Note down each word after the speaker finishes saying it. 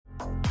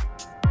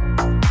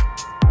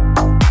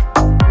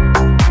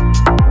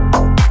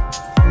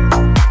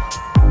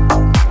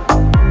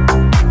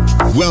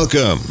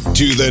Welcome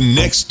to the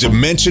Next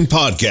Dimension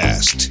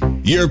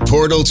Podcast, your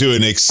portal to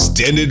an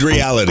extended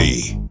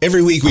reality.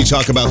 Every week we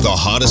talk about the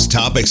hottest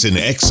topics in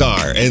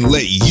XR and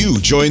let you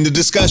join the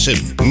discussion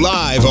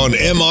live on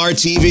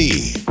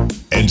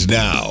MRTV. And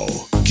now,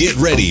 get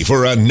ready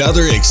for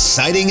another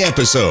exciting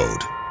episode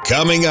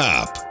coming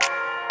up.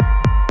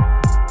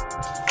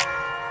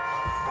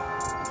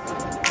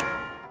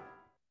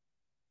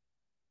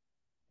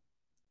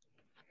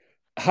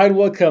 Hi and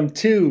welcome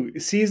to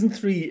Season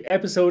 3,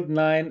 Episode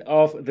 9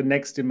 of the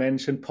Next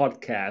Dimension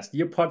Podcast,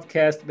 your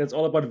podcast that's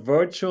all about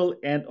virtual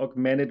and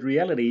augmented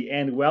reality.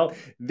 And well,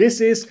 this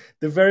is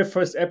the very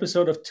first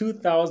episode of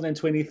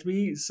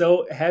 2023,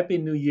 so Happy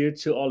New Year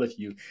to all of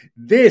you.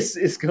 This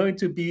is going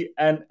to be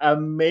an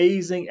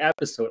amazing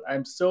episode.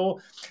 I'm so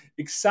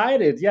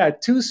excited,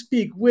 to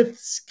speak with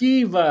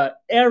Skiva,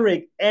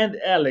 Eric, and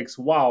Alex.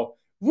 Wow.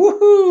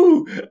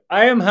 Woohoo!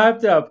 I am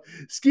hyped up.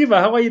 Skiva,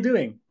 how are you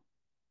doing?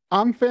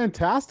 I'm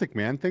fantastic,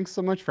 man. Thanks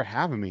so much for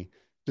having me.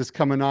 Just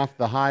coming off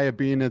the high of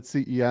being at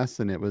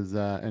CES, and it was,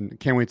 and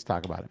can't wait to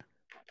talk about it.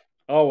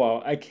 Oh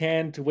wow, I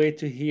can't wait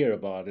to hear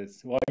about it.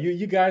 Well,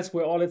 you guys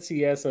were all at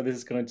CES, so this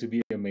is going to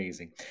be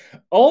amazing.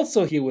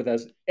 Also here with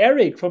us,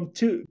 Eric from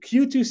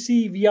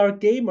Q2C VR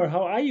Gamer.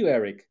 How are you,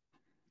 Eric?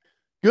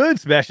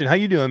 Good, Sebastian. How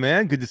you doing,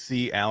 man? Good to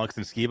see Alex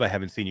and Skiva. I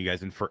haven't seen you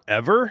guys in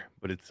forever,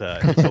 but it's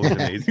always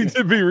amazing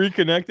to be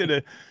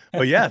reconnected.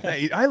 But yeah,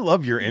 I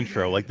love your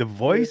intro. Like the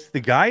voice, the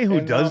guy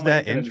who does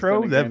that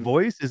intro, that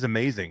voice is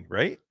amazing,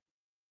 right?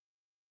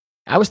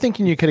 I was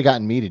thinking you could have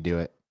gotten me to do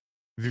it.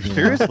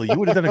 Seriously, you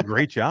would have done a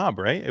great job,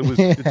 right?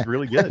 It's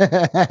really good.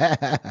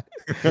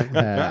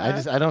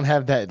 I don't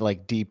have that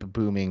like deep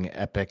booming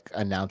epic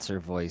announcer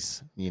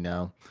voice, you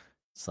know.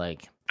 It's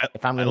like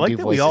if I'm gonna do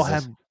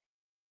voices.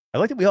 I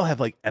like that we all have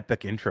like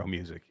epic intro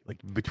music. Like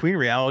Between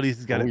Realities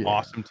has got an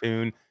awesome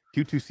tune.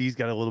 Q2C's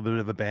got a little bit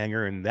of a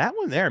banger, and that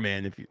one there,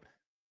 man, if you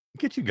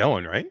get you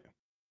going, right?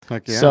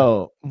 Heck yeah.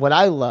 So what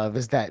I love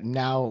is that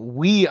now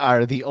we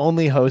are the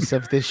only hosts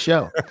of this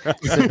show.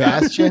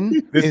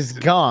 Sebastian is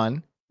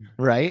gone,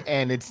 right?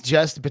 And it's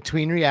just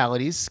Between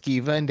Realities,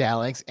 Skiva and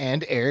Alex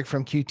and Eric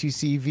from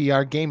Q2C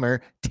VR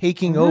Gamer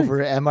taking over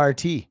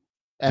MRTV.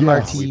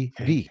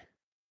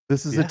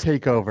 This is a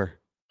takeover.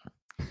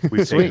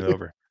 We've taken it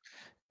over.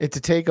 It's a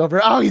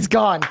takeover. Oh, he's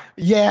gone.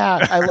 Yeah.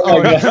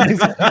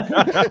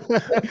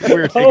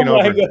 We're taking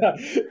over. God.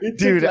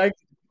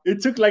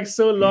 It took like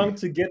so long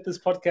to get this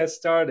podcast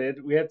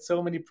started. We had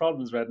so many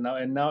problems right now,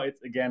 and now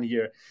it's again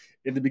here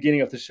in the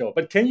beginning of the show.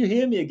 But can you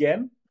hear me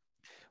again?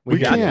 We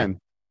can.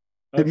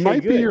 Okay, it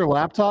might be your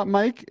laptop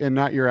mic and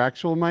not your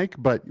actual mic,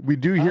 but we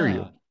do hear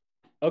you.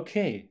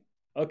 Okay,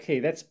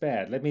 that's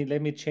bad. Let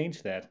me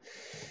change that.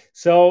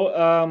 So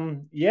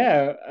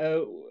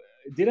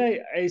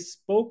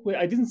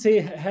I didn't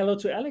say hello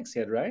to Alex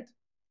yet, right?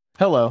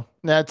 Hello.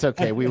 That's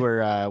okay. We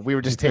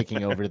were just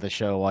taking over the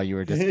show while you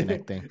were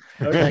disconnecting.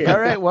 Okay. Like, all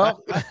right,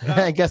 well,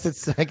 I guess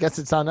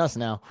it's on us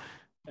now.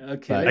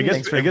 Okay. I guess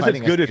it's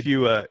good if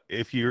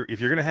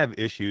you're gonna have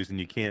issues and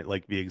you can't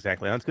like be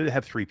exactly on. It's good to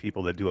have 3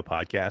 people that do a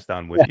podcast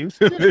on with you.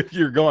 So if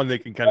you're gone, they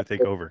can kind of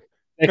take over.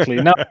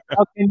 Exactly. Now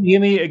can you hear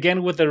me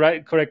again with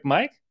the correct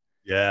mic?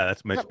 Yeah,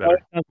 that's much better.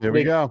 There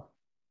we go.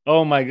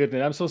 Oh my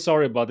goodness, I'm so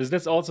sorry about this.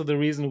 That's also the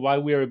reason why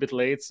we are a bit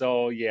late.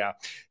 So yeah,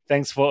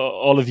 thanks for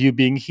all of you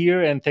being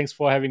here, and thanks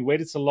for having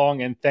waited so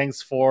long, and thanks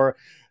for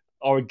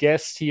our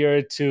guest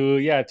here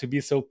to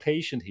be so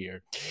patient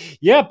here.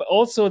 Yeah, but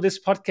also this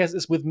podcast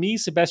is with me,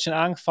 Sebastian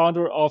Ang,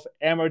 founder of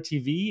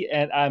MRTV,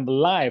 and I'm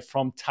live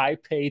from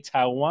Taipei,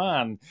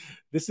 Taiwan.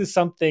 This is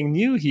something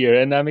new here,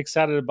 and I'm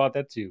excited about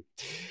that too.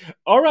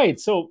 All right,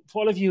 so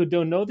for all of you who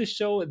don't know the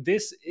show,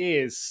 this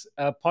is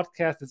a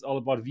podcast that's all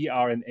about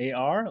VR and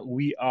AR.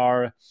 We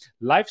are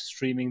live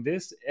streaming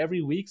this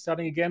every week,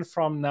 starting again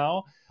from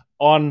now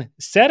on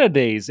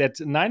Saturdays at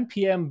 9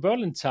 p.m.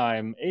 Berlin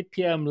time, 8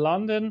 p.m.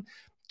 London,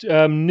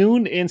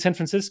 noon in San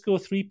Francisco,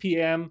 3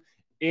 p.m.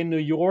 in New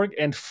York,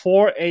 and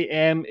 4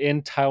 a.m.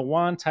 in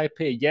Taiwan,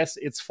 Taipei. Yes,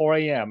 it's 4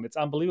 a.m. It's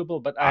unbelievable,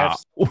 but I've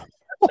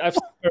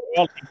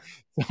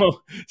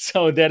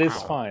so that is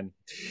fine.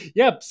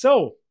 Yep.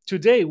 So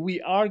today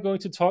we are going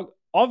to talk.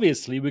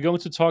 Obviously, we're going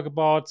to talk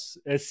about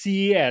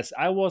CES.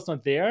 I was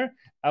not there.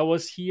 I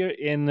was here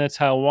in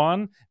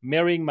Taiwan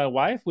marrying my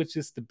wife, which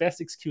is the best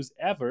excuse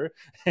ever.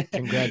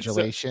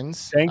 Congratulations.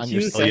 So, thank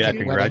you.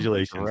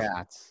 Congratulations.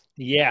 Congrats.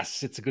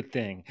 Yes, it's a good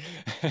thing.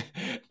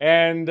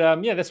 And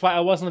that's why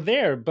I wasn't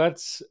there.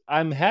 But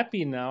I'm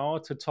happy now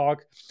to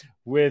talk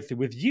with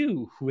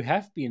you who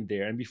have been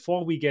there. And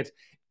before we get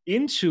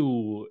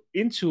into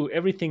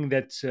everything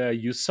that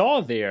you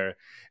saw there,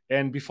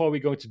 and before we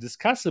go to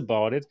discuss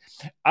about it,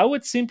 I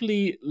would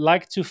simply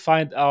like to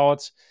find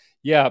out,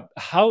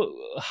 how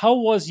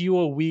was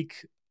your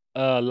week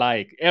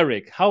like,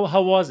 Eric?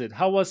 How was it?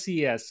 How was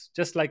CES?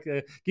 Just like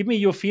give me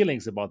your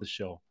feelings about the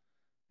show.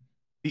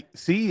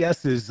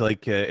 CES is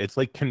like it's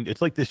like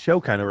this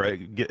show kind of, right?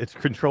 It's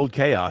controlled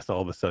chaos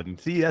all of a sudden.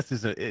 CES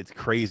it's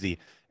crazy,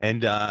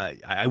 and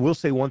I will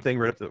say one thing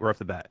right off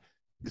the bat.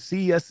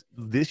 CES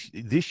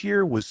this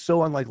year was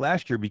so unlike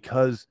last year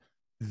because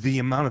the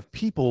amount of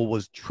people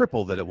was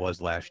triple that it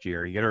was last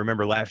year. You got to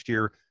remember, last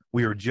year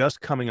we were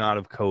just coming out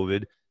of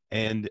COVID,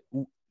 and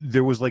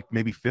there was like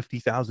maybe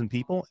 50,000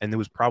 people, and there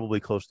was probably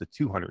close to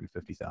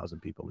 250,000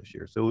 people this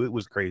year. So it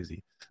was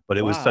crazy, but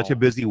it was such a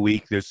busy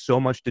week. There's so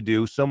much to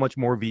do, so much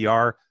more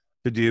VR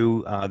to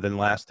do than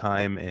last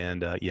time.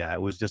 And yeah,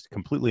 it was just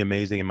completely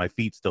amazing, and my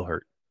feet still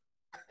hurt.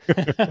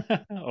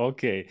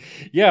 Okay.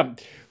 Yeah.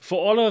 For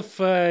all of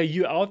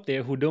you out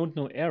there who don't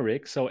know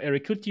Eric, so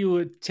Eric, could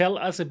you tell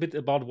us a bit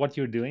about what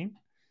you're doing?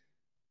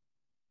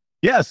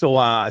 Yeah, so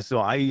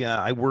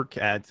I work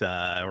at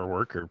or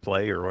work or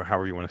play or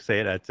however you want to say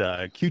it at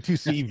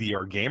Q2C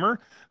VR Gamer.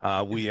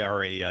 We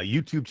are a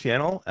YouTube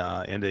channel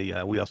and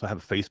we also have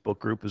a Facebook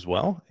group as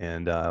well.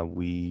 And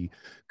we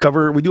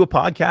do a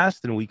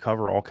podcast, and we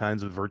cover all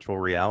kinds of virtual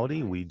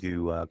reality. We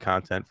do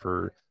content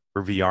for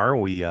VR.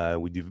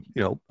 We do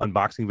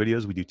unboxing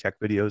videos. We do tech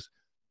videos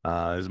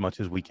as much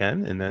as we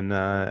can. And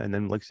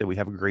then like I said, we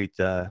have a great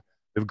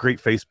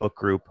Facebook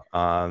group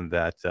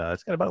that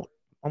it's got about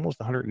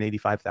almost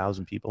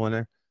 185,000 people in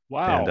there.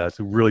 Wow. And it's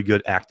a really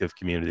good active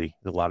community.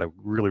 A lot of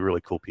really, really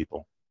cool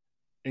people.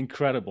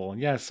 Incredible.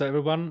 Yeah. So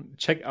everyone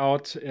check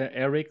out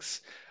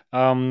Eric's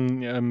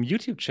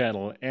YouTube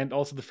channel and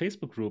also the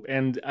Facebook group.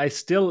 And I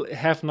still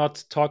have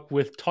not talked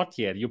with Todd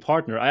yet, your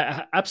partner.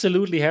 I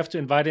absolutely have to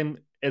invite him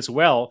as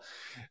well,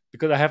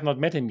 because I have not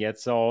met him yet.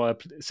 So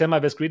send my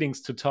best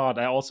greetings to Todd.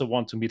 I also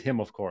want to meet him,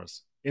 of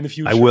course, in the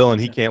future. I will, and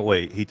he can't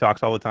wait. He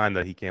talks all the time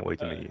that he can't wait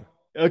to meet you.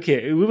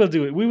 Okay, we will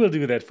do it. We will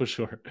do that for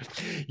sure.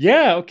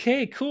 Yeah,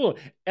 okay, cool.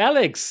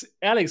 Alex,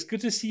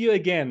 good to see you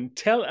again.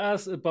 Tell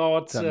us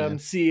about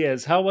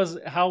CES. How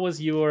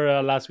was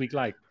your last week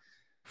like?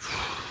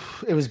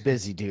 It was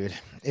busy, dude.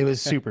 It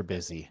was super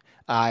busy.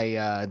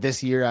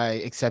 This year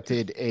I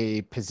accepted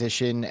a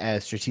position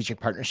as strategic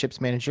partnerships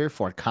manager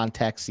for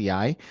Contact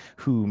CI,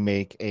 who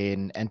make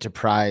an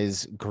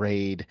enterprise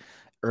grade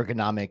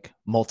ergonomic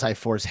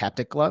multi-force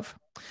haptic glove.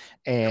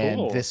 And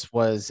Cool. This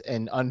was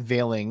an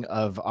unveiling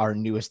of our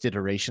newest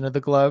iteration of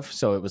the glove.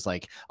 So it was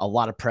like a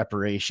lot of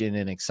preparation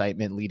and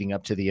excitement leading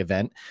up to the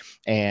event.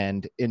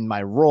 And in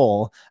my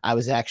role, I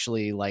was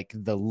actually like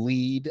the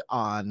lead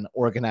on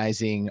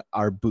organizing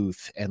our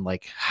booth and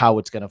like how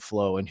it's going to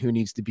flow and who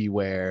needs to be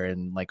where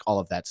and like all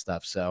of that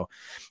stuff. So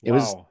it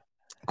was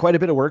quite a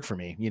bit of work for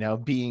me,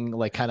 being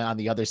like kind of on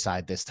the other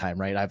side this time,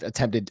 right? I've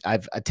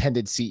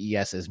attended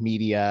CES as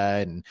media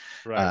and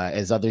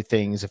as other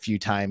things a few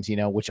times,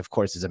 which of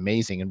course is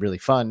amazing and really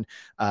fun.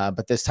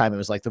 But this time it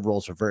was like the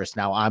roles reversed.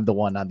 Now I'm the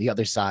one on the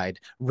other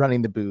side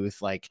running the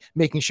booth, like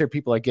making sure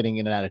people are getting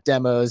in and out of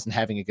demos and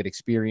having a good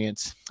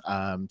experience.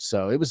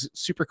 So it was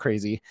super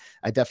crazy.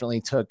 I definitely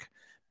took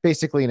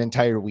basically an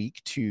entire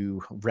week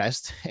to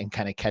rest and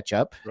kind of catch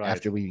up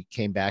after we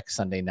came back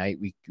Sunday night.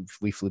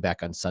 We flew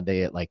back on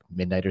Sunday at like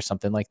midnight or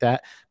something like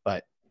that,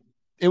 but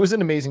it was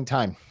an amazing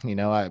time.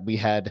 We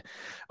had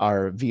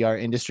our VR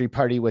industry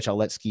party, which I'll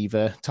let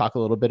Skiva talk a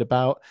little bit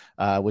about,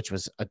 which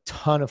was a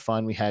ton of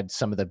fun. We had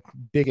some of the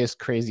biggest,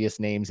 craziest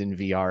names in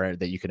VR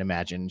that you can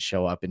imagine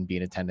show up and be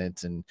in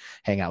attendance and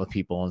hang out with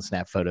people and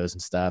snap photos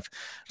and stuff.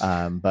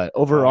 But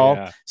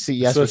overall,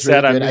 CES was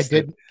really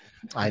good.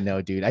 I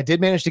know, dude. I did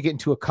manage to get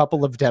into a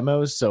couple of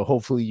demos, so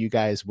hopefully you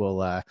guys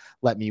will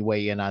let me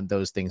weigh in on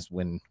those things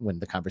when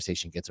the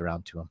conversation gets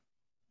around to them.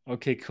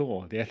 Okay,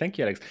 cool. Yeah, thank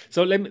you, Alex.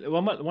 So let me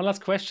one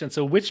last question.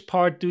 So which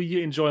part do you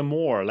enjoy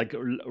more? Like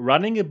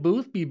running a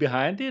booth, be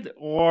behind it,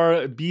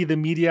 or be the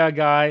media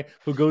guy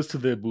who goes to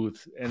the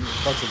booth and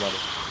talks about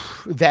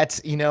it?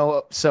 That's,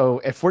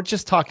 so if we're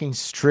just talking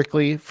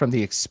strictly from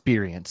the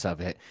experience of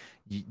it,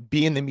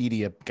 being the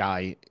media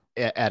guy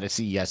at a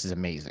CES is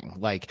amazing.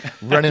 Like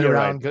running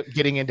around,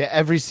 getting into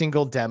every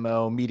single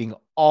demo, meeting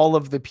all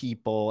of the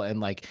people, and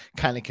like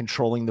kind of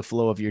controlling the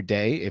flow of your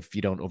day. If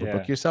you don't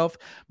overbook yourself,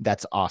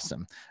 that's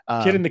awesome.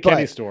 Kid in the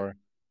candy store.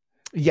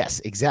 Yes,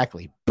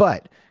 exactly.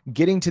 But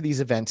getting to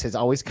these events has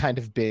always kind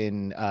of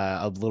been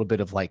a little bit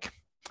of like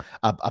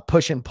a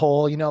push and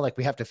pull, like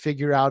we have to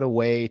figure out a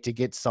way to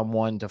get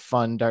someone to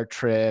fund our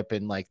trip,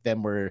 and like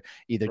then we're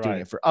either doing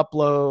it for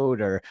upload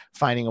or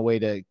finding a way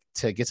to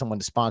get someone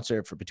to sponsor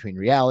it for Between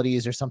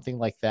Realities or something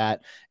like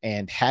that.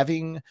 And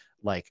having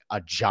like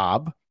a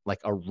job, like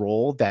a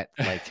role that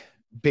like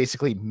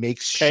basically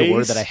makes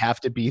sure that I have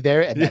to be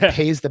there and that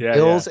pays the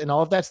bills and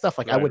all of that stuff.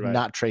 Like I would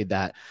not trade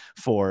that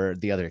for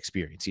the other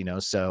experience,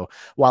 So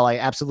while I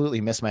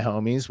absolutely miss my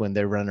homies when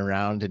they're running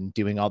around and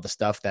doing all the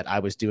stuff that I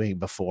was doing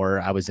before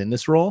I was in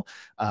this role,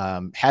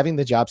 having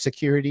the job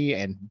security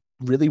and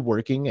really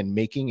working and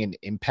making an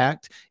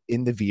impact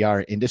in the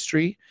VR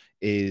industry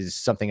is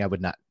something I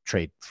would not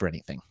trade for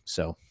anything.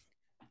 So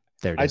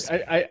there it is.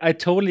 I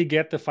totally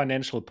get the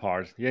financial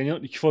part.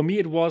 For me,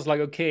 it was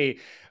like, okay,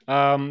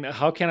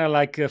 how can I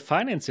like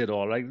finance it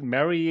all? Like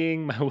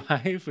marrying my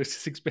wife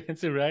is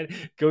expensive, right?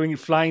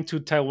 Flying to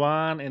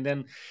Taiwan, and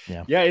then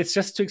it's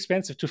just too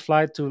expensive to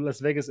fly to Las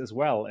Vegas as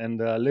well and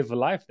live a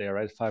life there,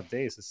 right? 5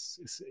 days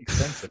is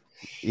expensive.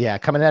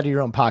 Coming out of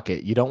your own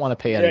pocket. You don't want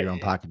to pay out of your own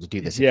pocket to do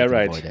this if you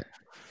can avoid it.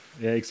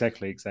 Yeah,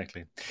 exactly.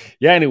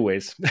 Yeah,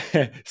 anyways,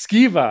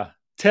 Skiva,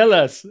 tell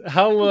us,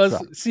 how was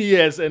up?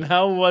 CES and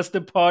how was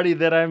the party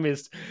that I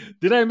missed?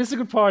 Did I miss a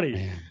good party?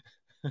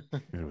 Man.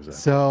 It was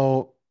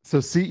So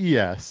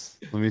CES,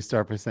 let me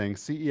start by saying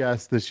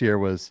CES this year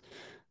was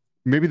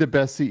maybe the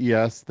best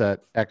CES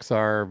that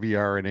XR,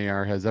 VR, and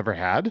AR has ever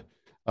had. It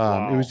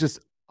Wow. was just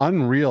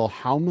unreal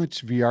how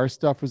much VR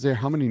stuff was there,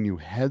 how many new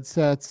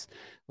headsets.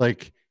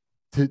 Like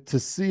to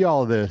see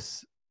all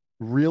this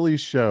really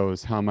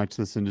shows how much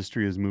this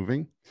industry is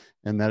moving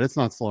and that it's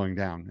not slowing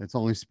down. It's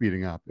only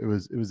speeding up. It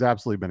was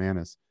absolutely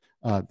bananas.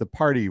 The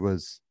party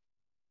was,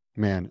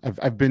 man,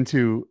 I've been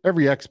to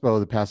every expo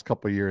the past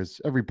couple of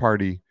years, every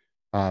party.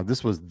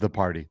 This was the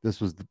party.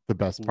 This was the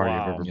best party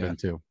I've Wow. ever Yeah. been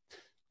to.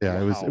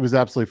 Yeah, it Wow. was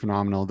absolutely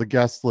phenomenal. The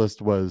guest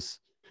list was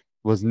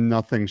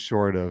nothing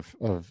short of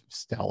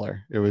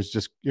stellar. It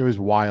was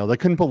wild. I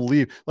couldn't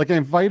believe, like, I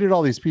invited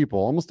all these people,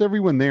 almost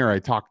everyone there I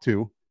talked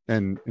to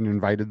and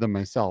invited them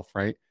myself,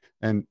 right?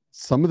 And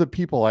some of the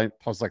people I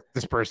was like,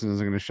 this person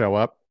isn't going to show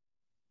up,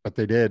 but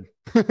they did.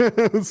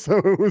 So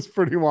it was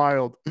pretty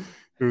wild.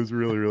 It was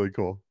really, really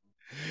cool.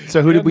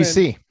 So who Yeah, did we man.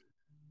 see?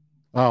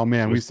 Oh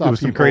man, we it saw was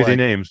some people crazy like,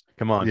 names.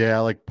 Come on. yeah,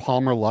 like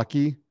Palmer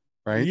Luckey,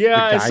 right? Yeah,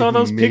 The I guy saw who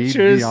those made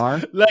pictures,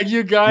 VR. like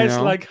you guys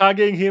know? like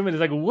hugging him, and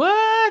it's like,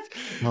 what?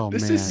 Oh,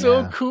 This man, is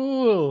so yeah.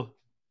 cool.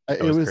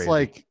 It was was crazy.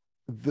 like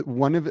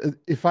one of,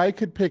 if I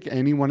could pick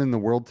anyone in the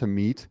world to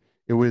meet,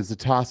 it was a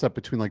toss up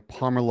between like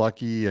Palmer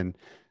Luckey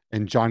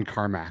and John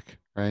Carmack,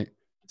 right?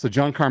 So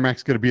John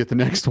Carmack's going to be at the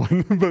next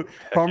one, but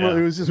Palmer, yeah.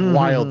 it was just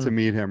wild to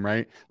meet him,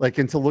 right? Like,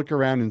 and to look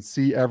around and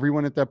see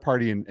everyone at that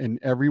party and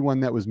everyone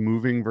that was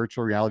moving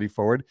virtual reality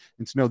forward,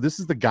 and to know this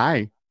is the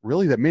guy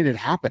really that made it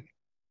happen,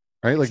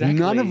 right? Like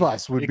none of Exactly.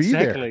 us would be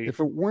there Exactly. if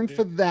it weren't Yeah.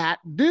 for that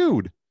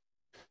dude.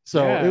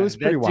 So Yeah, it was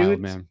pretty that wild, dude-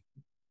 man.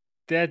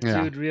 That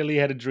Yeah. dude really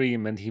had a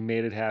dream and he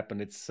made it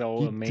happen. It's so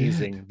He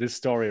amazing. did. This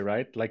story,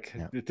 right? Like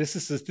Yeah. this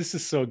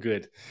is so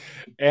good.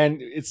 And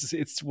it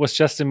was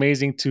just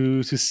amazing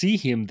to see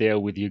him there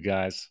with you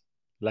guys.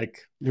 Like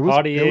It was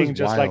partying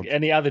just like wild.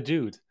 any other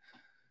dude.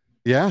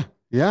 Yeah.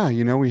 Yeah.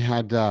 You know, we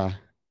had the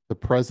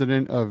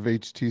president of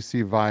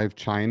HTC Vive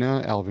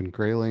China, Alvin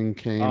Grayling,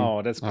 came.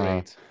 Oh, that's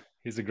great.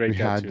 He's a great We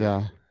guy had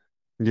too.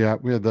 yeah,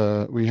 we had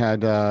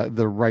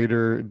the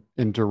writer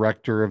and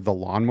director of the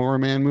Lawnmower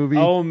Man movie.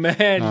 Oh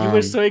man, you were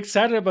Um, so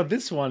excited about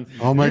this one.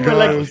 Oh my you god,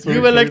 were I like was so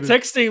you were like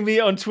excited. texting me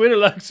on Twitter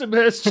like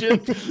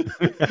Sebastian,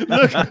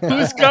 look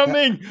who's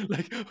coming.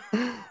 Like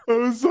I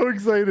was so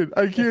excited.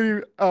 I can't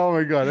even. Oh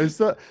my god! I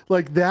saw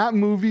like that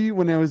movie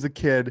when I was a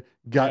kid.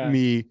 Got Yeah.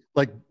 me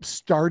like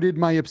started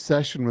my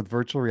obsession with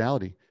virtual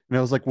reality. And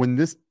I was like, when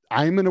this,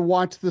 I'm gonna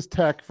watch this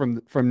tech from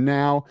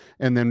now,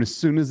 and then as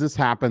soon as this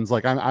happens,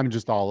 like I'm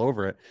just all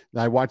over it.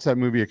 And I watched that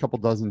movie a couple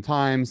dozen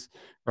times,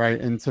 right?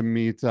 And to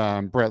meet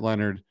Brett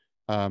Leonard,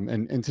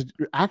 and to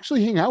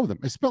actually hang out with him,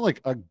 I spent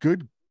like a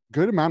good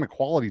amount of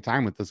quality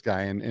time with this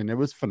guy, and it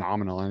was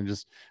phenomenal. And I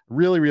just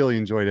really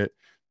enjoyed it.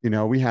 You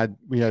know, we had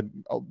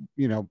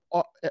you know,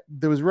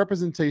 there was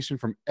representation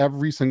from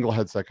every single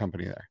headset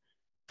company there,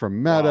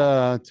 from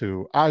Meta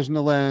to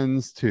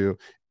Ajna to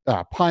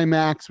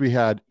Pimax. We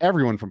had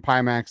everyone from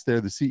Pimax there,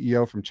 the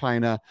CEO from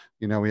China.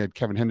 You know, we had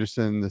Kevin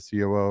Henderson, the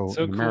COO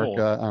So in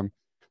America.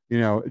 You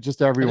know,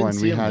 just everyone.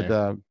 see We him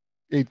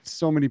had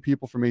so many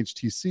people from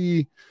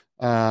HTC.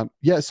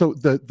 Yeah, so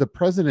the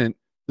president.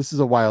 This is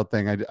a wild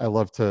thing. I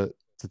love to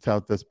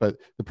tout this, but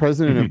the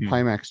president of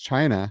Pimax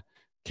China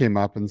came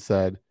up and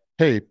said,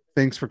 "Hey,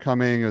 thanks for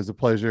coming. It was a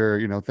pleasure.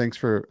 You know, thanks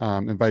for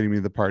inviting me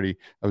to the party.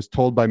 I was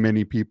told by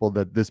many people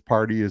that this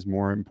party is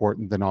more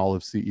important than all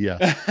of CES."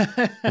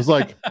 I was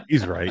like,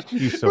 He's right.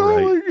 He's so "Oh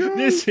right. my God."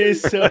 This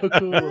is so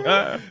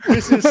cool.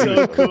 This is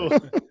so cool.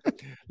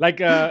 Like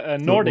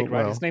Nordic,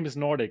 right? His name is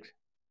Nordic.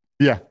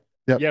 Yeah.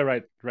 Yep. Yeah,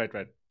 right.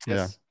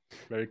 Yes.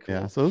 Very cool.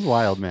 Yeah. So it was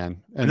wild,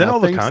 man. And then all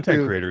the thanks content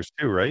to- creators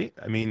too, right?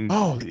 I mean,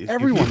 Oh, if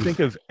everyone. you think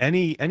of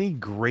any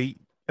great,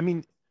 I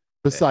mean,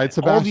 besides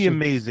all the Sebastian.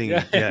 amazing,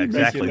 Yeah, yeah,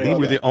 exactly. Sebastian. We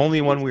were the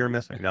only one we were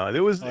missing. No,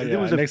 there was Oh, there yeah,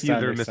 was a next few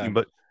time, that are next missing,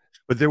 time.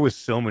 but there was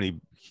so many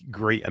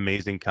great,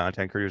 amazing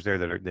content creators there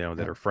that are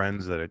that are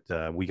friends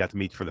that we got to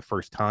meet for the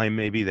first time,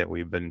 maybe that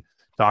we've been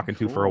talking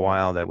to for a Cool.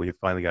 while, that we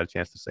finally got a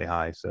chance to say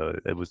hi. So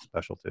it was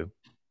special too.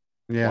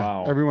 Yeah,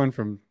 Wow. everyone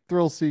from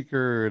Thrill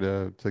Seeker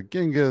to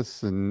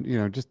Genghis, and you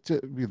know, just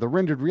the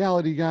rendered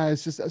reality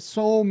guys. Just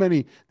so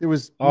many. There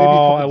was maybe a Oh,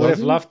 couple I would have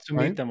dozen, loved to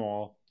right? meet them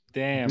all.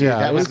 Damn. Yeah,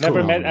 that was I've never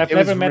cool. met. I've It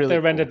was never met really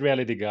the rendered cool.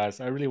 reality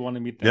guys. I really want to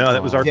meet them. No,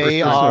 that was our first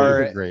They person. are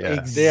They're great, yeah.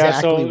 exactly They are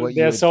so what you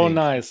they're would so think.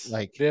 nice.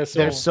 Like they're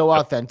they're so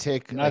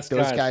authentic. Nice Like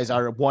those guys. guys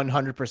are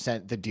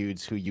 100% the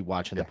dudes who you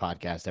watch on the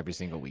podcast every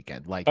single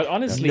weekend. Like But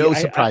honestly, no I-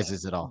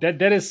 surprises at all.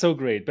 That is so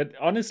great. But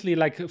honestly,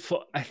 like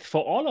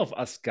for all of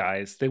us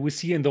guys that we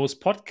see in those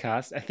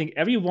podcasts, I think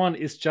everyone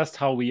is just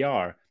how we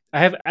are.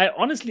 I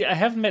honestly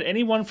haven't met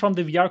anyone from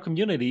the VR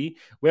community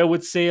where I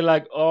would say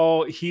like,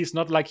 oh, he's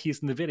not like he's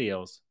in the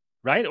videos,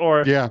 right?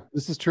 Or Yeah,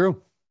 this is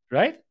true.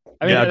 right?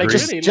 I mean, Yeah, like agreed.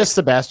 just really, just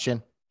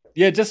Sebastian.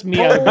 yeah, just me.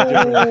 I'm a bit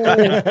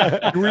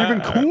different. You were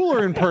even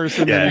cooler in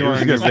person Yeah, than you I are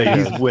was in gonna your say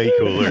he's videos. way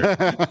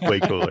cooler, way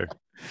cooler.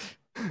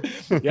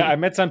 Yeah, I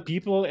met some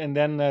people, and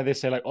then they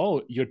say like,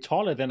 "Oh, you're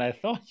taller than I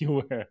thought you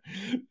were."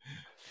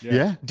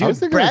 Yeah, I Dude, was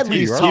thinking of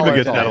Bradley's you. I was Skiba taller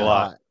gets than that I a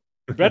lot.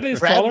 thought. Bradley is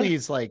taller.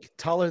 Bradley's like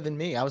taller than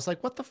me. I was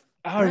like, what the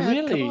Oh, Brad, come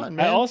really? on, I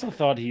man. also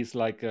thought he's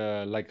like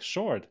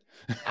short.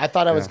 I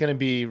thought I was Yeah. gonna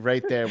be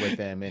right there with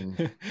him, and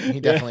he Yeah.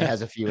 definitely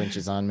has a few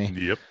inches on me.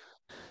 Yep.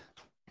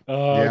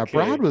 Yeah, Okay,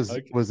 Brad was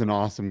okay. was an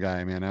awesome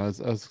guy, man. I was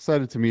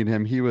excited to meet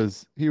him. He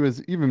was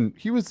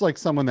like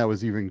someone that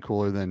was even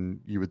cooler than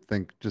you would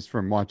think just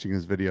from watching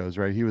his videos,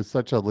 right? He was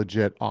such a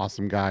legit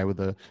awesome guy with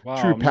a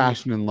Wow, true I'm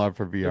passion and love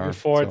for VR. looking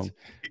forward, So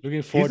looking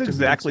He's forward to meet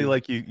exactly you.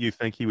 like you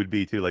think he would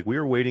be too. Like we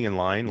were waiting in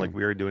line, like Yeah.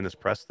 we were doing this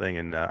press thing,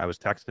 and I was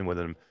texting with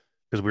him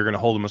because we were going to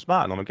hold him a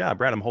spot. And I'm like, "God,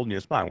 Brad, I'm holding you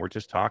a spot." And we're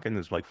just talking.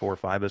 There's like 4 or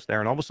 5 of us there,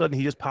 and all of a sudden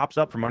he just pops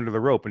up from under the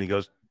rope and he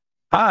goes,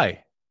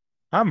 "Hi,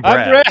 I'm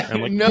Brad." I'm Brad. And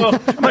I'm like, No, I'm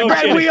like, no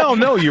Brad, we kidding. all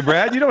know you,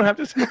 Brad. You don't have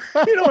to.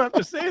 You don't have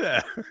to say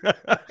that.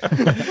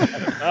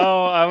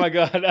 Oh my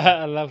god,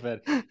 I love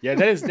that. Yeah,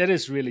 that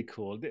is really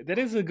cool. That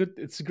is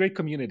it's a great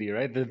community,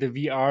 right? The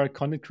VR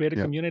content creator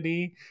Yep.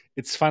 community.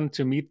 It's fun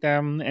to meet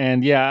them,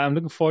 and yeah, I'm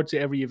looking forward to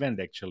every event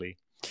actually.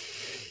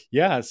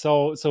 Yeah,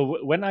 so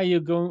when are you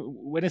going?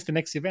 When is the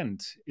next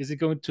event? Is it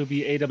going to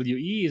be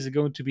AWE? Is it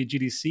going to be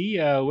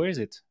GDC? Where is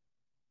it?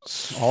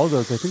 all of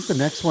those. I think the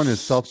next one is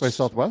South by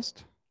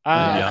Southwest.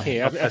 Ah, Yeah. okay.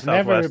 South by I've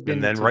never Southwest, been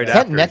and then to right that. Is that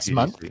after next GDC.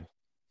 month?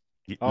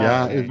 Oh,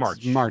 Yeah, okay. it's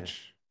March.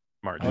 March.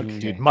 March. Okay.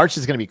 Dude, March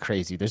is gonna be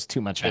crazy. There's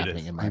too much It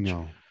happening is. in I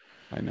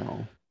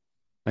March.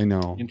 I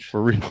know. Interesting.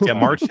 For real. Yeah,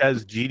 March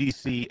has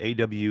GDC,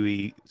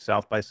 AWE,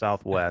 South by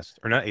Southwest,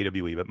 or not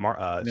AWE, but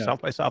Yeah.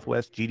 South by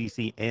Southwest,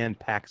 GDC, and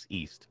PAX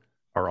East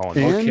are all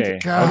in. And Okay.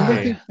 Don't God. they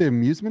Okay. think the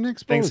amusement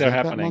expo Things is are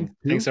that happening. month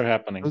too? Things are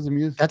happening. Those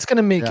amuse- That's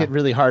gonna make Yeah. it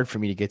really hard for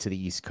me to get to the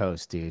East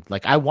Coast, dude.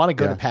 Like, I want to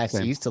go Yeah, to PAX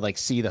same. East to like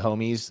see the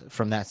homies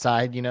from that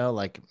side, you know,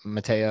 like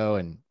Mateo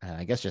and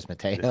I guess just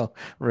Mateo,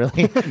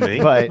 really. Me,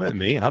 But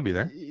me, I'll be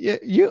there.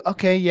 you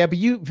okay? Yeah, but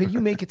you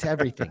make it to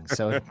everything,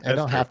 so I That's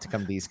don't true. have to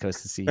come to the East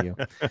Coast to see you.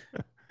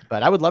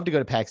 But I would love to go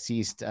to PAX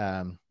East.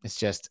 It's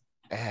just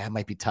it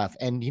might be tough,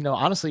 and you know,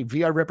 honestly,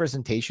 VR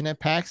representation at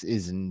PAX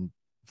is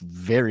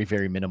very,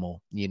 very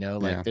minimal. You know,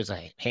 like Yeah. there's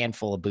a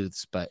handful of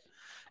booths, but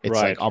it's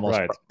Right, like almost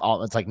right.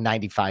 all. It's like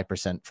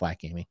 95% flat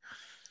gaming.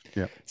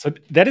 So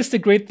that is the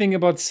great thing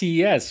about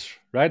CES,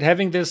 right?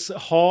 Having this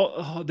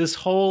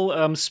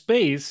whole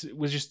space,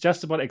 which is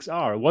just about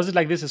XR. Was it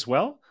like this as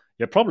well?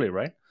 Yeah, probably,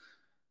 right?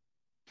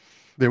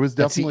 There was At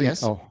definitely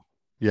CES?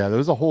 yeah, there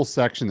was a whole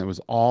section that was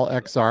all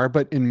XR,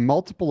 but in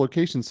multiple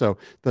locations. So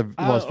the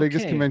Las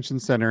Vegas okay. Convention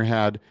Center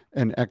had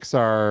an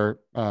XR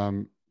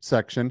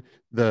section.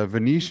 The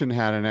Venetian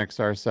had an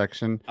XR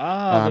section.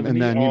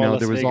 And then Las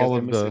there was Vegas, all I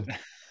of miss the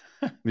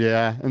it.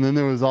 yeah, and then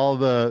there was all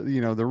the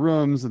the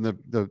rooms and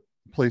the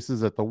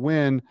places at the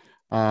Wynn,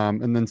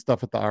 and then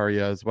stuff at the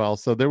Aria as well.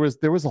 So there was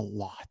a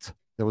lot.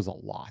 There was a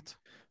lot.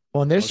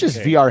 Well, and there's just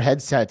Okay. VR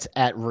headsets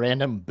at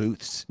random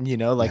booths, you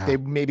know, like Yeah. they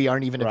maybe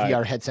aren't even a Right.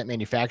 VR headset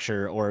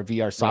manufacturer or a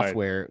VR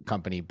software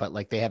company, but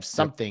like they have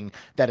something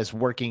that is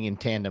working in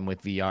tandem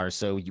with VR.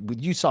 So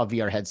you saw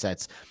VR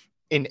headsets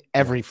in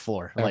every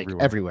floor, like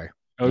Everywhere. everywhere.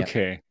 Yeah.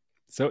 Okay.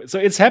 So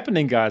it's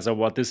happening, guys, or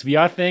what? This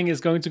VR thing is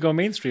going to go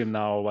mainstream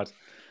now, or what?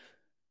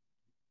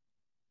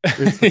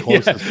 It's the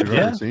closest we've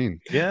Yeah. ever seen.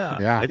 Yeah,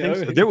 Yeah. I think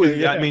so. Yeah, There was,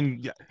 yeah. I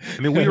mean,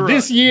 we were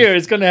this year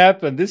it's going to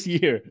happen. This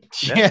year.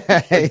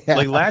 Yeah.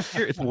 like last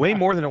year. It's way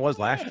more than it was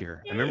last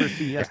year. I remember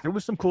CES. There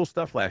was some cool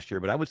stuff last year,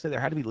 but I would say there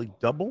had to be like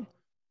double,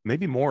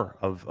 maybe more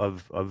of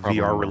Probably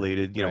VR more.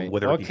 related. You know, Right.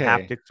 whether it be Okay.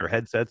 haptics or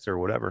headsets or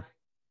whatever.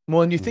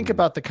 Well, and you think Mhm.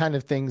 about the kind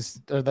of things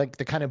or like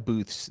the kind of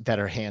booths that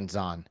are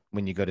hands-on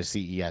when you go to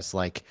CES.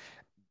 Like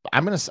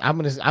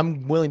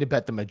I'm willing to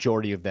bet the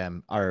majority of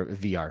them are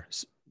VR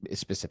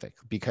specific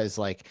because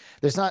like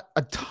there's not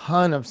a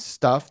ton of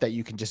stuff that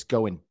you can just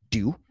go and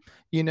do.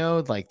 You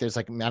know, like there's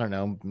like, I don't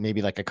know,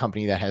 maybe like a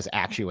company that has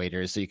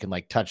actuators so you can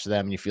like touch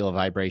them and you feel a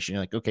vibration.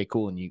 You're like, okay,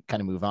 cool. And you kind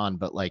of move on.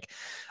 But like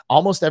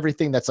almost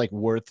everything that's like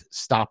worth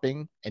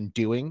stopping and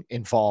doing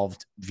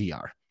involved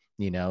VR.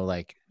 You know,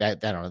 like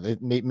that. I don't know.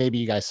 Maybe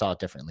you guys saw it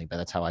differently, but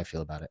that's how I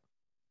feel about it.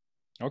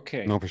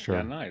 Okay. No, for Yeah,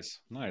 sure. nice.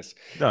 No, it's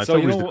So,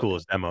 you always the know-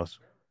 coolest demos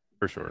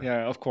for sure.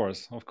 Yeah, of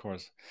course.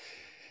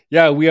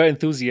 Yeah, we are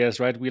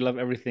enthusiasts, right? We love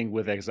everything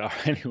with XR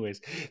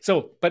anyways.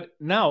 So, but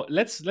now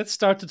let's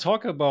start to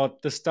talk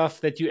about the stuff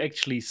that you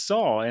actually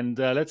saw. And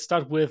let's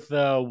start with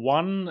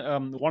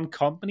one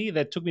company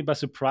that took me by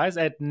surprise.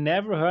 I had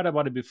never heard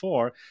about it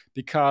before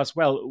because,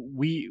 well,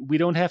 we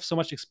don't have so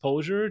much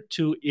exposure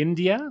to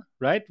India,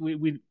 right?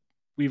 We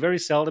very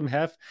seldom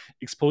have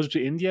exposure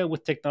to India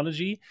with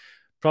technology.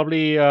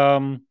 Probably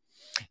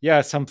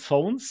yeah, some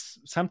phones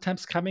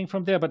sometimes coming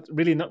from there, but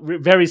really not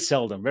very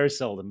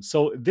seldom.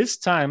 So this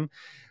time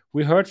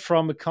we heard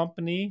from a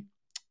company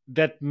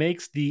that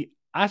makes the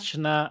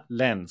Ajna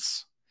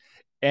lens,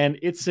 and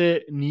it's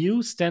a new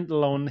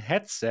standalone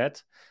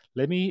headset.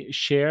 Let me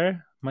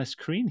share my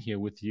screen here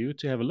with you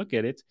to have a look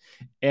at it.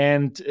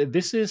 And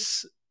this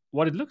is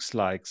what it looks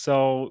like.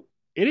 So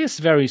it is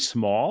very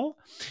small.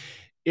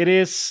 It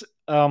is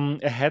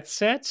a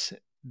headset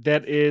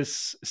that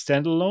is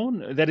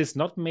standalone, that is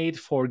not made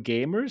for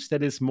gamers,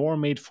 that is more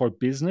made for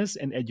business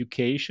and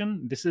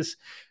education. This is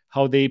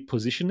how they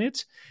position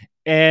it.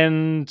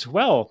 And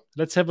well,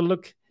 let's have a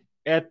look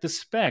at the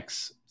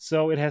specs.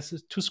 So it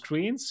has two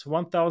screens,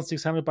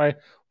 1600 by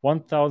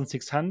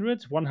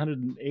 1600,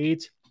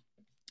 108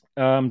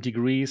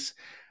 degrees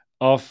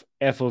of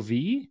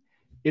FOV.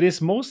 It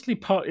is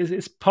mostly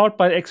is powered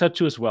by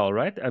XR2 as well,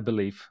 right? I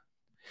believe.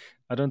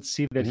 I don't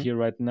see that here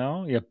right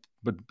now. Yeah,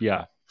 but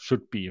yeah,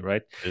 should be,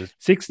 right?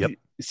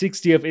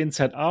 60 of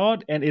inside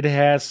out, and it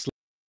has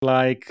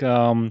like 2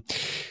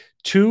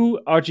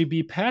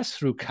 RGB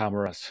pass-through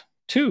cameras.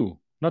 2,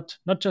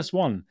 not just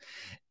one.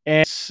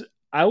 And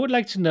I would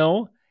like to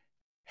know,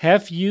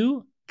 have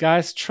you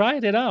guys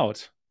tried it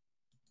out?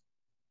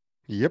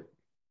 Yep.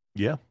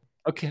 Yeah.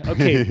 Okay.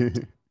 You're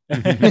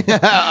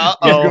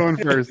going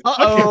first.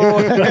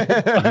 Okay,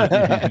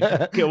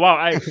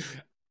 wow.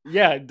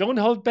 Don't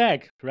hold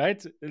back,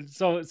 right?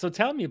 So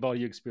tell me about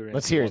your experience.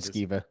 Let's hear it,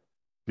 Skiva.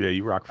 Yeah,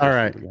 you rock first. All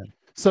right.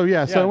 So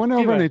I went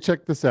over Skiva. and I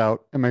checked this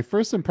out, and my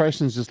first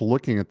impression is just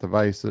looking at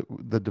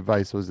the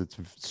device was it's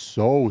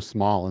so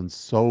small and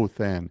so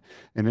thin,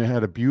 and it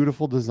had a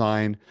beautiful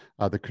design.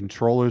 The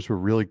controllers were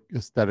really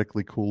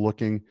aesthetically cool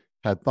looking.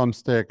 Had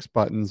thumbsticks,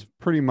 buttons,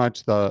 pretty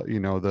much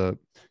the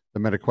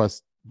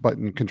MetaQuest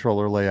button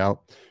controller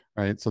layout,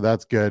 right? So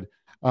that's good.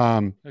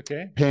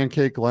 Okay.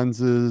 Pancake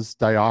lenses,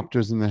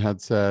 diopters in the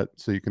headset,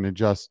 so you can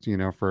adjust,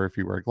 for if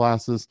you wear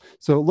glasses.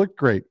 So it looked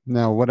great.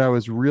 Now, what I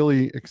was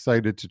really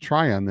excited to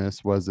try on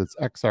this was its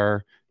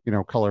XR,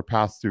 color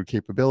pass-through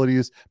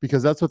capabilities,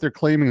 because that's what they're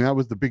claiming. That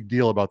was the big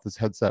deal about this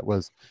headset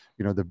was,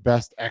 the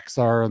best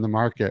XR on the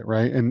market,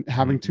 right? And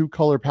having 2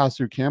 color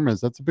pass-through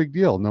cameras, that's a big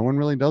deal. No one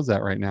really does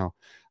that right now.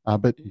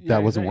 But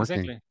that wasn't working.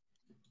 Exactly.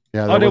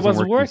 Yeah, that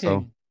wasn't working.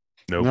 So.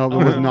 Nope. No,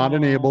 it was not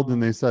enabled,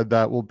 and they said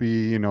that will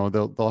be,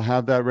 they'll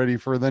have that ready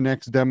for the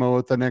next demo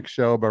at the next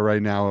show, but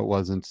right now it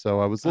wasn't.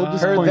 So I was a little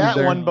disappointed. Heard that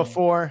there. one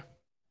before.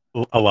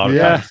 A lot of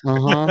times.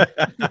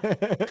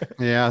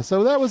 Yeah,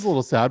 so that was a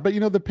little sad, but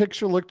the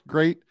picture looked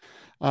great.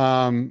 It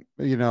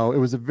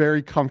was a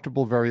very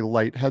comfortable, very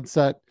light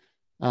headset.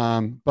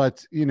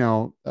 But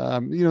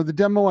the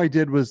demo I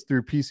did was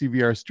through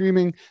PCVR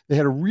streaming. They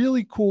had a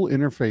really cool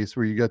interface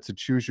where you get to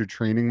choose your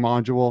training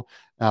module,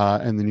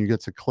 and then you get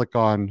to click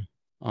on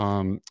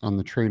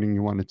the training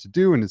you wanted to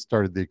do, and it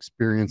started the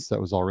experience. That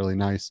was all really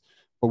nice.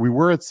 But we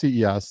were at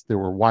CES. There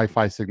were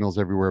Wi-Fi signals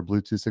everywhere,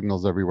 Bluetooth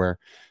signals everywhere.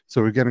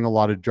 So we're getting a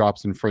lot of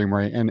drops in frame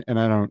rate, and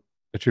I don't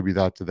attribute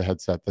that to the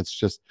headset. That's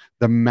just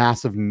the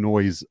massive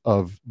noise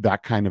of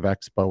that kind of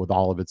expo with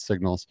all of its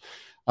signals.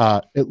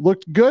 It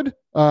looked good,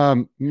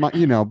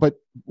 but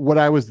what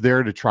I was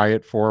there to try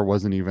it for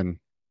wasn't even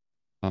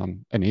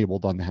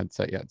enabled on the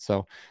headset yet.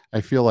 So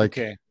I feel like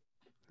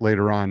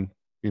later on,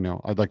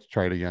 I'd like to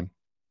try it again.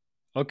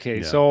 Okay,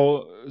 yeah.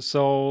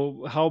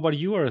 So how about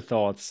your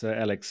thoughts,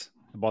 Alex,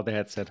 about the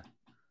headset?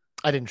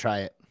 I didn't try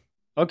it.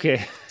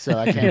 Okay, so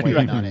I can't weigh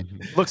in on it.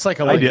 Looks like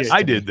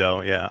I did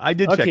though. Yeah, I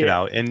did check it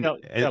out, and,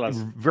 tell us.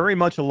 Very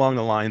much along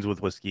the lines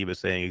with what Skiva was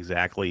saying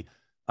exactly.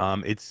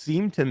 It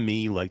seemed to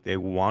me like they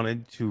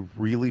wanted to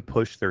really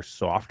push their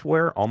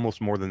software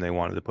almost more than they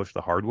wanted to push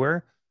the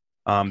hardware,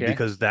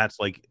 because that's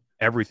like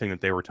everything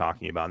that they were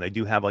talking about. And they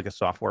do have like a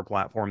software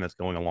platform that's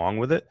going along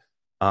with it.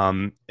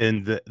 And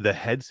the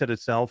headset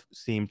itself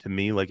seemed to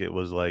me like it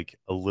was like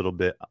a little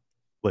bit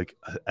like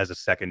as a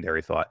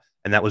secondary thought,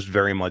 and that was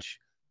very much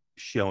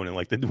shown in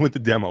like what the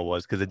demo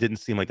was, because it didn't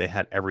seem like they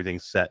had everything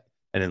set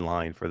and in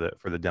line for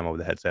the demo of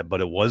the headset.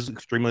 But it was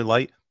extremely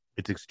light.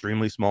 It's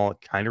extremely small.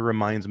 It kind of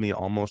reminds me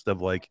almost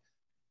of like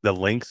the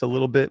Lynx a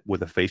little bit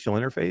with a facial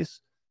interface,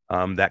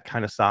 that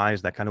kind of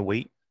size, that kind of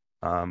weight.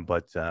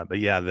 But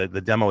yeah,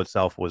 the demo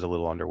itself was a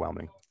little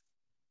underwhelming.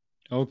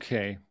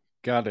 Okay.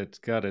 Got it.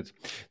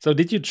 So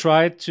did you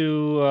try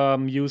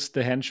to use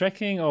the hand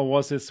tracking, or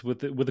was this with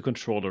the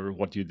controller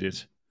what you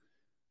did?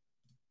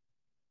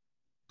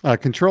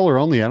 Controller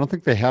only. I don't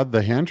think they had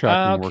the hand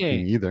tracking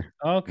working either.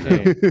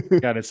 Okay.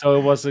 Got it. So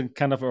it was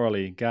kind of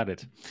early. Got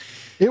it.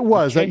 It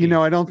was. I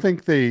don't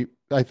think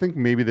I think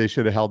maybe they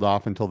should have held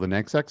off until the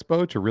next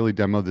expo to really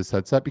demo this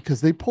headset,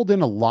 because they pulled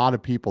in a lot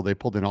of people. They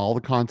pulled in all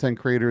the content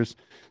creators.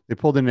 They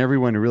pulled in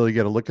everyone to really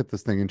get a look at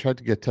this thing and tried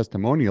to get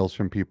testimonials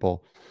from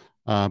people.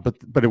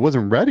 But it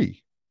wasn't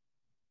ready.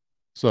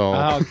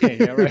 So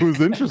it was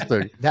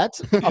interesting. That's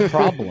a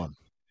problem.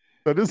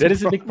 That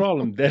is a big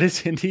problem. That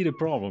is indeed a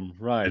problem,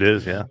 right? It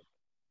is, yeah.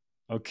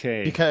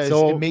 Okay. Because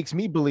it makes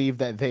me believe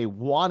that they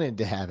wanted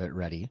to have it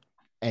ready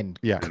and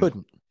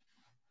couldn't.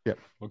 Yep.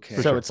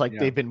 Okay. So it's like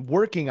they've been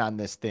working on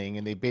this thing,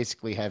 and they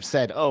basically have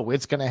said, "Oh,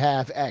 it's going to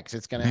have X,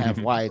 it's going to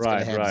have Y, it's going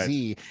to have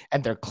Z,"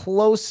 and they're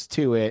close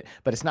to it,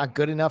 but it's not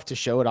good enough to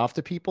show it off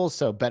to people.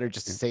 So better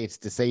just to say it's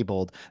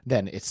disabled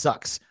than it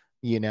sucks.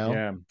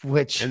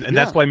 Which and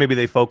that's why maybe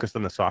they focused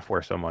on the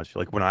software so much.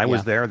 Like when I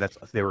was there,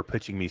 they were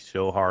pitching me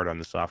so hard on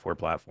the software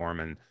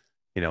platform, and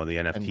the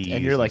NFTs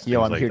And you're like, yo,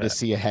 things I'm like here to that.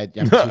 see a head.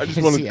 I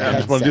just want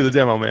to do the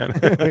demo, man.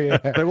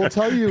 I will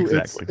tell you,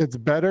 Exactly. it's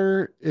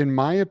better, in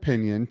my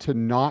opinion, to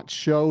not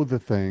show the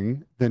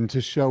thing than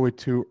to show it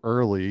too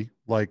early,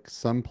 like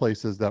some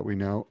places that we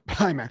know.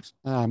 IMAX.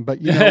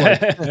 But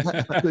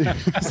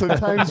like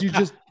sometimes you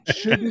just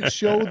shouldn't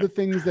show the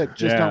things that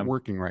just Yeah. aren't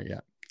working right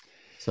yet.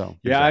 So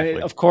Yeah,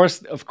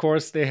 Exactly. of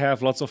course, they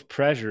have lots of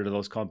pressure to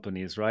those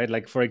companies, right?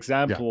 Like for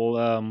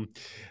example,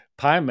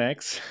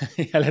 Pimax.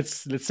 Yeah,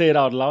 let's say it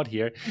out loud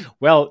here.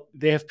 Well,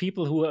 they have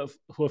people who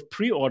have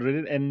pre-ordered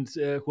it and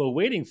who are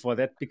waiting for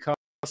that because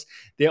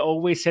they're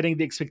always setting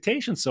the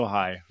expectations so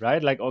high,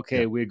 right? Like,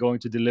 okay, we're going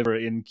to deliver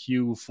in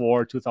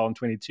Q4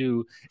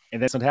 2022,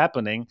 and that's not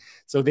happening.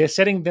 So they're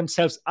setting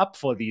themselves up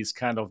for these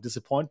kind of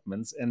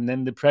disappointments, and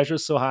then the pressure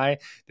is so high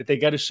that they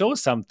got to show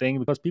something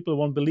because people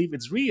won't believe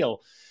it's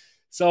real.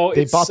 So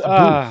They it's bought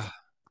the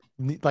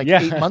booth like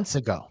 8 yeah. months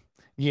ago.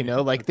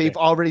 Like they've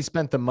already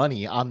spent the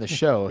money on the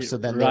show. So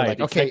then they're Right, like,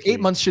 okay, exactly. 8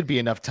 months should be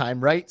enough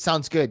time, right?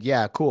 Sounds good.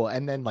 Yeah, cool.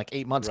 And then like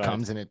 8 months Right.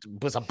 comes and it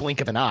was a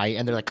blink of an eye,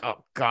 and they're like,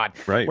 oh God,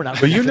 Right. we're not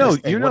But ready for this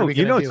thing. What are we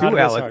gonna do? too,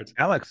 Hardware's Alex. hard.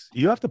 Alex,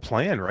 you have to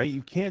plan, right?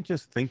 You can't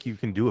just think you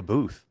can do a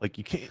booth. Like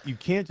you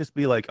can't just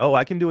be like, oh,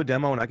 I can do a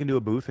demo and I can do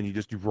a booth, and you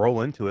just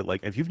roll into it.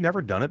 Like if you've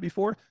never done it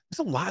before,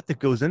 there's a lot that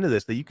goes into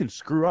this that you can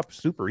screw up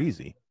super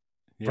easy.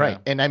 Right.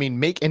 And I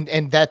mean,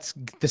 and that's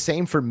the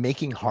same for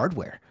making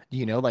hardware.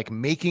 Like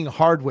making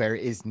hardware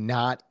is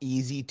not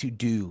easy to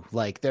do.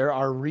 Like there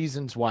are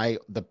reasons why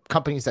the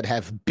companies that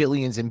have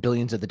billions and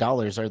billions of the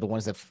dollars are the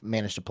ones that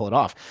manage to pull it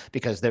off,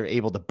 because they're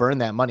able to burn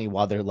that money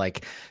while they're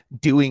like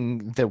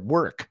doing the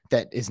work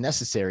that is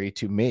necessary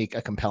to make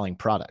a compelling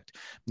product.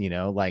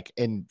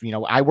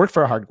 I work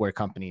for a hardware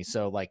company.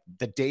 So like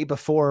the day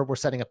before we're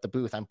setting up the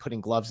booth, I'm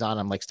putting gloves on.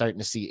 I'm like starting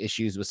to see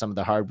issues with some of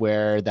the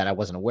hardware that I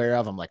wasn't aware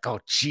of. I'm like, oh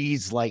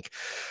geez, like,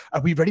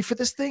 are we ready for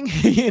this thing?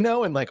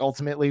 And like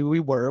ultimately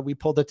we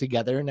pulled it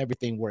together and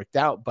everything worked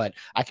out. But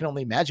I can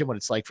only imagine what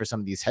it's like for some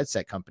of these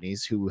headset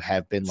companies who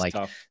have been like,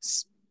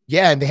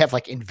 yeah, and they have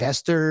like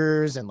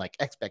investors and like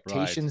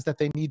expectations that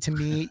they need to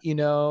meet,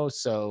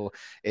 so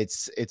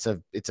it's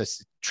a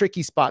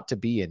tricky spot to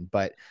be in.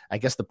 But I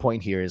guess the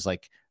point here is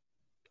like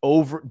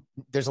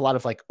there's a lot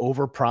of like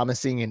over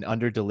promising and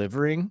under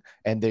delivering,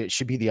 and there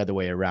should be the other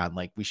way around.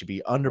 Like we should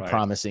be under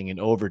promising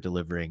and over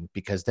delivering,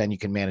 because then you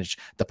can manage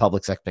the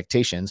public's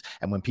expectations.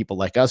 And when people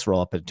like us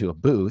roll up into a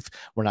booth,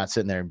 we're not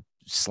sitting there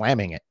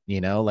slamming it,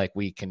 like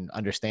we can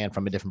understand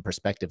from a different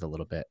perspective a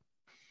little bit.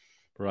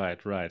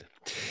 Right.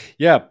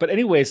 Yeah, but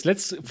anyways,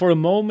 let's for a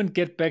moment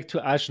get back to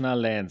Ajna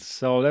Lens.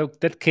 So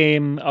that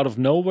came out of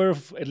nowhere,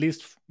 at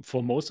least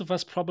for most of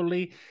us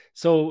probably.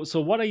 So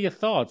what are your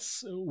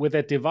thoughts with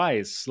that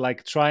device,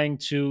 like trying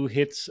to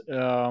hit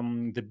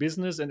the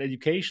business and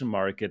education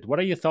market? What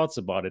are your thoughts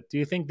about it? Do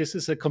you think this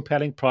is a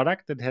compelling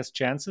product that has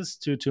chances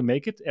to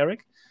make it,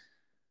 Eric?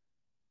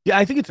 Yeah,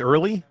 I think it's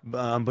early,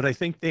 but I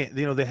think they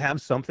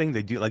have something.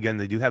 They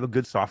do have a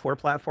good software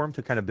platform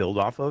to kind of build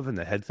off of, and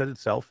the headset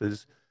itself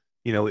is,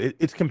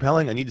 it's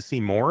compelling. I need to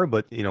see more,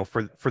 but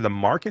for the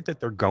market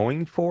that they're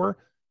going for,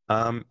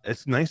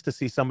 it's nice to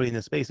see somebody in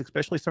this space,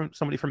 especially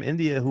somebody from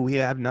India who we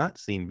have not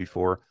seen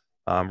before,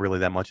 really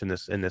that much in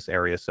this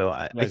area. So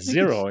I think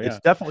zero, it's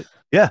definitely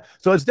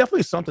So it's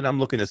definitely something I'm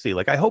looking to see.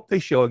 Like I hope they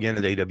show again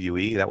at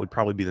AWE. That would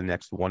probably be the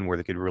next one where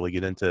they could really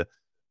get into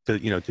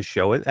to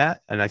show it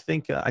at. And I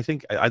think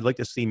I'd like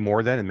to see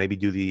more then, and maybe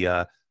do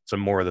the some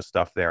more of the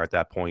stuff there at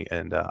that point.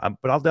 And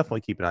but I'll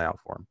definitely keep an eye out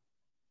for them.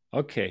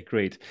 Okay,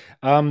 great.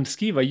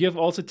 Skiva, you have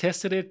also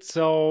tested it.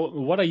 So,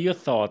 what are your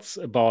thoughts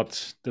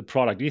about the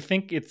product? Do you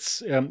think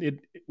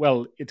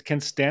it can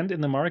stand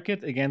in the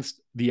market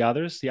against the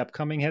others, the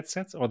upcoming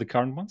headsets or the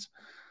current ones?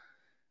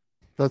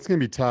 That's going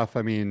to be tough.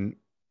 I mean,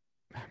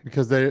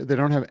 because they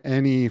don't have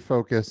any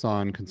focus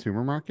on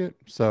consumer market.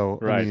 So,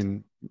 I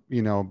mean,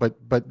 but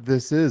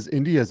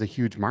India is a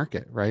huge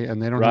market, right?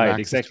 And they don't have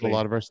access to a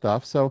lot of our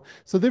stuff. So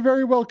they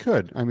very well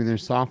could. I mean, their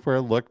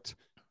software looked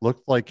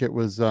like it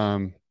was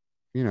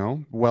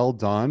well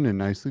done and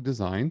nicely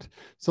designed.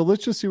 So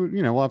let's just see what,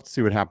 we'll have to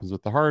see what happens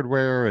with the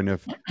hardware, and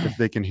if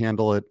they can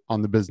handle it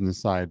on the business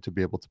side to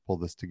be able to pull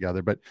this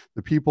together. But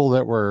the people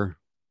that were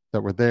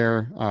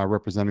there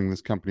representing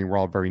this company were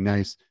all very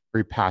nice,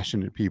 very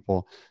passionate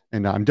people,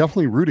 and I'm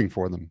definitely rooting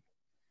for them.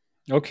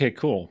 Okay,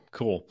 cool.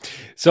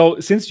 So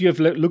since you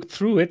have looked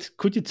through it,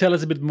 could you tell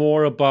us a bit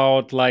more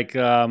about like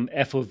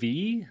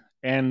FOV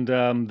and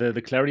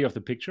the clarity of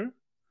the picture?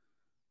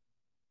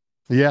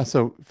 Yeah,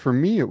 so for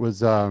me, it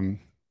was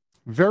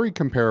very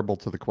comparable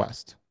to the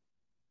Quest.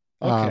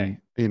 Okay.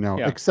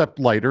 Except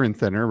lighter and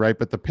thinner, right?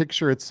 But the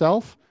picture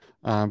itself,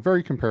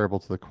 very comparable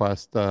to the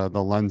Quest. The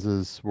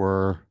lenses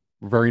were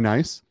very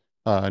nice.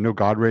 No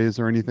God rays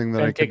or anything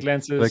that I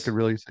could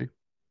really see.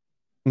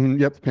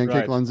 Yep, the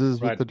pancake lenses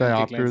with the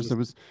diopters. It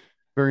was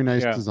very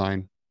nice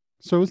design.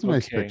 So it was a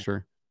nice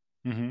picture.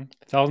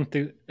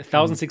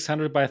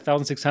 1600 by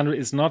 1600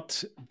 is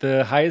not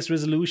the highest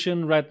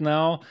resolution right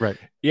now. Right.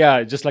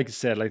 Yeah, just like you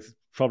said, like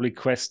probably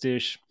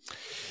Questish.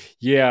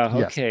 Yeah,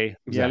 Yes, okay.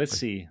 Yeah, let's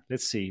exactly. see.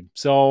 Let's see.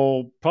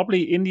 So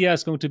probably India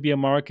is going to be a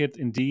market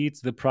indeed.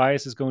 The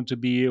price is going to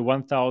be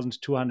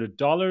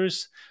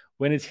 $1,200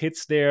 when it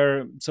hits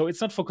there. So it's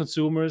not for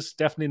consumers,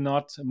 definitely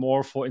not,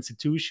 more for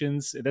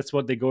institutions. That's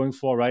what they're going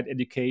for, right?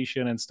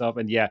 Education and stuff.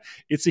 And yeah,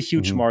 it's a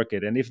huge Mhm.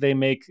 market. And if they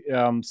make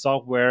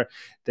software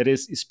that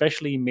is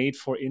especially made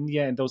for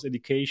India and those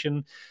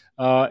education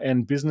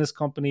and business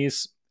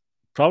companies,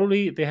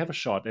 probably they have a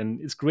shot. And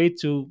it's great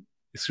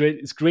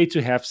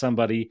to have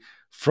somebody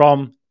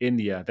from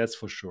India, that's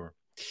for sure.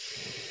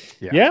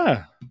 Yeah.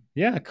 Yeah,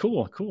 yeah,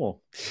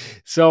 cool.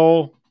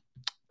 So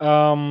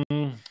um,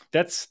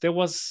 there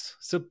was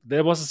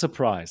a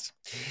surprise.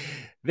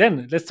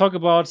 Then let's talk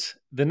about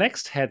the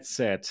next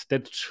headset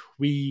that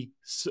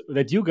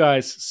you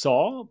guys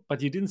saw,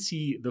 but you didn't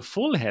see the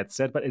full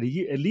headset. But at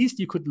least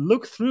you could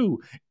look through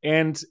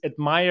and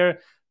admire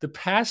the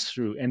pass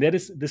through, and that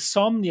is the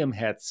Somnium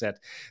headset,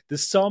 the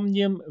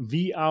Somnium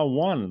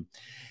VR1.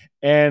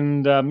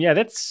 And yeah,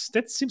 that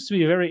seems to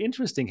be a very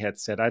interesting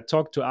headset. I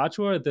talked to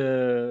Arthur,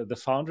 the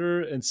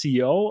founder and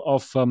CEO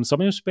of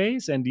Somnium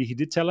Space, and he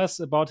did tell us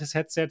about his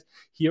headset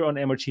here on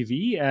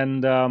MRTV.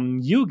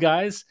 And you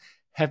guys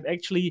have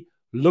actually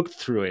looked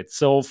through it.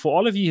 So for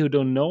all of you who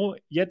don't know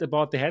yet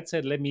about the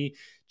headset, let me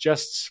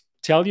just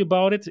tell you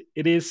about it.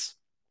 It is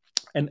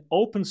an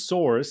open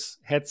source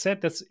headset.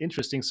 That's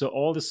interesting. So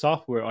all the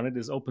software on it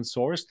is open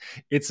source.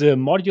 It's a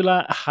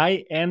modular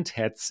high-end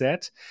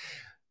headset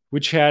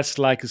which has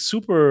like a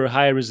super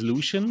high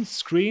resolution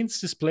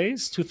screens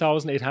displays,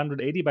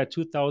 2880 by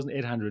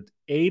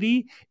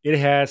 2880. It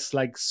has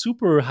like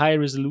super high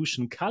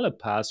resolution color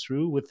pass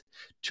through with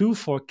two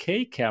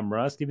 4K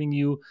cameras, giving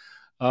you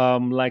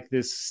like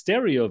this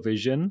stereo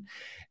vision.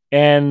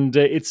 And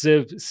it's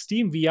a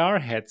Steam VR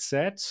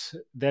headset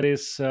that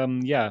is,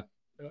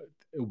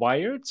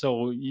 wired.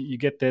 So you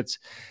get that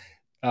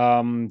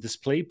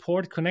display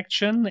port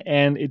connection,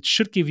 and it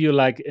should give you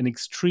like an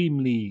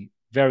extremely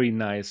very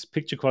nice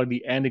picture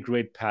quality and a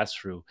great pass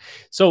through.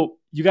 So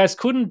you guys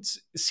couldn't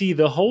see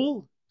the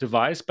whole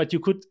device, but you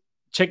could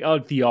check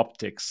out the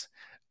optics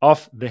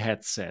of the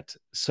headset.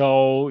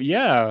 So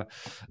yeah,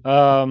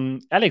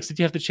 Alex, did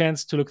you have the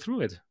chance to look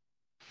through it?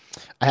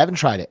 I haven't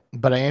tried it,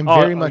 but I am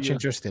very Oh much yeah.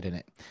 interested in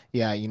it.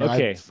 Yeah,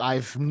 Okay.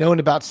 I've known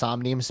about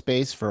Somnium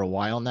Space for a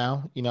while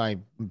now. I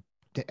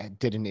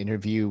did an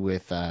interview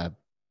with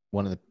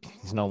one of the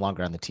he's no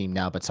longer on the team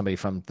now, but somebody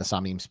from the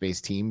Somnium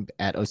Space team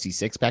at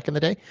OC6 back in the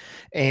day,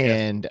 Yes.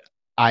 and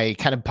I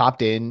kind of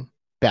popped in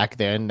back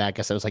then. I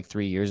guess that was like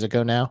 3 years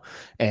ago now,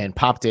 and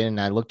popped in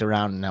and I looked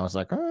around and I was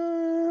like, I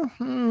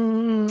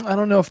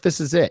don't know if this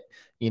is it.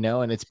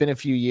 And it's been a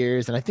few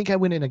years, and I think I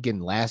went in again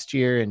last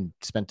year and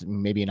spent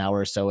maybe an hour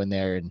or so in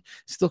there and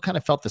still kind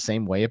of felt the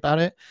same way about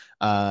it.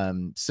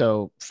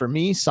 So for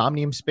me,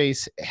 Somnium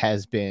Space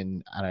has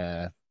been,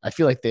 I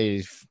feel like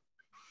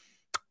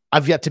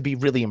I've yet to be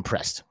really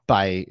impressed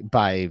by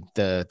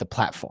the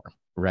platform,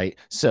 right?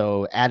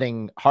 So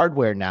adding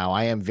hardware now,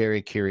 I am very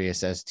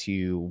curious as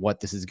to what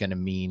this is going to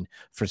mean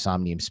for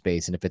Somnium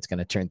Space, and if it's going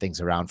to turn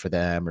things around for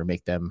them or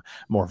make them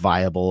more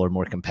viable or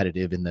more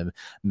competitive in the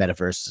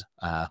metaverse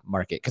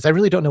market. Because I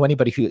really don't know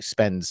anybody who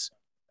spends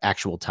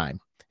actual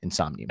time in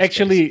Somnium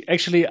Space.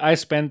 Actually, I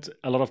spent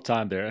a lot of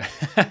time there.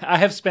 I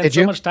have spent Did so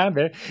you? much time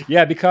there.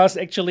 Yeah, because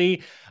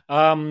actually,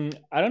 I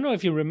don't know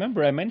if you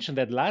remember, I mentioned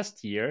that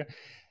last year.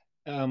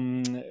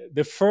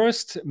 The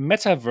first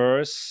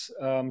metaverse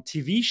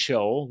TV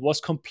show was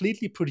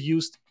completely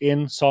produced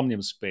in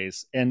Somnium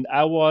Space, and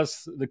I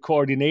was the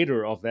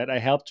coordinator of that. I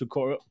helped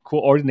to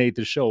coordinate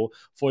the show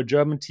for a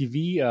German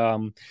TV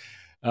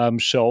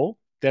show.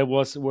 There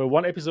was where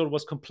one episode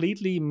was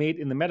completely made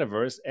in the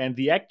metaverse, and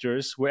the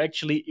actors were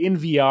actually in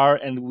VR,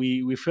 and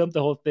we filmed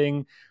the whole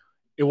thing.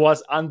 It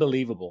was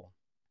unbelievable.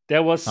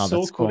 That was Oh, so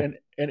that's cool, cool.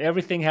 and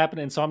everything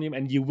happened in Somnium,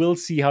 and you will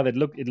see how that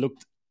looked. It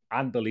looked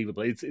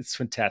unbelievable. It's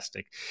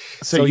fantastic.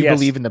 So So you yes,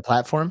 believe in the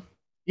platform?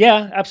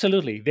 yeah,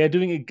 absolutely. They're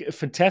doing a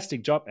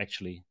fantastic job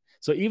actually.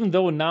 So even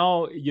though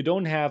now you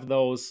don't have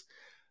those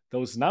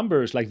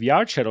numbers like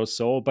VR chat or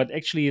so, but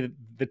actually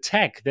the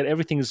tech that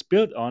everything is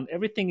built on,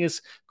 everything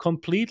is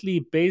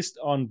completely based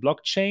on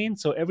blockchain.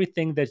 So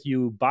everything that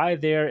you buy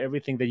there,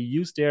 everything that you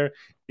use there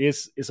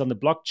is on the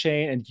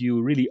blockchain, and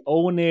you really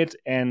own it.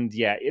 And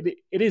yeah,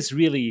 it is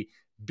really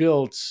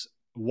built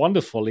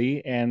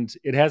wonderfully, and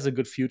it has a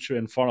good future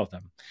in front of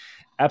them.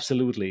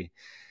 Absolutely.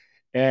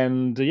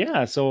 And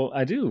yeah, so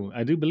I do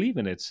believe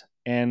in it,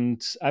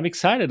 and I'm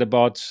excited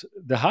about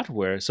the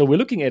hardware. So we're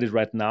looking at it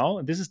right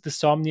now. This is the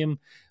Somnium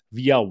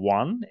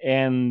VR1,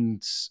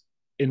 and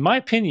in my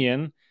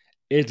opinion,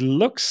 it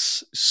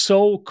looks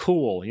so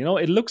cool.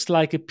 It looks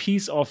like a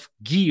piece of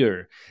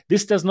gear.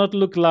 This does not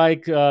look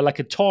like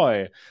a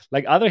toy.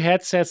 Like other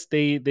headsets,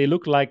 they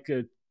look like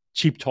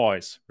cheap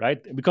toys, right?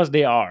 Because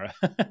they are.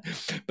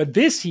 But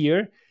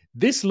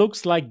this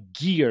looks like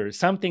gear,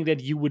 something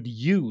that you would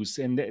use,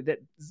 and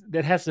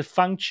that has a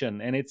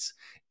function. And it's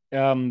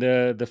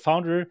the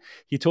founder,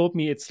 he told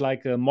me it's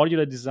like a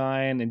modular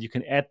design, and you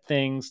can add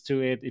things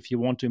to it if you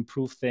want to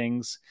improve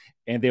things,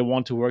 and they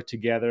want to work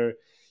together.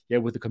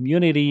 with the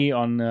community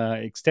on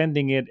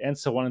extending it and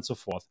so on and so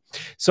forth.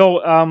 So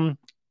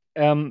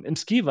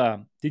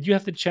Skiva, did you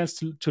have the chance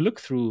to look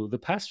through the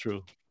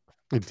pass-through?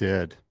 I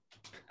did.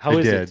 How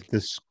is it? it?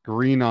 The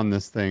screen on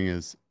this thing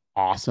is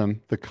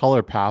awesome. The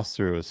color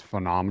pass-through is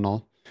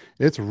phenomenal.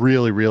 It's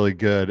really, really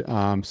good.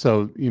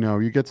 So,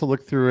 you get to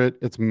look through it.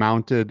 It's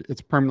mounted.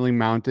 It's permanently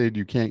mounted.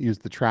 You can't use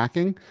the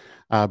tracking,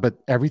 but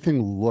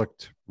everything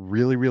looked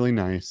really, really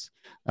nice.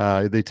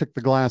 They took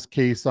the glass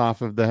case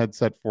off of the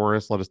headset for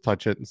us, let us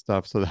touch it and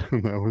stuff. So that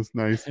was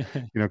nice,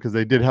 because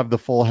they did have the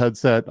full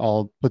headset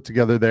all put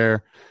together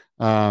there.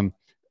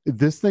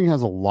 This thing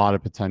has a lot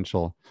of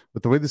potential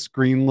with the way the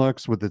screen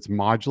looks, with its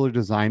modular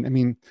design. I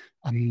mean,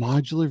 a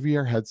modular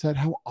VR headset,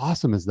 how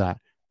awesome is that?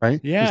 Right?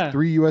 There's Yeah.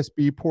 3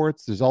 USB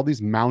ports. There's all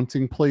these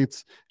mounting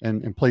plates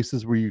and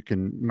places where you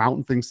can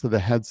mount things to the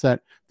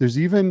headset. There's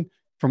even,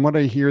 from what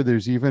I hear,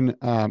 there's even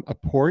a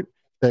port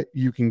that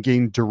you can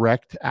gain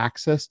direct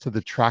access to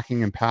the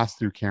tracking and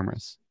pass-through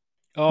cameras.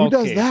 Okay. Who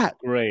does that?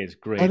 Great.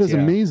 That is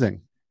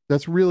amazing.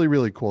 That's really,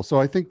 really cool. So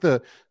I think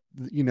the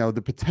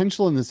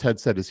potential in this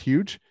headset is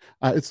huge.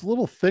 It's a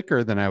little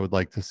thicker than I would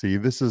like to see.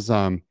 This is,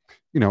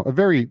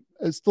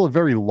 it's still a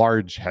very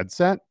large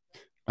headset,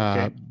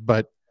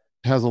 but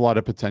has a lot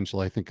of potential.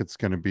 I think it's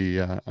going to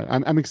be,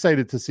 I'm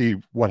excited to see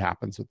what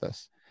happens with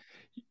this.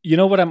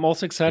 What I'm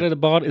also excited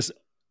about is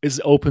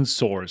open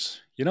source.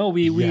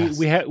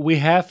 We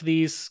have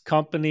these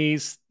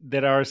companies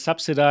that are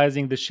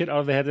subsidizing the shit out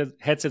of the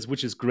headsets,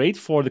 which is great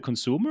for the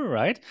consumer,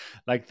 right?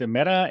 Like the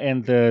Meta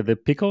and the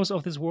Picos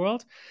of this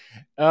world.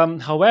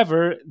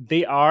 However,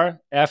 they are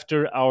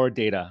after our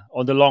data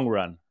on the long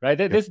run, right?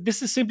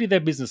 This is simply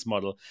their business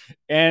model.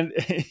 And,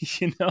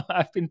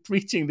 I've been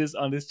preaching this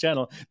on this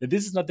channel, that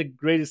this is not the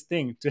greatest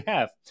thing to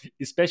have,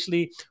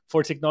 especially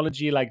for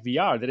technology like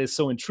VR that is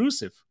so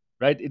intrusive,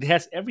 right? It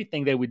has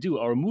everything that we do,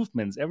 our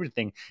movements,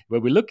 everything where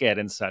we look at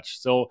and such.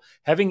 So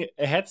having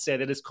a headset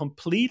that is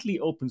completely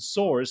open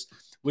source,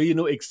 where you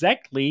know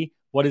exactly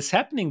what is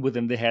happening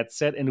within the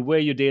headset and where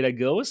your data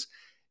goes,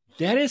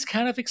 that is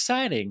kind of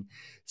exciting.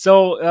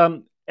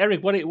 So,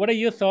 Eric, what are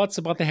your thoughts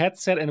about the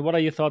headset, and what are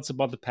your thoughts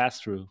about the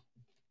pass-through?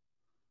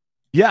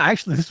 Yeah,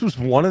 actually, this was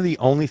one of the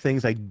only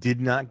things I did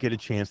not get a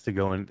chance to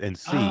go and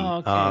see.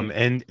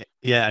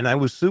 And I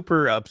was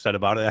super upset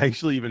about it. I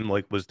actually even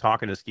was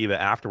talking to Skiva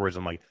afterwards.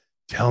 I'm like,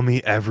 tell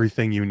me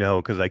everything you know,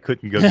 because I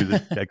couldn't go do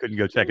this. I couldn't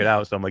go check it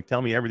out. So I'm like,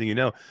 tell me everything you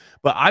know.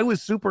 But I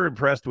was super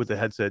impressed with the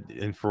headset,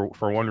 and for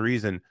one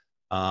reason,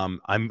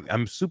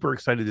 I'm super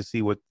excited to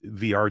see what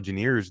VR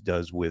Engineers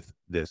does with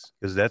this,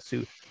 because that's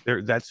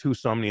who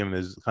Somnium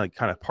is kind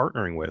of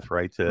partnering with,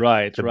 right?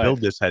 To build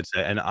this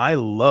headset. And I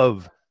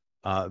love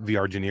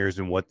VR Engineers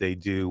and what they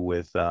do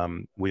with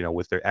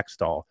with their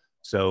X-Stall.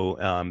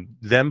 So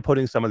them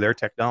putting some of their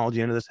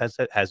technology into this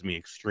headset has me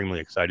extremely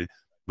excited.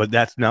 But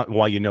that's not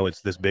why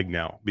it's this big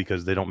now,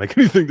 because they don't make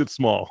anything that's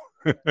small.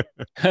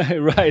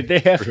 Right, they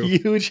have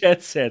huge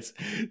headsets.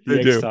 The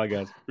They do. X-Tal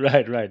guys.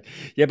 Right.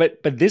 Yeah,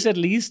 but this at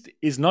least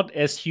is not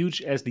as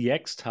huge as the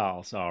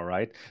X-Tals are,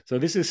 right? So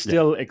this is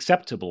still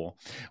acceptable.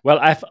 Well,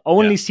 I've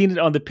only seen it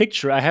on the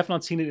picture. I have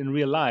not seen it in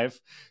real life,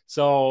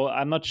 so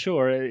I'm not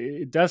sure.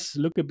 It does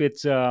look a bit,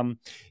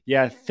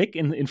 thick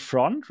in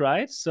front,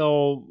 right?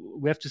 So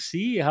we have to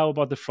see how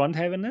about the front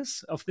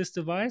heaviness of this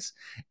device.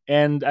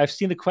 And I've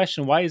seen the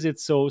question, why is it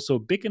so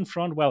big in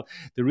front? Well,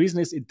 the reason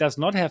is it does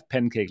not have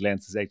pancake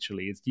lenses. Actually,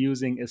 it's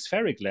using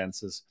aspheric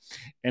lenses,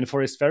 and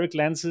for aspheric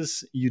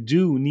lenses you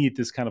do need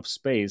this kind of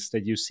space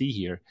that you see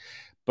here.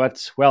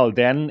 But well,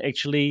 then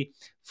actually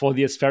for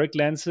the aspheric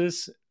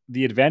lenses,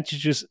 the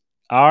advantages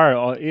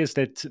is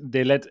that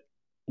they let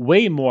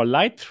way more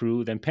light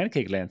through than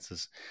pancake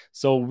lenses.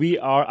 So we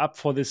are up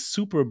for this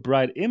super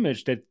bright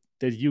image that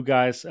you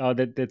guys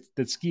that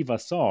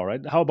Skiva saw,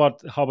 right? How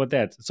about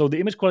that? So the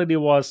image quality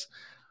was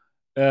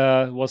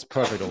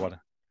perfect, or what?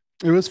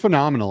 It was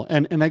phenomenal.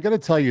 And I got to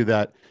tell you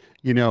that,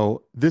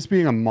 this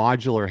being a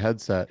modular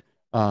headset,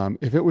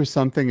 if it was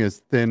something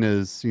as thin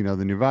as, the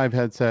new Vive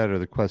headset or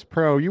the Quest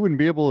Pro, you wouldn't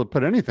be able to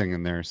put anything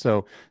in there.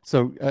 So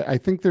I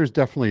think there's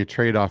definitely a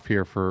trade-off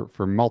here for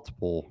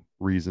multiple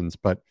reasons.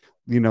 But,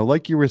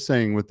 like you were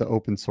saying with the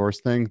open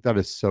source thing, that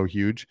is so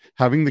huge.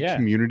 Having the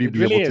community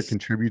be able to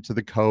contribute to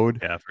the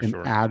code and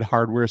add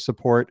hardware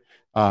support,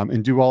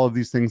 and do all of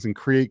these things and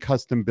create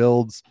custom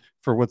builds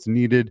for what's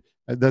needed.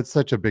 That's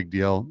such a big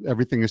deal.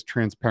 Everything is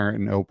transparent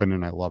and open,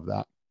 and I love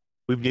that.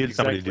 We've needed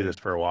somebody to do this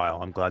for a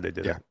while. I'm glad they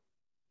did it.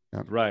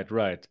 Yeah.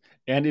 Right.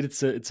 And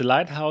it's a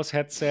Lighthouse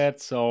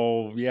headset.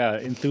 So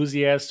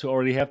enthusiasts who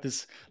already have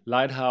this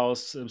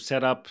Lighthouse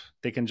setup,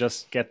 they can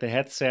just get the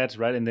headset,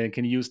 right? And they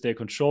can use their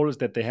controllers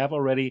that they have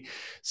already.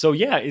 So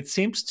it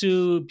seems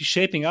to be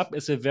shaping up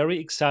as a very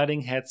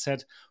exciting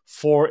headset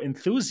for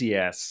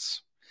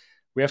enthusiasts.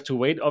 We have to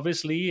wait,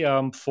 obviously,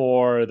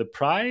 for the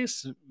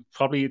price.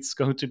 Probably it's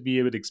going to be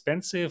a bit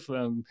expensive.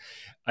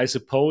 I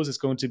suppose it's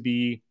going to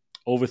be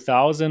over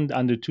 1,000,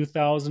 under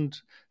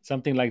 2,000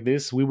 something like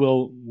this. We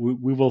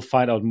will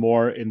find out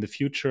more in the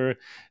future.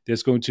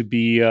 There's going to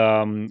be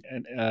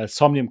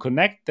Somnium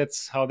Connect.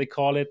 That's how they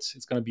call it.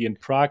 It's going to be in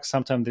Prague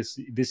sometime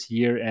this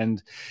year,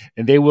 and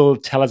they will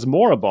tell us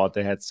more about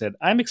the headset.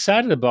 I'm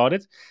excited about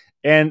it,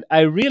 and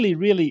I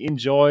really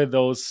enjoy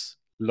those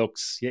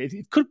looks. Yeah,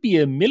 it could be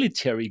a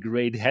military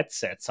grade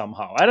headset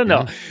somehow. I don't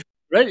know,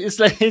 right? It's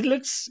like it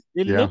looks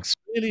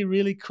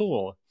really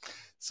cool.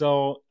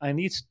 So I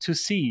need to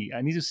see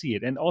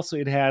it. And also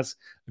it has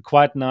a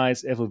quite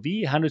nice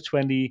FOV,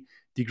 120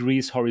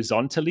 degrees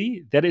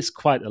horizontally. That is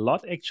quite a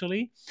lot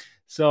actually.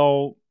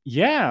 So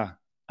yeah,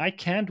 I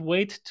can't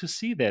wait to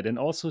see that, and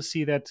also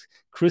see that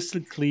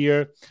crystal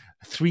clear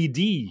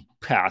 3D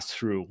pass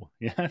through.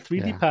 Yeah,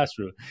 3D pass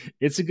through.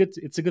 It's a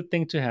good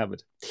thing to have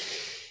it.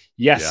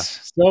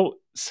 Yes. So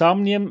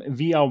Somnium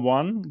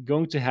VR1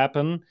 going to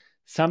happen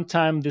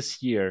sometime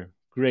this year.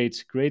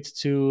 Great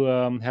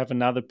to have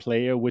another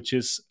player which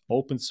is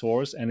open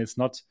source and it's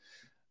not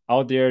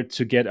out there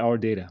to get our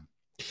data.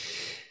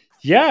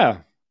 Yeah.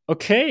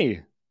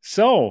 Okay.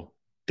 So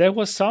that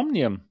was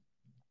Somnium.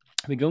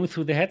 We're going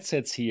through the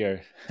headsets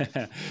here.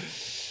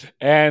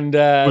 And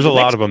there was a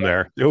lot of them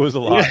there. It was a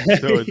lot.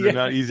 So they're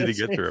not easy to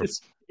get through.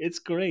 It's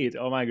great.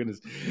 Oh my goodness.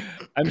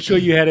 I'm sure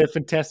you had a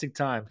fantastic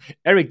time.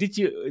 Eric,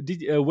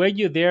 were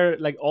you there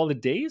like all the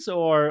days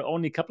or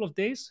only a couple of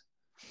days?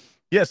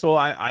 Yeah, so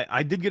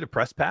I did get a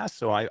press pass,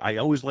 so I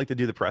always like to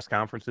do the press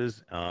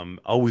conferences.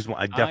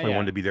 I definitely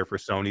wanted to be there for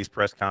Sony's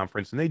press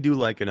conference, and they do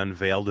like an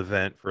unveiled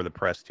event for the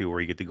press too,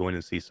 where you get to go in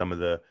and see some of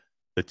the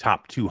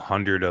top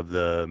 200 of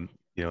the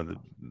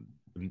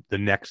the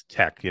next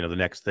tech, the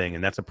next thing,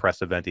 and that's a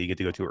press event that you get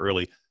to go to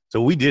early.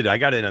 So I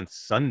got in on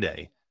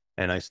Sunday,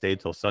 and I stayed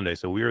till Sunday,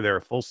 so we were there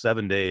a full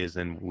 7 days,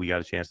 and we got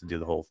a chance to do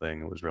the whole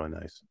thing. It was really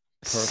nice.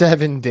 Perfect.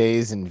 7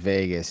 days in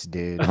Vegas,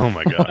 dude. Oh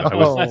my god, I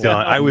was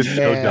done. I was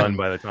so done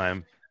by the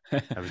time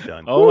I was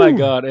done. Oh my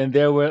god, and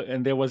there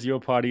was your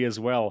party as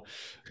well.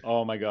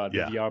 Oh my god, the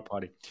VR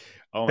party.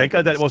 Oh, thank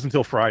God that wasn't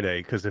until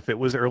Friday, because if it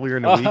was earlier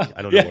in the week,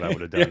 I don't know what I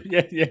would have done.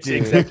 Yeah,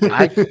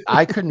 exactly.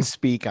 I couldn't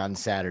speak on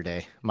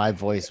Saturday. My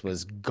voice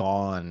was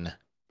gone.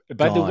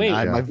 By the way,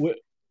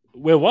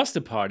 where was the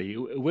party?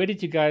 Where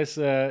did you guys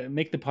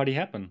make the party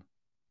happen?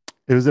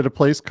 It was at a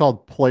place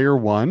called Player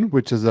One,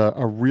 which is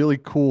a really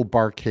cool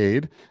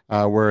barcade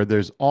where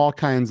there's all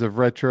kinds of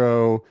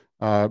retro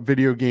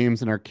video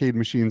games and arcade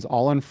machines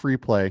all on free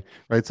play,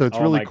 right? So it's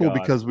really cool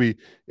because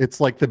it's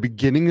like the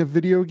beginning of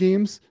video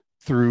games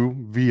through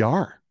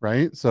VR,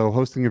 right? So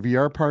hosting a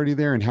VR party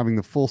there and having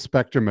the full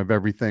spectrum of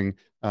everything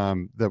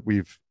that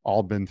we've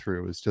all been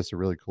through is just a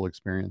really cool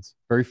experience.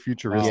 Very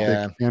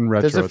futuristic and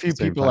retro. There's a few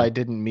people I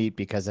didn't meet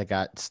because I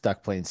got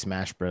stuck playing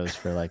Smash Bros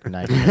for like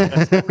 90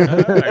 minutes. I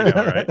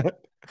know, right?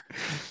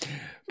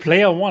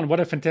 Player One, what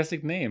a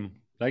fantastic name.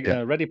 Like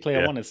Ready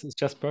Player One is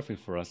just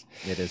perfect for us.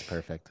 It is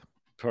perfect.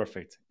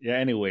 Perfect. Yeah,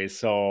 anyway,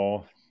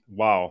 so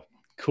wow.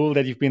 Cool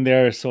that you've been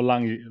there so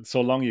long,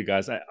 you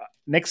guys.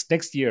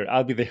 Next year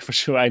I'll be there for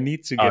sure. I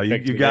need to get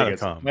back to gotta Vegas.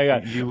 come. My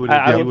God. You would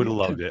have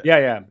loved it.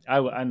 Yeah.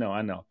 I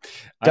know.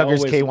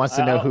 Duggars K wants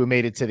to know who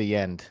made it to the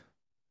end.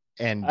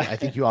 And I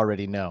think you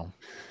already know.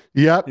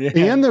 Yep. Yeah.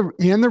 And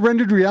the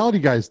rendered reality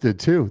guys did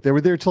too. They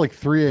were there till like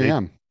 3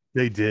 a.m.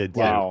 They did.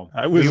 Wow.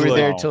 We were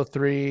there till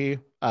 3.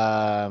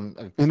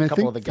 And a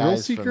couple of the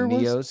guys from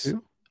Neos.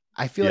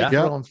 I feel like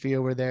Phil and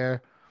Theo were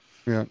there.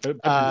 Yeah.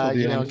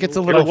 It gets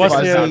a little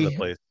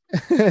fuzzy.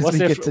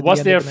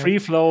 Was there free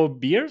flow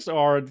beers,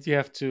 or did you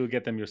have to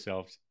get them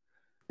yourselves?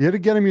 You had to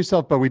get them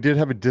yourself, but we did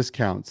have a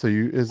discount. So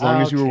as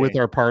long as you were with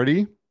our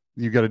party,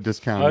 you got a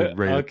discounted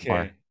rate.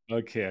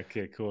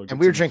 Okay, cool. And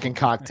we were drinking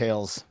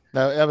cocktails.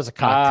 That was a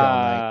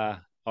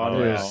cocktail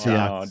night.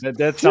 No.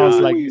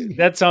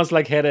 That sounds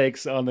like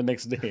headaches on the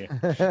next day.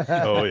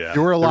 Oh yeah,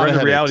 there were a lot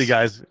of reality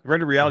guys.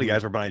 Rendered reality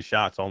guys were buying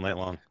shots all night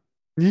long.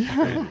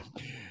 Yeah.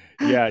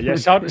 Yeah.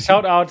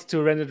 Shout out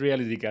to Rendered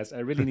Reality guys. I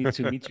really need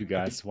to meet you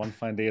guys one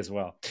fine day as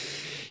well.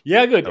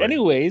 Yeah, good.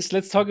 Anyways,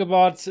 let's talk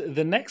about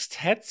the next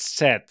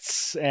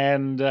headsets.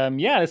 And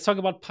let's talk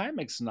about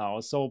Pimax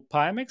now. So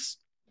Pimax,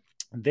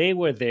 they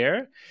were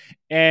there,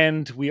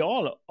 and we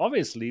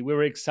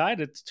were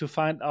excited to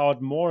find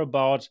out more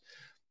about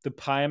the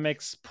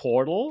Pimax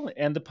Portal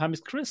and the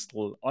Pimax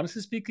Crystal.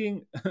 Honestly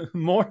speaking,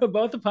 more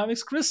about the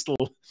Pimax Crystal,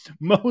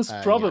 most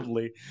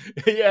probably.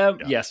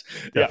 Yes,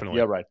 definitely.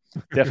 Yeah, right,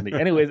 definitely.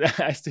 Anyways,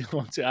 I still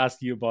want to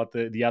ask you about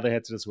the other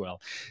headset as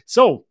well.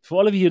 So, for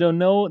all of you who don't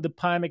know, the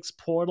Pimax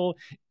Portal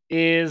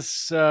is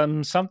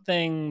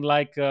something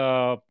like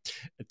a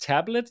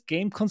tablet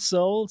game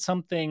console,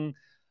 something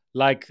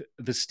like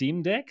the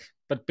Steam Deck,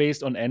 but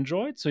based on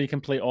Android, so you can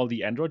play all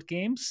the Android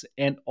games,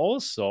 and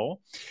also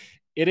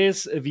it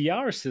is a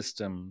VR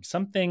system,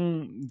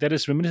 something that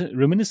is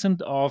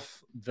reminiscent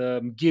of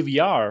the Gear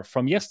VR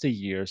from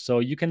yesteryear. So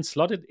you can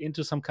slot it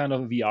into some kind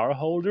of VR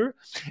holder,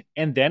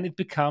 and then it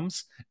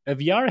becomes a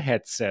VR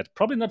headset.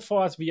 Probably not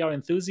for us VR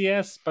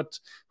enthusiasts, but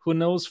who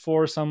knows,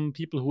 for some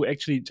people who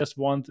actually just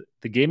want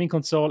the gaming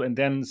console and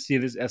then see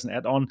this as an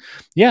add-on.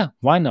 Yeah,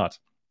 why not?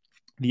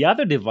 The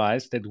other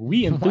device that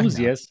we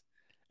enthusiasts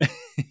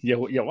Yeah,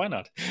 why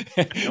not?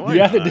 Why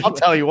The other not? I'll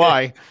tell you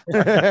why.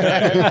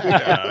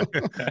 Yeah.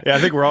 I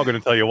think we're all going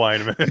to tell you why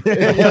in a minute.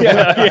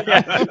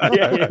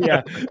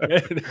 yeah.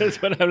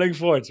 That's what I'm looking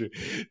forward to.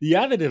 The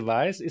other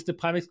device is the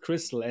Pimax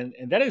Crystal, and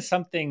that is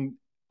something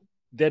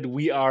that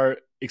we are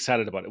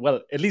excited about it.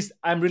 Well, at least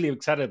I'm really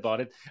excited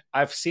about it.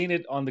 I've seen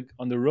it on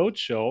the road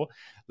show.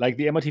 Like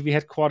the MRTV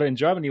headquarter in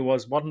Germany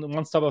was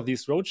one stop of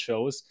these road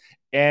shows,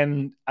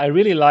 and I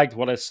really liked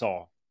what I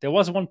saw. There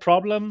was one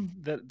problem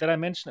that I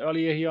mentioned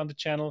earlier here on the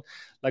channel,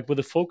 like with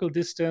the focal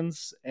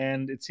distance,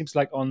 and it seems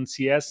like on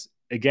CS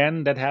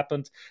again that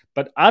happened.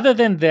 But other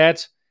than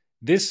that,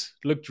 this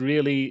looked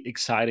really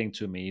exciting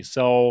to me.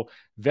 So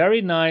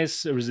very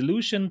nice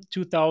resolution,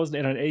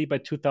 2880 by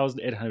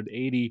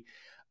 2880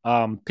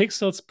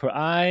 pixels per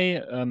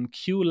eye,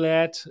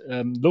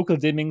 QLED, local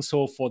dimming,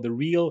 so for the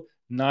real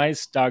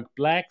nice dark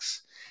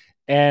blacks.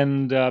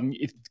 And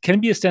it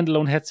can be a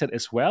standalone headset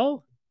as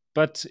well,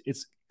 but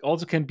it's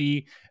also can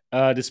be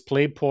a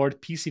DisplayPort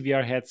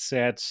PCVR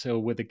headset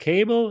with a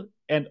cable.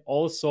 And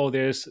also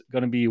there's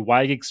going to be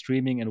WiGig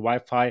streaming and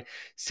Wi-Fi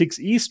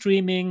 6E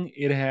streaming.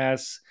 It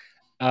has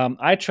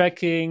eye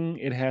tracking.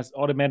 It has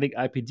automatic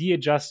IPD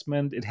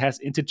adjustment. It has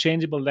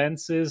interchangeable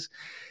lenses.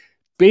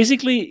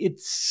 Basically,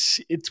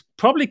 it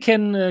probably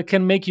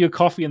can make you a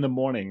coffee in the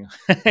morning.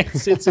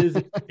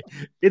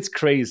 It's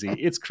crazy.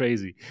 It's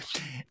crazy.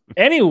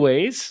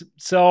 Anyways,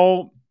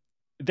 so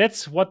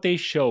that's what they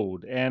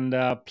showed, and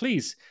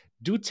please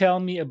do tell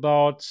me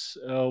about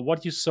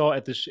what you saw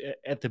at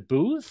the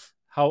booth.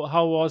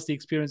 How was the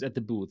experience at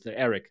the booth,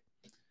 Eric?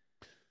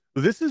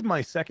 This is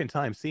my second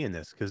time seeing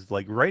this because,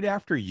 like, right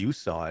after you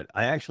saw it,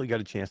 I actually got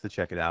a chance to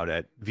check it out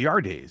at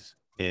VR Days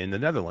in the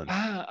Netherlands.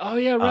 Oh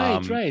yeah,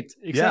 right,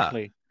 Yeah.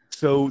 exactly.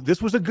 So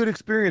this was a good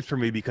experience for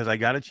me because I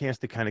got a chance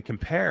to kind of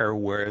compare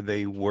where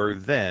they were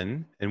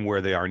then and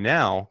where they are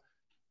now.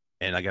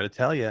 And I got to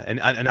tell you, and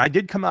I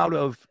did come out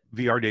of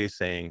VR Days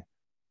saying,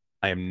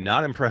 I am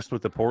not impressed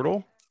with the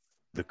Portal.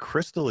 The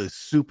Crystal is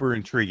super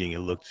intriguing. It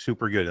looked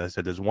super good. I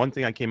said, there's one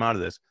thing I came out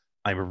of this.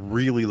 I'm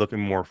really looking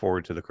more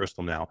forward to the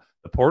Crystal now.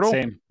 The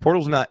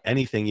Portal's not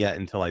anything yet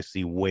until I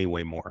see way,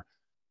 way more.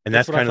 And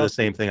that's kind of the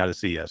same thing out of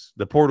CS.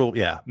 The Portal,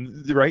 yeah,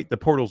 right? The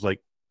Portal's like,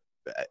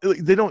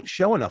 they don't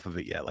show enough of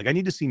it yet. Like, I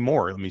need to see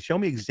more. I mean, show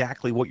me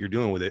exactly what you're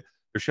doing with it.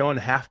 They're showing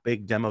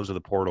half-baked demos of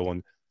the Portal,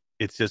 and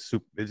it's just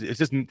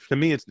to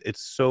me,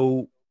 it's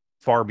so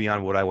far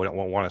beyond what I would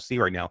want to see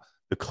right now.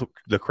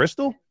 The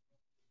Crystal,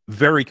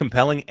 very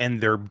compelling,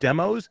 and their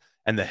demos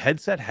and the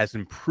headset has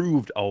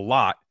improved a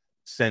lot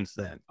since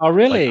then. Oh,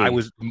 really? Like,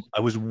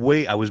 I was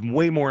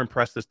way more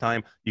impressed this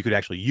time. You could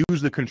actually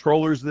use the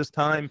controllers this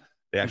time.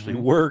 They actually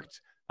worked,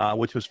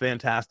 which was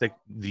fantastic.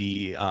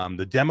 The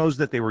demos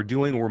that they were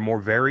doing were more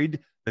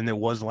varied than it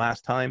was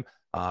last time.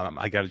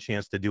 I got a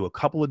chance to do a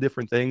couple of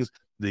different things.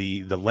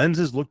 The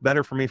lenses look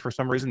better for me for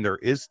some reason. There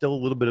is still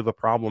a little bit of a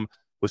problem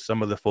with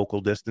some of the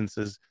focal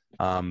distances,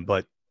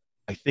 but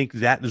I think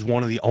that is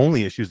one of the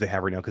only issues they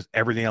have right now because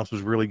everything else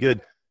was really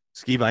good.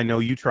 Steve, I know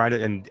you tried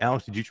it, and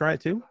Alex, did you try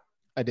it too?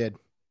 I did.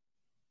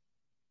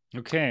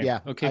 Okay.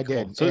 Yeah, Okay. I Cool.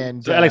 did. So,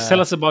 And Alex, tell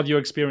us about your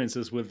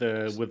experiences with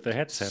the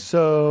headset.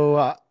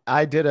 So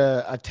I did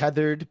a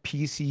tethered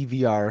PC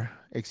VR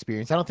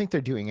experience. I don't think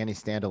they're doing any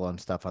standalone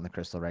stuff on the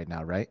Crystal right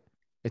now, right?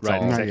 It's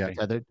Right, all exactly.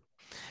 tethered.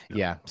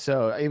 Yeah.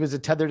 So it was a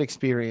tethered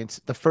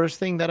experience. The first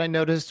thing that I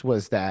noticed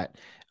was that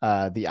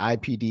the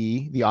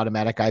IPD, the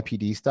automatic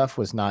IPD stuff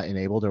was not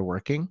enabled or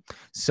working.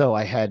 So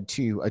I had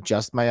to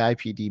adjust my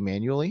IPD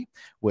manually,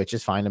 which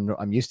is fine.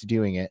 I'm used to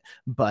doing it,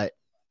 but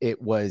it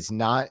was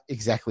not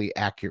exactly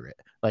accurate.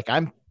 Like,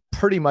 I'm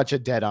pretty much a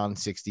dead on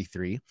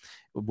 63,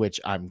 which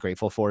I'm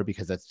grateful for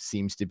because that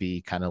seems to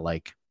be kind of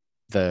like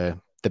the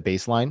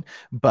baseline.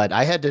 But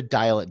I had to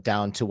dial it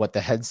down to what the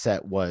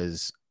headset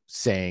was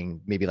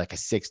saying, maybe like a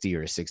 60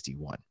 or a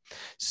 61,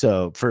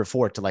 so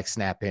for it to like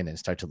snap in and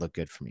start to look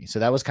good for me. So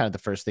that was kind of the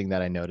first thing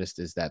that I noticed,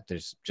 is that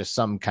there's just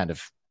some kind of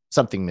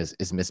something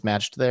is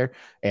mismatched there,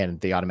 and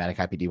the automatic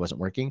IPD wasn't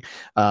working.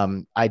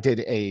 I did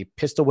a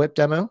pistol whip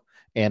demo,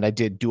 and I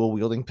did dual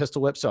wielding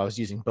pistol whip, so I was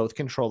using both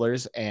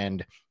controllers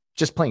and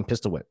just playing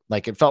pistol whip.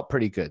 Like, it felt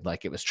pretty good.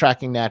 Like, it was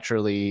tracking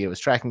naturally, it was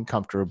tracking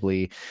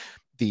comfortably.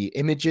 The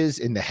images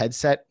in the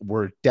headset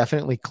were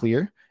definitely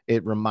clear.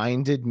 It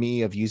reminded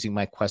me of using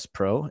my Quest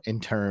Pro in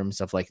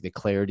terms of like the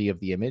clarity of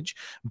the image,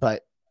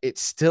 but it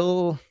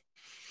still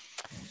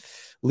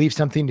leaves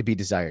something to be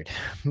desired,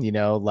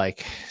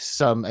 like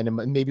and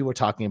maybe we're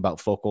talking about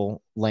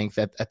focal length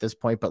at this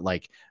point, but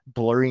like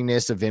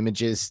blurriness of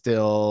images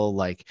still,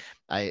 like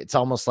it's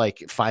almost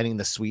like finding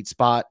the sweet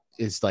spot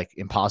is like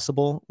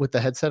impossible with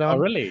the headset on. Oh,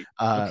 really?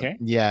 Okay.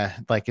 Yeah.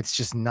 Like, it's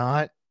just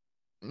not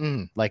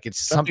like it's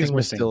something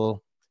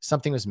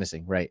was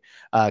missing, right?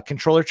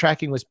 Controller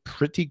tracking was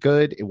pretty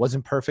good. It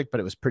wasn't perfect, but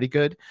it was pretty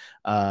good.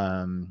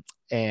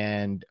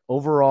 And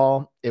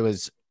overall, it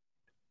was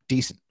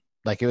decent.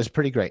 Like, it was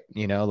pretty great,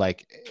 you know,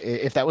 like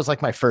if that was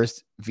like my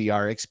first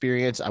VR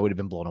experience, I would have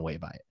been blown away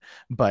by it.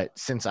 But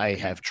since I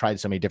have tried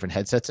so many different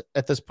headsets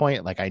at this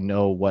point, like I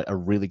know what a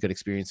really good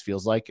experience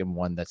feels like and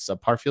one that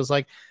subpar feels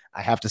like.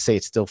 I have to say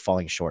it's still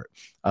falling short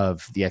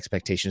of the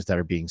expectations that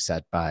are being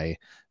set by,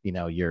 you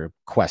know, your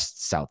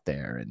Quests out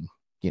there and,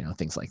 you know,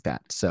 things like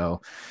that. So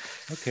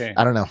Okay.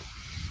 I don't know.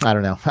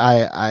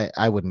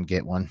 I wouldn't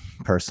get one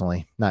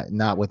personally.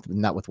 Not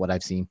with what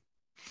I've seen.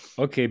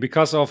 Okay,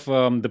 because of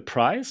the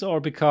price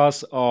or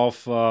because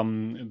of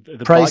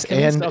the Price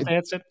bulkiness of the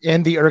headset?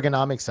 and the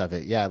ergonomics of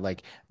it. Yeah,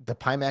 like the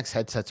Pimax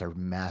headsets are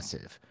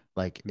massive.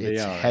 Like They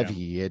it's are, yeah.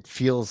 heavy. It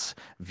feels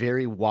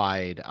very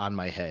wide on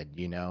my head,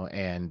 you know,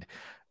 and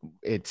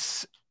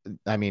it's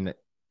I mean,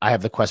 I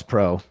have the Quest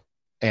Pro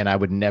and I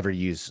would never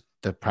use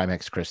the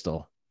Pimax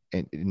Crystal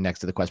next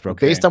to the Quest Pro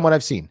Okay. based on what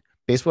I've seen.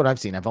 Based on what I've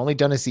seen. I've only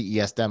done a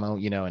CES demo,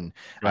 you know, and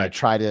I Right.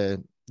 try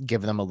to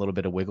give them a little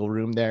bit of wiggle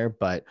room there,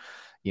 but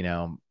you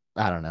know,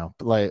 I don't know.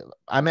 Like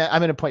I'm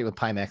at a point with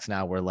Pimax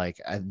now where like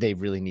they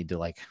really need to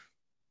like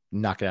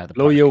knock it out of the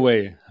Blow park. you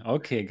away.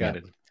 Okay, got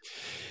Yeah. it.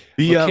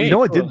 The Okay, you know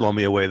what cool. did blow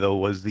me away though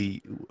was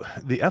the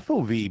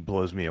FOV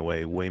blows me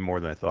away way more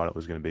than I thought it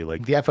was going to be.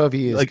 Like The FOV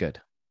is like good.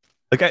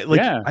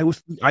 Yeah.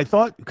 I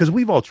thought because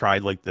we've all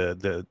tried like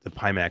the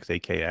Pimax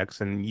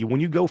AKX, and when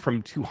you go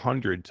from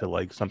 200 to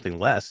like something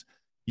less,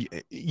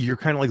 you're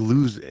kind of like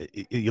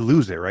you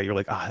lose it, right? You're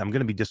like, I'm going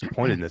to be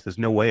disappointed in this. There's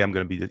no way I'm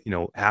going to be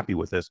happy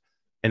with this.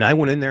 And I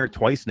went in there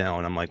twice now,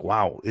 and I'm like,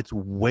 wow, it's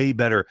way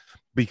better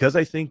because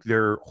I think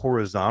their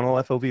horizontal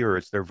FOV or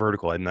it's their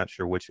vertical. I'm not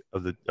sure which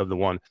of the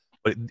one,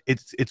 but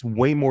it's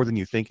way more than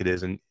you think it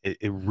is, and it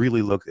really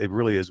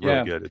is really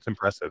Yeah. good. It's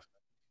impressive.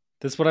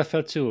 That's what I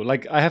felt too.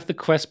 Like I have the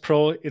Quest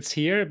Pro, it's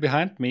here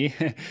behind me.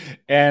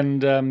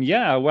 And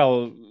yeah,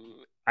 well,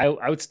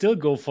 I would still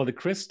go for the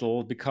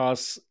Crystal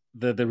because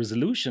the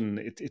resolution,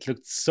 it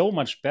looked so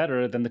much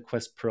better than the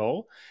Quest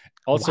Pro.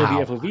 Also, the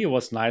Wow. FOV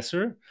was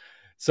nicer.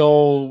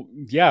 So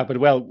yeah, but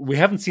well, we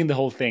haven't seen the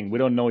whole thing. We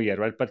don't know yet,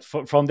 right? But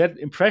from that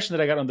impression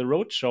that I got on the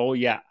road show,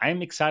 yeah,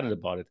 I'm excited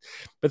about it.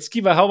 But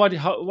Skiva, how about you?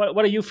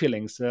 What are your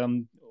feelings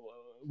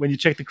when you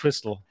check the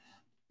Crystal?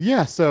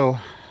 Yeah, so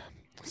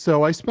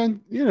I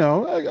spent, you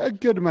know, a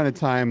good amount of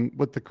time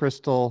with the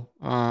Crystal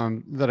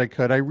that I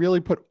could. I really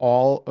put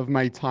all of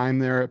my time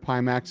there at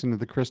Pimax into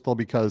the Crystal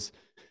because,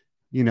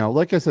 you know,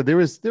 like I said, there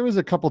was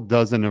a couple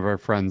dozen of our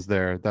friends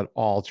there that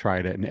all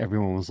tried it, and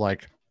everyone was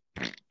like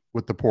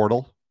with the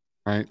Portal,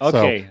 right? So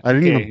Okay, I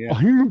didn't okay, even yeah. I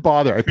didn't even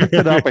bother. I picked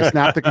it up, I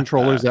snapped the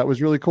controllers. That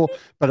was really cool,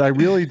 but I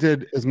really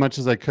did as much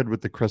as I could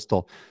with the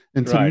Crystal.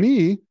 And to Right.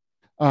 me,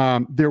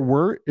 there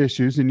were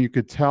issues, and you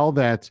could tell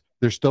that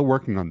they're still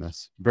working on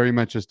this. Very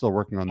much is still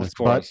working on Of this.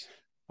 course.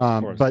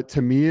 Of course. But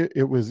to me,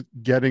 it was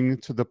getting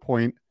to the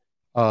point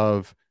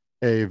of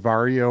a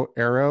Vario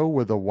Aero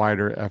with a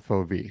wider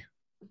FOV,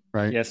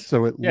 right? Yes.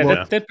 So it Yeah,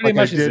 looked that pretty like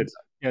I much is did. it.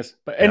 Yes.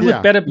 But and Yeah.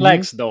 with better Mhm.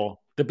 blacks though.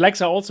 The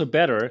blacks are also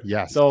better.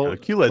 Yes. So The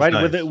QLED's right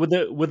nice.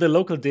 with the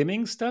local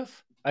dimming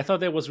stuff, I thought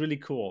that was really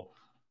cool.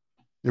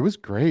 It was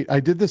great. I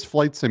did this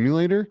flight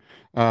simulator,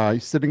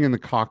 sitting in the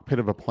cockpit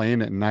of a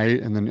plane at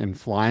night and then in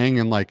flying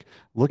and like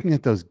looking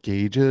at those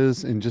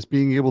gauges and just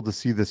being able to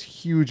see this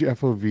huge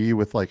FOV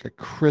with like a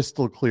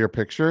crystal clear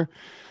picture.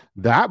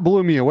 That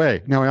blew me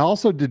away. Now, I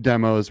also did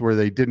demos where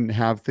they didn't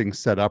have things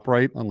set up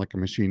right on like a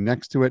machine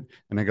next to it,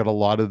 and I got a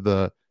lot of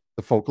the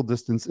focal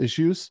distance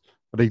issues,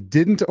 but I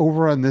didn't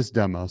over on this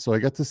demo. So I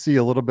got to see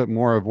a little bit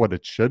more of what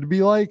it should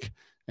be like.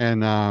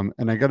 And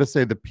I got to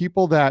say, the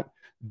people that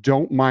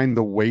don't mind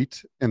the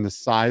weight and the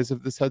size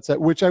of this headset,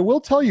 which I will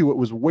tell you, it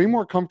was way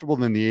more comfortable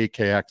than the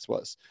AKX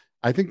was.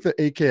 I think the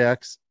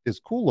AKX is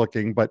cool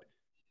looking, but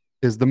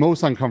is the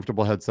most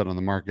uncomfortable headset on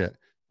the market.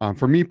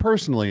 For me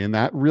personally, and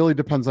that really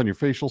depends on your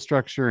facial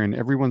structure and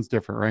everyone's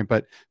different,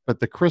 right? But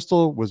the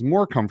Crystal was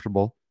more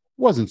comfortable.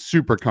 It wasn't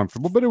super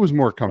comfortable, but it was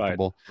more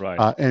comfortable.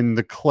 Right. And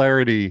the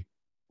clarity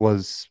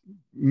was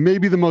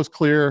maybe the most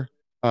clear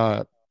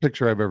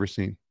picture I've ever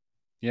seen.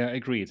 Yeah,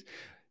 agreed.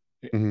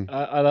 Mhm.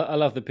 I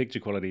love the picture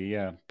quality,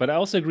 yeah. But I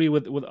also agree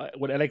with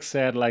what Alex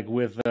said, like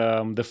with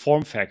the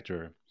form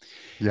factor.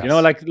 Yes. You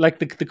know, like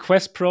the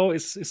Quest Pro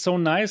is so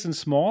nice and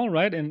small,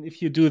 right? And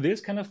if you do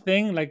this kind of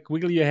thing, like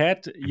wiggle your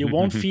head, you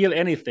won't feel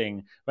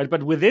anything, right?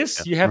 But with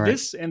this, you have Right.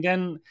 this, and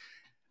then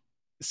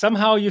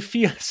somehow you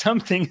feel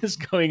something is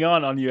going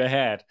on your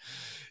head.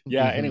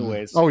 Yeah. Mhm.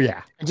 Anyways. Oh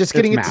yeah. Just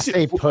getting it to massive.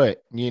 stay put,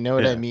 you know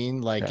what I Yeah.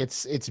 mean? Like Yeah.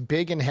 it's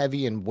big and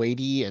heavy and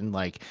weighty and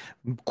like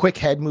quick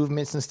head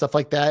movements and stuff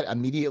like that.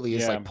 Immediately,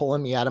 it's Yeah. like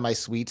pulling me out of my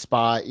sweet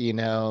spot. You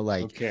know,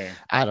 like Okay.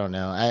 I don't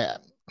know. I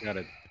Got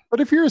it. But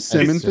if you're a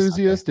sim It's just not there.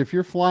 enthusiast, if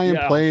you're flying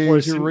Yeah,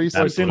 planes, you're for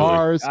racing Absolutely.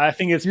 cars, I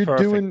think it's you're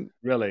perfect. doing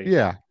Really.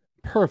 yeah,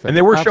 perfect. And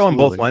they were showing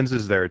both Absolutely.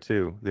 lenses there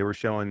too. They were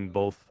showing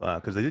both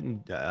because they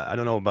didn't. I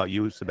don't know about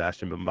you,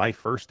 Sebastian, but my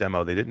first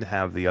demo they didn't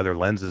have the other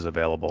lenses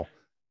available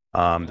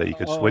that you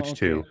could switch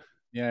to. Okay.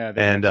 Yeah.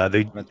 And That's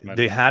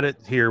they had it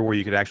here where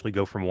you could actually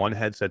go from one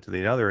headset to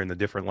the other in the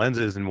different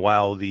lenses. And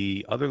while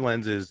the other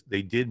lenses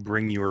they did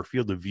bring your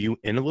field of view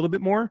in a little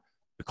bit more,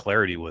 the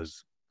clarity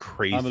was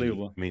crazy.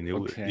 Unbelievable. I mean,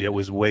 Okay. it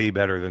was way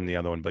better than the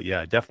other one, but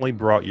yeah, it definitely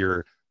brought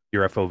your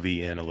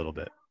FOV in a little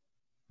bit.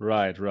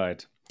 Right.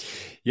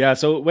 Yeah,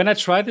 so when I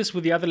tried this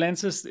with the other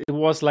lenses, it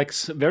was like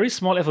very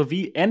small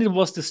FOV and it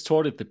was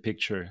distorted, the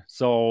picture.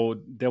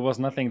 So there was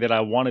nothing that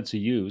I wanted to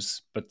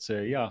use. But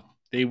yeah,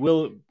 they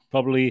will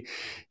probably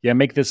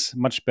make this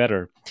much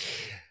better.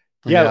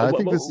 Yeah, I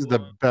think this is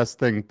the best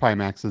thing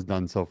Pimax has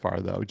done so far,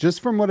 though.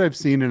 Just from what I've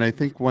seen, and I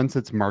think once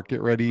it's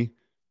market ready,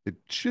 it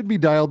should be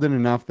dialed in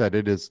enough that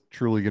it is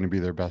truly going to be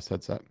their best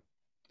headset.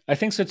 I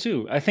think so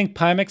too. I think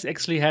Pimax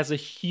actually has a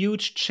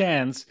huge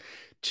chance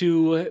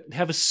to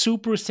have a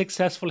super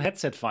successful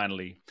headset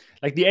finally.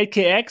 Like the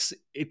 8KX,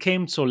 it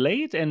came so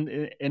late, and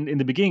in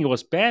the beginning it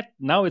was bad.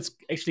 Now it's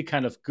actually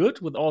kind of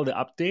good with all the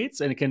updates,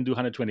 and it can do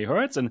 120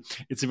 hertz, and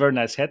it's a very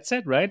nice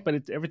headset, right?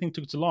 But everything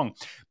took too long.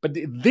 But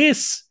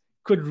this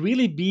could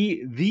really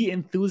be the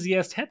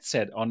enthusiast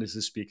headset,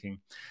 honestly speaking.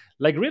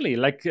 Like really,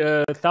 like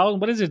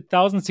what is it,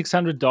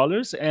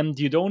 $1,600, and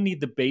you don't need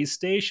the base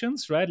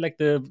stations, right? Like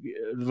the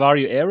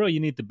Vario Aero,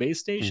 you need the base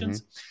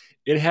stations.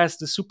 It has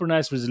the super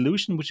nice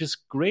resolution, which is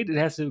great. It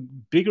has a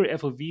bigger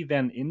FOV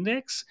than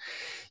Index.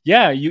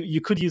 Yeah,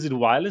 you could use it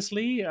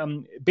wirelessly.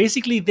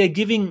 Basically, they're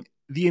giving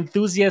the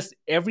enthusiast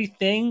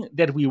everything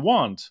that we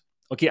want.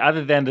 Okay,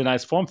 other than the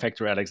nice form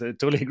factor, Alex. I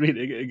totally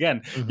agree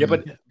again. Yeah,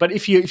 but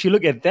if you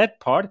look at that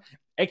part,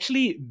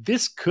 actually,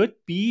 this could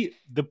be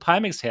the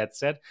Pimax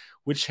headset,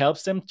 which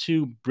helps them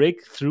to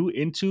break through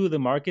into the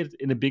market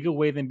in a bigger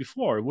way than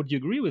before. Would you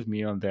agree with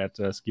me on that,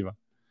 Skiva?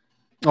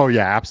 Oh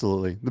yeah,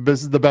 absolutely.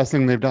 This is the best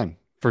thing they've done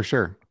for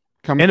sure.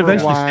 And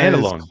eventually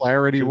standalone,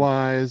 clarity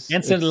wise,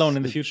 and standalone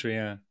in the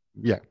future.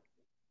 Yeah,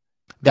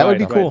 that would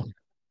be cool.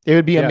 It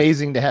would be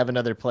amazing to have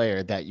another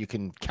player that you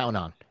can count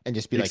on and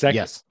just be like,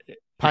 yes,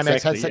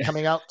 Pimax headset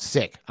coming out,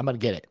 sick. I'm gonna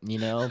get it.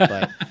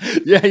 But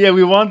yeah,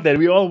 we want that.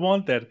 We all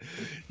want that.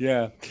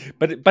 Yeah,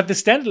 but the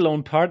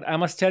standalone part, I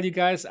must tell you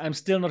guys, I'm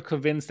still not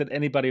convinced that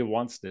anybody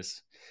wants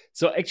this.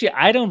 So actually,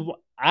 I don't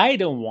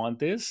want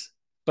this,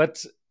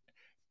 but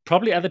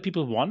probably other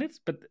people want it.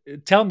 But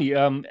tell me,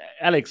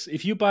 Alex,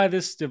 if you buy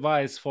this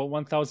device for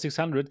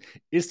 1,600,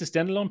 is the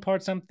standalone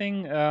part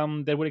something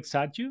that would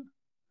excite you?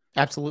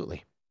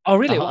 Absolutely. Oh,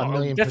 really?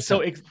 Wow. That's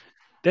so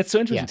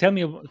interesting. Yeah. Tell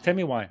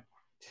me why.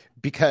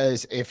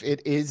 Because if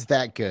it is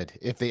that good,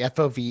 if the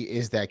FOV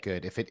is that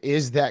good, if it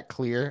is that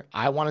clear,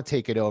 I want to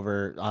take it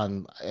over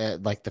on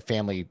like the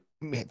family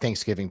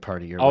Thanksgiving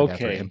party or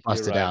whatever and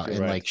bust it out and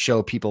like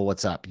show people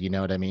what's up. You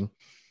know what I mean?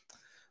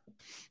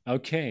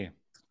 Okay.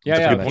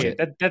 Yeah.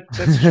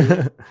 That's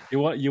true.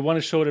 you want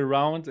to show it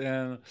around,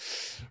 and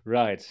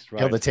right.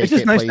 It's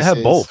just nice to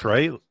have both,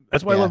 right?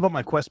 That's what I love about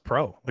my Quest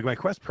Pro. Like my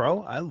Quest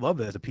Pro, I love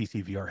it as a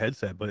PC VR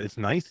headset, but it's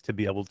nice to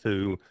be able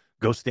to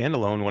go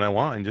standalone when I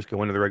want and just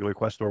go into the regular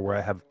Quest store where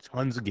I have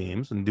tons of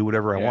games and do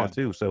whatever I want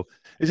to. So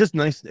it's just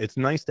nice. It's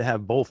nice to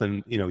have both,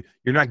 and you're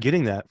not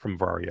getting that from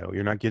Vario.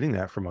 You're not getting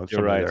that from some of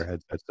their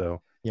headsets.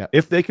 So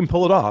if they can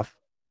pull it off,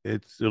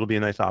 it'll be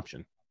a nice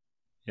option.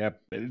 Yeah,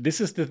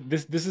 this is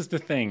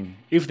the thing.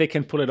 If they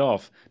can pull it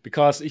off,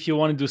 because if you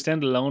want to do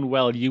standalone,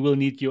 well, you will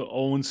need your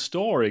own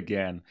store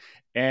again.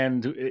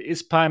 And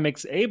is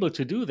Pimax able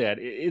to do that?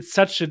 It's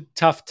such a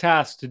tough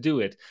task to do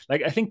it.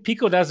 Like I think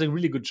Pico does a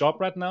really good job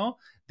right now.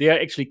 They are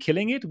actually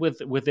killing it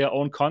with their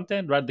own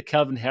content, right? The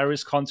Calvin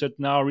Harris concert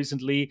now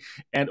recently,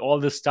 and all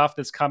the stuff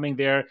that's coming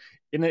there.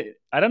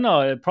 I don't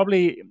know.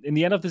 Probably in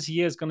the end of this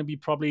year is going to be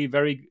probably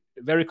very,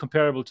 very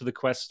comparable to the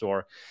Quest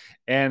store.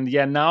 And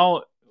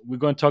now we're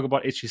going to talk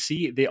about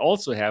HTC. They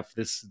also have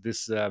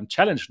this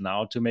challenge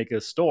now to make a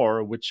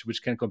store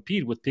which can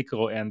compete with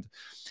Pico and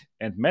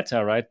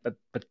Meta, right?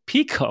 But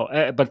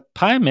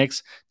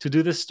Pimax to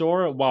do this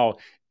store, wow,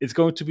 it's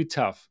going to be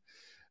tough.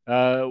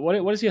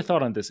 What is your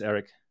thought on this,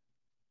 Eric?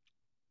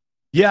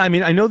 Yeah, I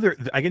mean, I know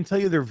I can tell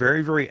you they're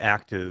very, very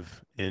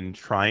active in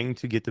trying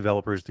to get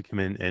developers to come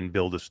in and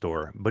build a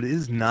store, but it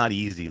is not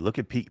easy. Look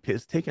at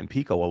it's taken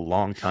Pico a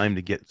long time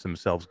to get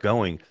themselves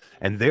going,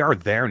 and they are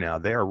there now.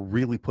 They are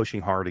really pushing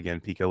hard again.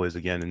 Pico is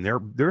again, and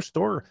their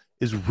store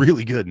is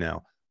really good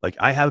now. Like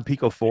I have a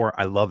Pico 4,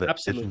 I love it.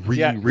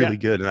 Absolutely. It's really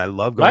good, and I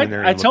love going in there.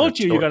 And I told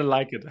you you're gonna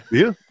like it.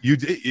 Yeah, you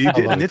did,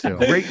 and it's a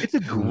great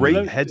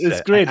headset.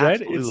 It's great, right?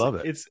 I love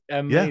it. It's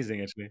amazing,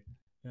 actually.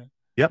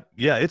 Yep.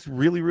 Yeah, it's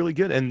really, really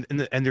good. And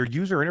their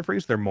user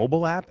interface, their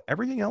mobile app,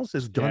 everything else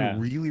is done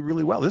really,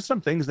 really well. There's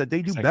some things that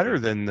they do better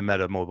than the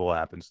Meta mobile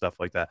app and stuff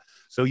like that.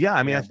 So yeah,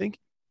 I mean, I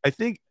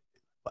think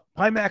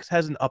Pimax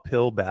has an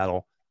uphill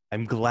battle.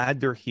 I'm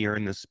glad they're here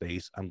in this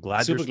space. I'm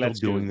glad they're still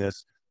doing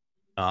this.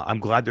 I'm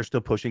glad they're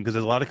still pushing, because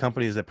there's a lot of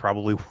companies that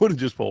probably would have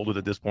just folded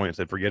at this point and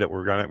said, forget it,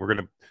 we're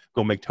gonna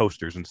go make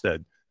toasters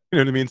instead. You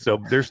know what I mean?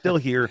 So they're still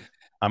here.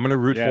 I'm gonna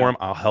root for them.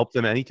 I'll help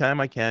them anytime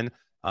I can.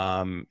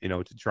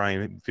 To try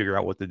and figure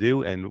out what to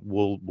do, and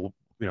we'll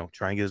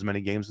try and get as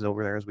many games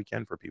over there as we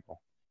can for people.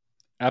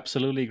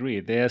 Absolutely agree.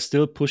 They are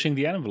still pushing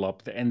the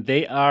envelope, and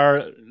they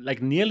are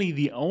like nearly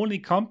the only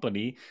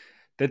company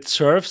that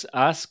serves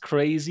us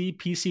crazy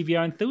PC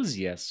VR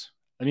enthusiasts.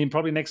 I mean,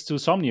 probably next to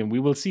Somnium, we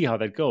will see how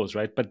that goes,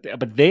 right?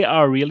 But they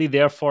are really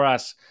there for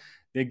us.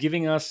 They're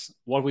giving us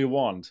what we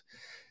want.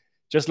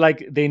 Just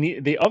like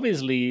they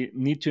obviously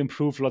need to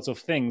improve lots of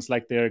things,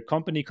 like their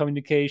company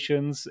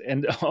communications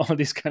and all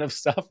this kind of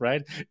stuff,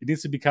 right? It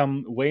needs to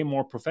become way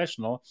more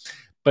professional.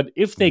 But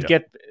if they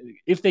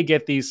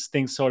get these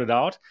things sorted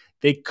out,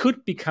 they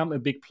could become a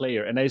big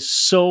player, and I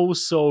so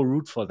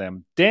root for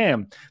them.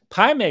 Damn,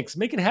 Pimax,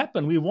 make it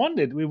happen. We want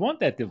it. We want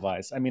that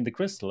device. I mean, the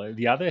Crystal.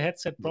 The other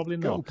headset, probably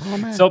Go,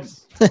 no. So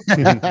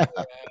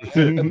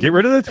Get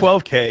rid of the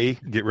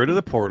 12K, get rid of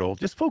the Portal,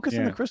 just focus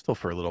on Yeah. the Crystal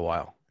for a little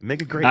while.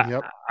 Make it great.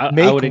 I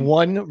Make would-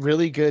 one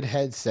really good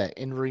headset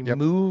and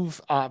remove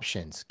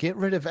options. Get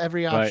rid of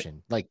every Right.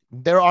 option. Like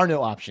there are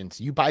no options.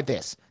 You buy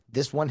this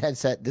one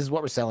headset. This is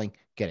what we're selling.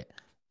 Get it.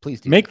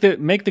 Please do. make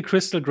the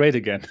Crystal great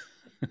again.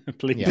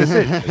 Please. Yeah.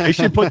 That's it. They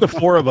should put the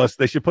four of us.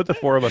 They should put the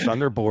four of us on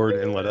their board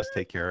and let us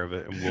take care of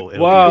it, and it'll be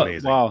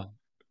amazing. Wow.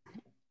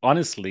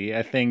 Honestly,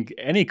 I think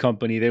any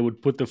company they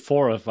would put the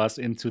four of us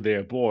into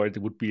their board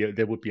would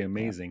be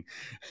amazing.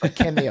 But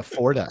can they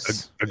afford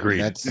us? Agreed.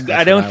 That's I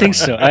what don't think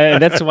wanna so.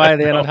 That's why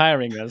they're not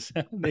hiring us.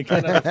 They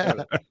cannot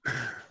afford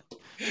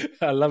it.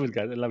 I love it,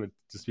 guys. I love it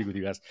to speak with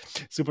you guys.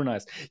 Super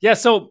nice. Yeah.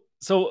 So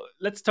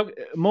let's talk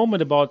a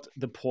moment about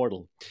the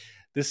Portal.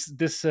 This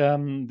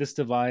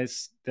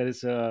device that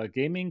is a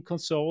gaming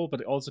console,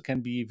 but it also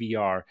can be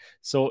VR.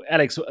 So,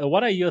 Alex,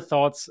 what are your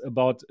thoughts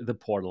about the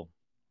Portal?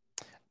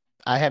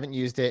 I haven't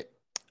used it.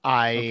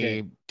 I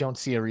Okay. don't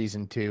see a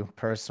reason to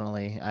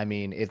personally. I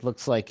mean, it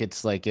looks like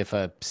it's like if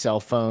a cell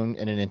phone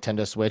and a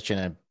Nintendo Switch and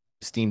a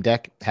Steam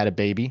Deck had a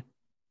baby.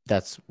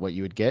 That's what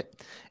you would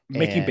get.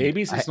 Making And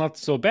babies is not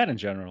so bad in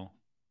general.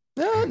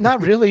 No,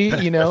 not really,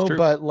 true.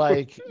 but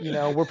like,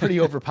 we're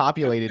pretty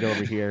overpopulated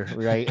over here,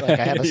 right? Like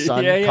I have a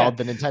son Yeah. called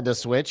the Nintendo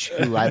Switch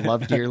who I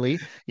love dearly.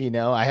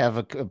 I have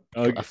Okay.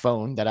 a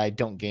phone that I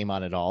don't game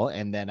on at all.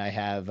 And then I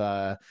have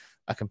a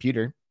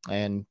computer,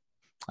 and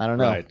I don't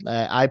know. Right.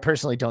 I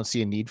personally don't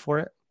see a need for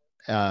it.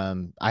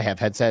 I have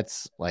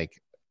headsets,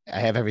 like I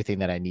have everything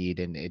that I need.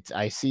 And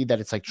I see that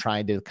it's like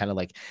trying to kind of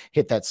like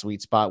hit that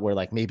sweet spot where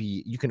like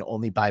maybe you can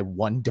only buy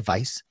one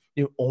device,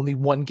 only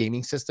one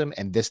gaming system,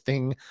 and this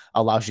thing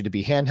allows you to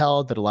be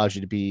handheld, that allows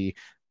you to be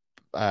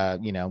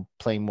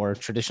playing more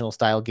traditional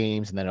style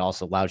games, and then it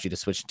also allows you to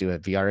switch to a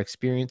VR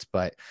experience.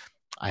 But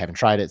I haven't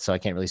tried it, so I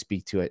can't really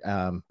speak to it.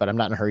 But I'm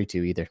not in a hurry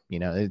to either.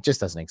 It just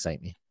doesn't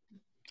excite me.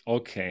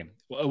 Okay.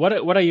 What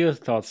are your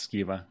thoughts,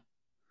 Skiva?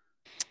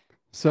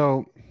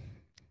 So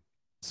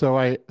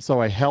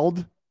I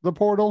held the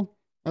Portal.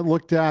 I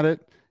looked at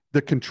it.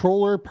 The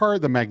controller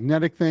part, the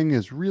magnetic thing,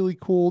 is really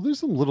cool. There's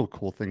some little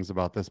cool things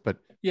about this, but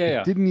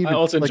Yeah. it didn't even I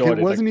also like enjoyed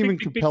it it. wasn't Like, even beep,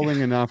 beep, beep.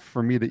 compelling enough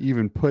for me to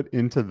even put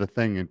into the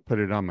thing and put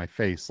it on my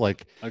face.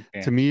 Like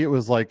Okay. to me, it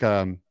was like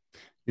it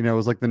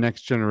was like the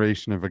next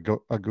generation of a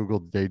Google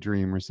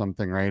Daydream or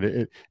something,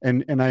 right?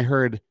 And I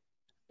heard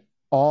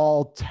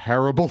all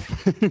terrible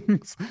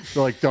things.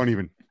 They're like, don't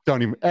even.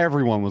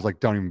 Everyone was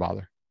like, don't even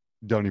bother.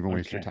 Don't even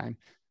waste your Okay. time.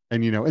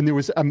 And and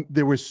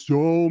there was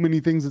so many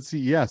things at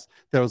CES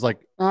that was like,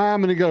 I'm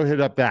gonna go hit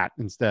up that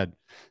instead.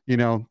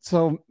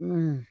 So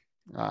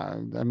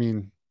I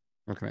mean,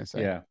 what can I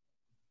say? Yeah.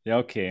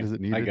 Okay. Is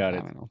it needed? I got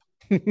it. don't know.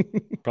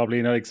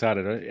 Probably not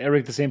excited.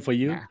 Eric, the same for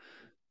you? Nah.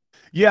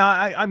 Yeah,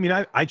 I mean,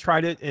 I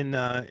tried it in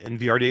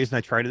VR days, and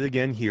I tried it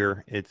again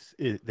here.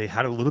 They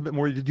had a little bit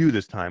more to do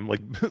this time. Like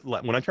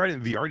when I tried it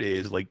in VR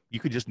days, like you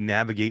could just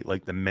navigate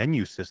like the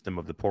menu system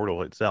of the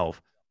Portal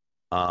itself.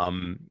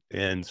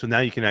 And so now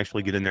you can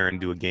actually get in there and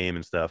do a game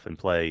and stuff and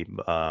play.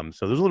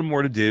 So there's a little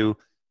more to do.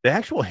 The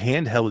actual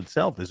handheld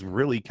itself is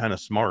really kind of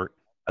smart.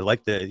 I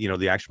like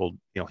the actual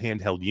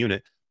handheld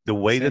unit. The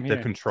way Same that the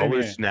here. controllers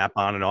Same here. snap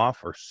on and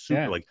off are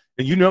super Yeah. like,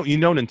 and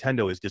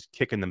Nintendo is just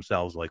kicking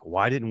themselves like,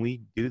 why didn't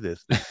we do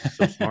this? This is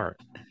so smart.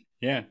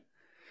 Yeah.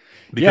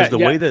 Because the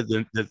yeah. way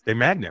that they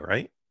magnet,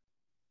 right?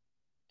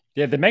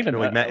 Yeah, the magnet.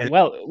 They're like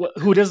well,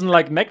 who doesn't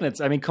like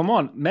magnets? I mean, come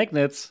on,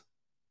 magnets.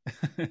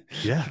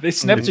 Yeah, They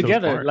snap it's so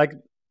together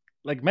smart.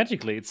 like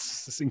magically.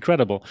 It's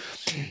incredible.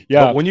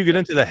 Yeah. But when you get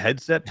into the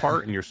headset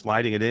part and you're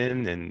sliding it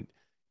in, and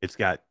it's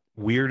got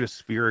weird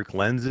aspheric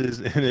lenses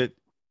in it,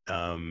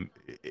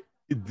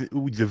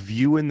 the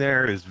view in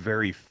there is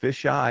very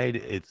fish-eyed.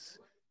 It's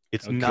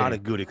not Okay. a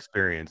good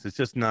experience. It's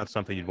just not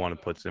something you'd want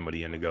to put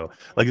somebody in to go.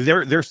 Like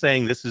they're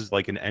saying this is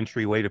like an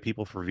entryway to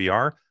people for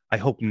VR. I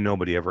hope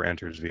nobody ever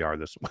enters VR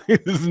this way.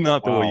 This is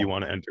not the way you Wow.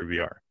 want to enter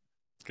VR.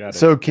 Got it.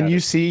 So can got you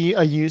it. see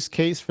a use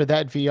case for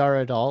that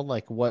VR at all?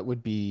 Like what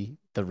would be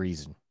the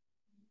reason?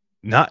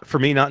 Not for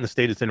me, not in the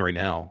state it's in right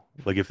now.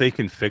 Like if they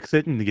can fix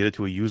it and get it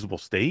to a usable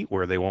state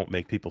where they won't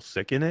make people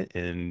sick in it,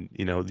 and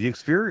the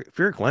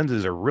aspheric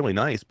lenses are really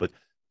nice, but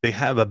they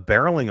have a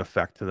barreling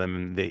effect to them,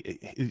 and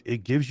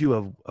it gives you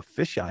a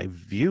fisheye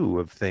view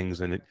of things,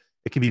 and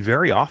it can be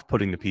very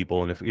off-putting to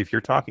people. And if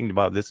you're talking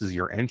about this is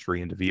your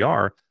entry into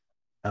VR,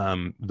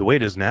 the way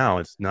it is now,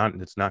 it's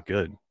not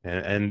good.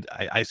 And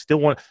I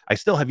still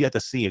have yet to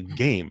see a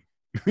game,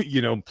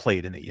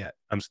 played in it yet.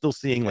 I'm still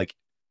seeing like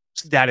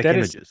static That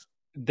is- images.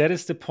 that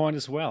is the point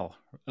as well.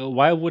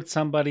 Why would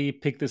somebody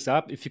pick this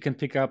up if you can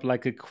pick up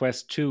like a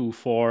Quest 2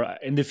 for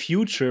in the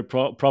future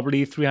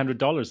probably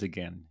 $300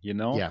 again, you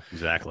know? Yeah.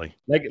 Exactly.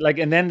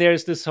 And then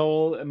there's this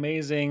whole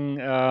amazing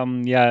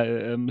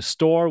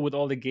store with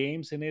all the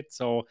games in it.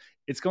 So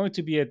it's going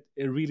to be a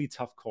really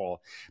tough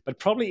call. But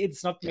probably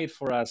it's not made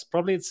for us.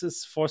 Probably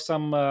it's for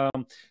some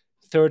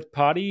third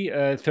party,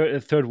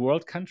 third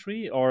world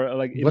country, or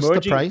like What's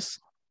the price?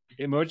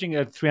 emerging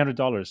at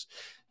 $300.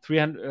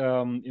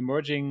 300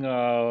 emerging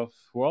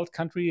world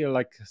country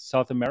like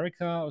South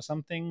America or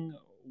something,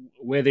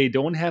 where they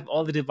don't have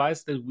all the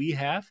devices that we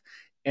have.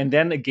 And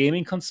then a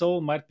gaming console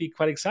might be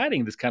quite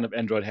exciting, this kind of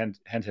Android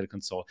handheld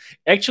console.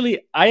 Actually,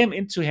 I am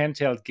into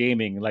handheld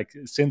gaming like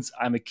since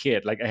I'm a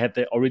kid. Like I had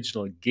the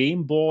original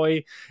Game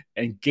Boy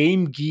and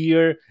Game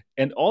Gear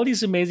and all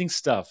these amazing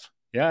stuff.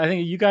 Yeah, I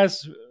think you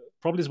guys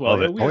probably as well.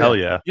 Love it. Yeah, Hell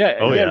yeah. yeah,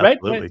 Oh yeah, yeah, right.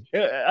 absolutely.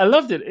 I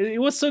loved it.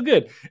 It was so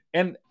good.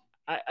 And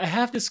I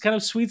have this kind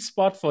of sweet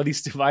spot for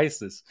these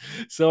devices.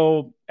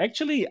 So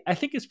actually, I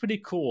think it's pretty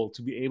cool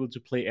to be able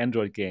to play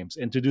Android games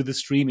and to do the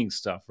streaming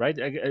stuff, right?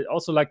 I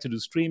also like to do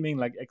streaming,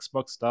 like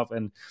Xbox stuff,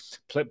 and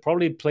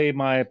probably play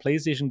my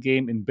PlayStation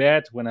game in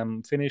bed when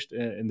I'm finished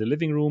in the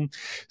living room.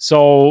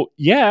 So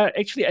yeah,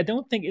 actually, I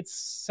don't think it's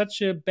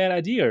such a bad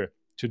idea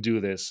to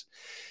do this.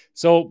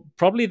 So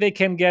probably they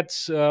can get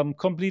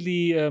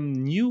completely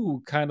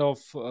new kind of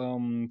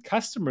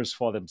customers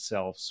for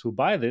themselves who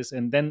buy this,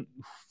 and then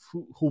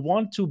who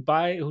want to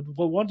buy, who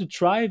want to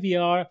try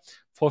VR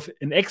for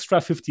an extra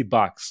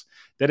 $50.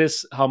 That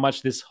is how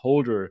much this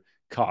holder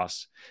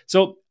costs.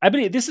 So I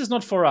believe this is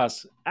not for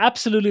us.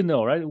 Absolutely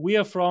no, right? We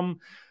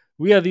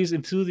are these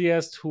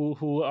enthusiasts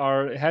who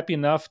are happy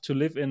enough to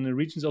live in the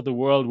regions of the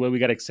world where we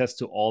get access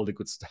to all the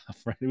good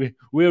stuff, right?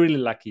 We're really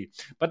lucky,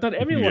 but not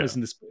everyone is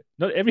in this.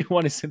 Not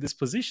everyone is in this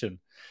position.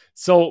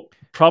 So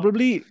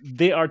probably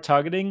they are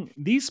targeting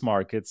these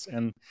markets,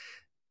 and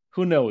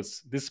who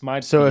knows? This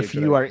might. So be if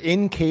you are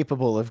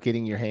incapable of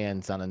getting your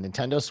hands on a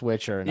Nintendo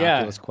Switch or an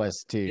Oculus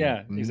Quest 2,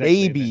 exactly.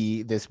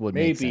 maybe this would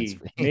make sense.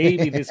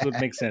 Maybe this would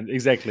make sense.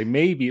 Exactly,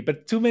 maybe,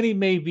 but too many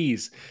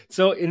maybes.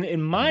 So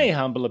in my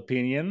humble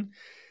opinion,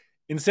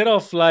 instead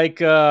of like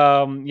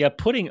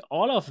putting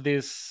all of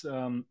this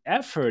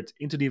effort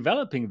into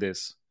developing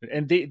this,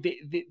 and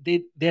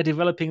they're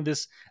developing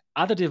this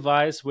other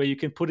device where you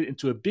can put it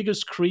into a bigger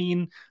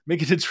screen,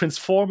 make it a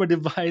transformer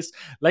device.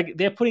 Like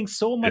they're putting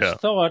so much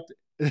thought,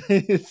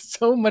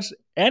 so much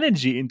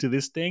energy into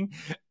this thing.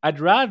 I'd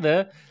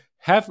rather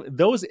have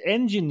those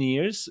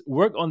engineers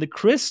work on the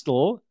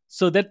crystal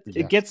so that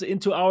it gets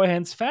into our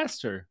hands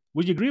faster.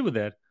 Would you agree with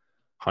that?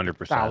 100%.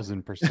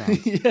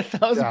 1,000%. Yeah,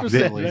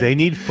 1,000%. They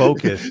need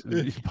focus.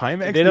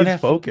 Pimax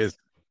needs focus.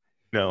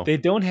 No, they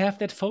don't have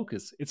that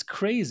focus. It's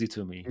crazy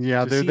to me.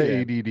 Yeah, they're the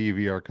ADD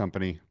VR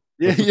company.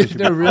 Yeah,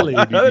 they're really.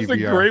 That's a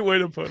great way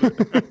to put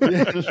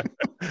it.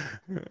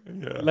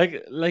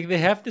 Like they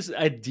have this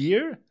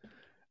idea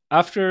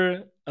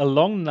after a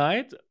long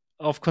night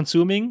of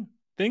consuming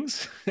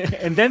things,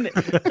 and then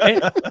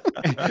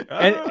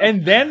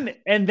and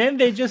then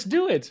they just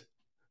do it.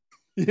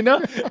 You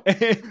know?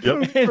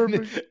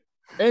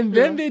 And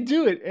then they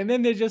do it, and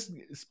then they just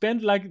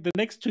spend like the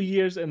next 2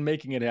 years and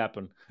making it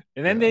happen,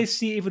 and then they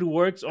see if it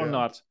works or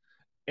not,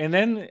 and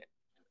then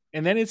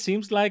it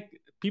seems like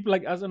people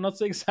like us are not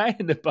so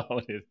excited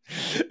about it.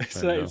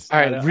 So all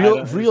right,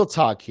 real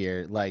talk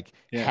here. Like,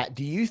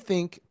 do you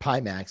think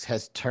Pimax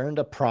has turned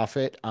a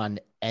profit on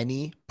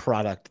any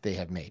product they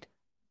have made?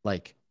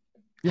 Like,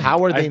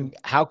 how are they?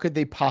 How could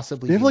they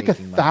possibly? They have like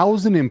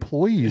 1,000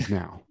 employees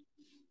now.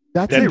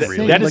 That's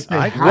insane. That is,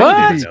 like,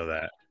 I didn't know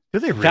that. Do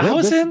they really?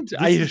 1,000?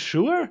 Are you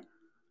sure?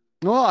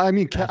 Well, I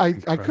mean, I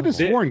could have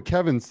sworn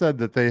Kevin said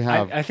that they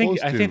have. I think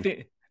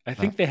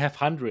they have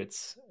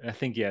hundreds. I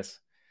think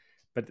yes,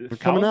 but they're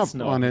coming up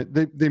on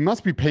it. They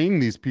must be paying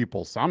these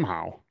people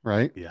somehow,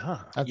 right?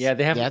 Yeah,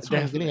 they have. That's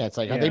what I'm getting at. It's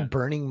like, are they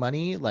burning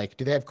money? Like,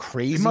 do they have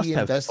crazy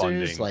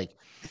investors? Like,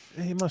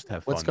 they must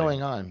have. What's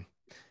going on?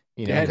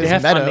 You know, they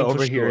because have Meta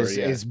over here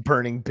is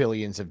burning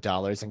billions of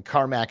dollars, and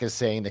Carmack is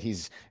saying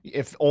that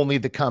if only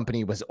the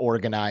company was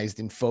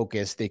organized and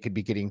focused, they could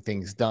be getting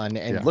things done.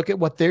 And look at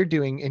what they're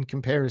doing in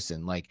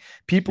comparison. Like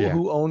people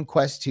who own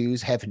Quest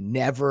 2s have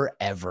never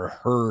ever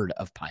heard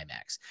of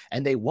Pimax,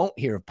 and they won't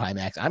hear of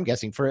Pimax, I'm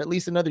guessing, for at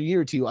least another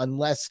year or two,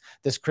 unless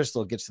this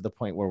crystal gets to the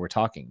point where we're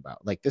talking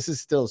about. Like this is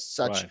still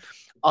such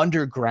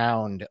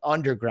underground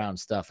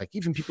stuff. Like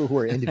even people who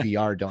are into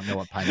VR don't know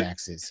what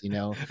Pimax is, you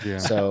know?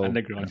 So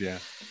underground,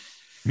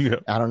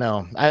 I don't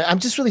know. I'm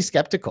just really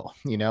skeptical,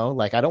 you know,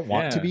 like I don't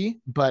want to be,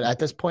 but at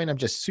this point, I'm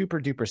just super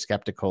duper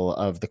skeptical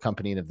of the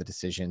company and of the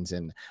decisions.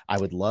 And I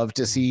would love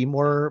to see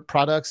more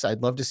products.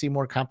 I'd love to see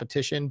more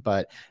competition.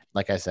 But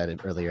like I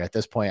said earlier, at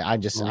this point, I'm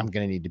going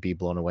to need to be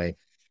blown away.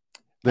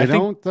 They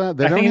don't have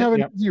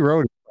an easy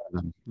road.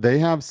 They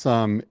have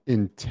some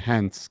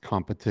intense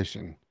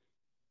competition,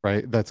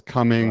 right? That's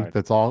coming.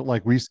 That's all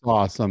like we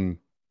saw some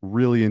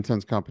really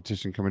intense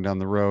competition coming down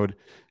the road.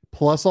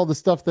 Plus all the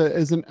stuff that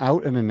isn't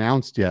out and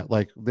announced yet.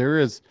 Like they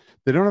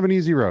don't have an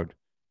easy road.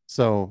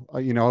 So,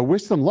 I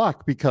wish them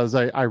luck because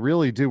I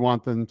really do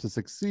want them to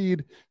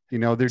succeed.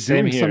 They're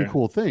Same doing some here.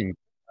 cool thing.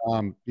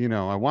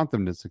 I want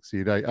them to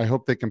succeed. I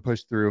hope they can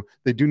push through.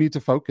 They do need to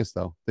focus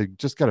though. They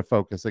just got to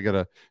focus. They got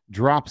to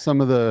drop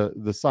some of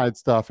the side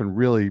stuff and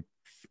really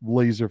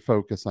laser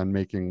focus on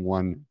making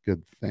one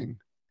good thing.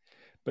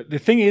 But the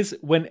thing is,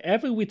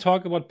 whenever we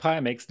talk about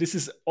Pimax, this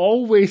is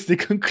always the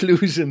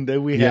conclusion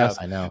that we Yes,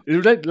 have. I know.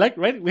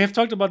 Right? We have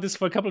talked about this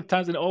for a couple of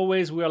times, and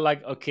always we are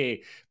like,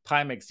 okay,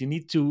 Pimax, you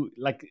need to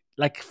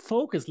like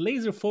focus,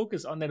 laser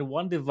focus on that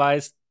one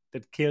device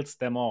that kills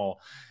them all.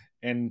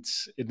 And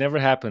it never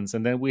happens.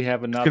 And then we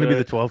have It's going to be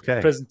another the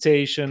 12K.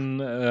 presentation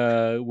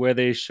where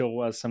they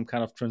show us some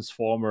kind of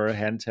transformer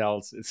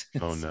handhelds.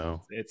 Oh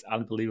no, it's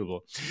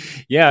unbelievable.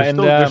 Yeah,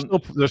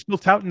 they're still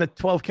touting the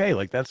 12K.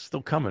 Like that's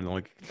still coming.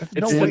 Like that's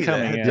It's no still way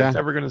coming, that yeah. it's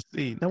ever going to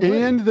see. No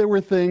way. And there were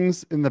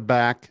things in the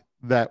back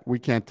that we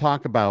can't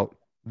talk about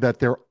that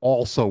they're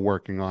also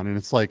working on. And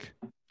it's like,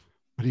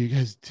 what are you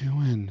guys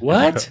doing?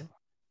 what?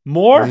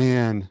 More?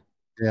 Man.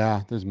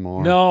 Yeah, there's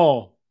more.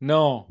 No.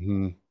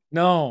 Mhm.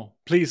 No,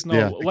 please, no.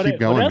 Yeah, what, keep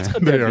going, what else man.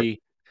 could They there are- be?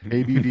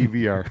 ABB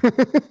VR.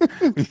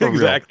 For real.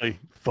 Exactly.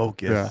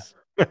 Focus.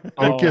 Focus,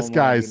 Oh, my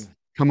guys. goodness.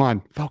 Come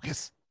on,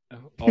 focus.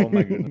 Oh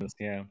my goodness,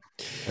 yeah.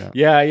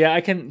 Yeah. Yeah, I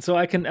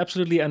can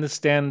absolutely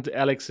understand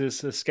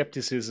Alex's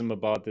skepticism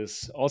about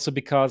this. Also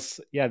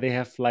because they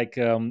have like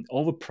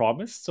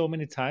overpromised so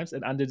many times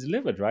and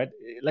underdelivered, right?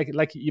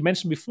 Like you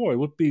mentioned before, it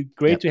would be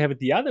great Yep. to have it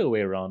the other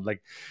way around.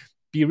 Like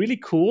be really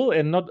cool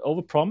and not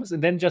overpromise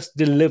and then just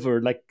deliver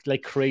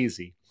like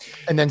crazy.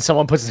 And then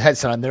someone puts his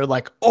headset on. They're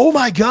like, "Oh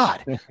my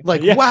god!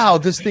 Like, Yeah. wow,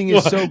 this thing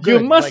is so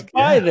good." You must Like,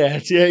 buy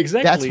that. Yeah,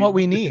 exactly. that's what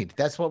we need.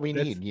 That's what we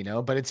That's- need,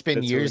 But it's been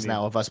that's what we years need.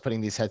 now of us putting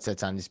these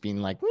headsets on, just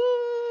being like,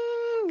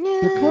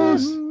 They're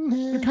close.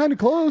 They're kind of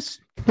close.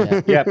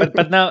 Yeah. Yeah,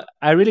 but now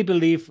I really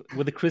believe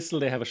with the crystal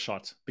they have a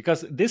shot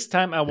because this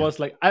time I was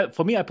like,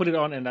 for me, I put it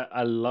on and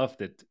I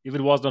loved it. If it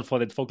was not for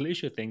that focal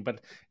issue thing, but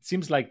it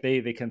seems like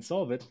they can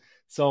solve it.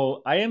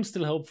 So I am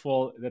still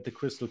hopeful that the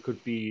crystal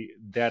could be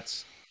that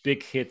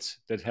big hit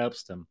that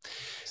helps them.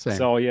 Same.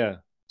 So yeah.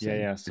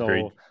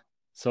 Agreed.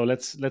 So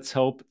let's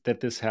hope that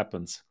this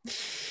happens.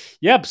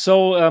 Yep.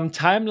 So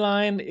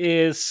timeline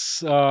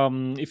is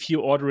if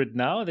you order it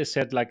now, they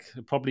said like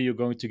probably you're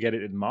going to get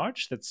it in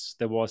March. That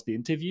was the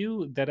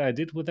interview that I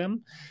did with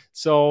them.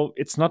 So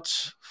it's not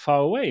far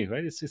away,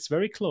 right? It's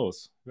very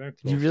close. Very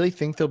close. You really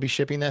think they'll be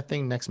shipping that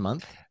thing next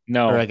month?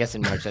 No. Or I guess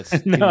in March. That's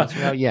 2 No. months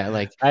from now. Yeah,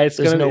 like It's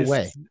there's gonna- no it's-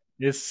 way.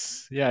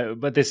 It's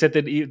but they said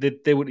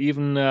that they would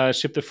even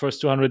ship the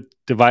first 200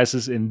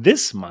 devices in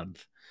this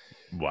month.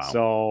 Wow.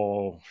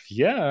 So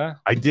yeah.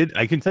 I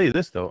can tell you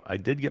this though. I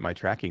did get my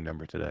tracking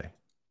number today.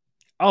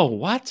 Oh,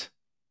 what?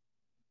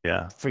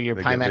 Yeah. For your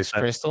They Pimax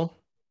sent- crystal.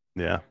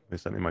 Yeah. They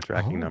sent me my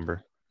tracking Oh.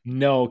 number.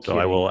 No So kidding.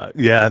 I will.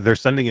 Yeah. They're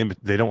sending in.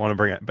 They don't want to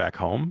bring it back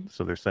home,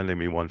 so they're sending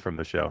me one from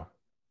the show.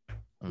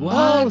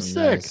 Wow, sick.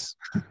 Nice.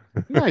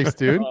 Nice,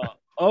 dude.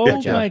 Oh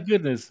Good job. my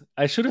goodness!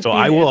 I should have So been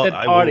I will- at that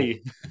I will-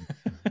 party.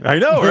 I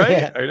know, right?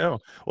 Yeah. I know.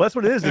 Well, that's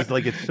what it is. It's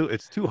like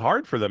it's too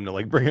hard for them to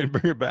like bring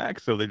it back.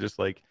 So they just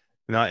like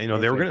not. They were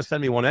going to Perfect.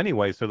 send me one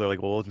anyway. So they're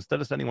like, well,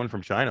 instead of sending one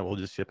from China, we'll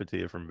just ship it to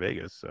you from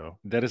Vegas. So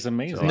That is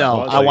amazing. No,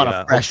 Well, I want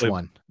yeah, a fresh hopefully-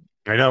 one.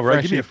 I know,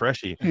 right? Give me a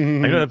freshie. I'm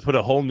Mhm. gonna put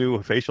a whole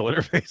new facial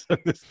interface on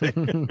this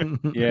thing.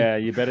 Yeah,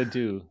 you better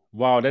do.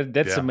 Wow,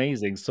 that's Yeah.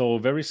 amazing. So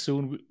very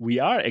soon we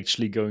are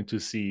actually going to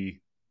see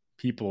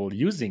people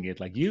using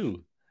it, like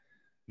you.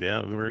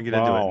 Yeah, we're gonna get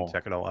into it Wow. and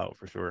check it all out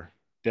for sure.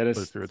 That Put it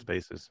is through its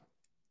paces.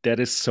 that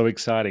is so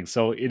exciting.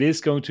 So it is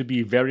going to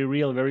be very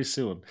real very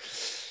soon.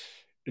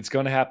 It's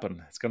going to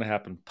happen. It's going to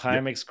happen.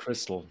 Pimax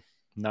Crystal.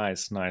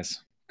 Nice.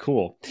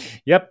 Cool.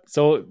 Yep.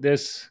 So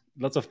there's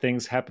lots of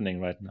things happening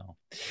right now.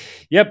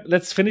 Yep.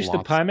 Let's finish Lots.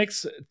 the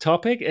Pimax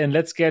topic and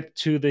let's get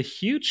to the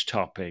huge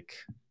topic.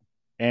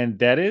 And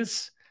that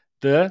is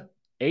the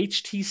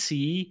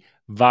HTC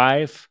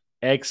Vive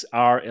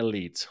XR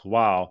Elite.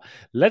 Wow.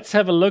 Let's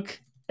have a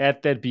look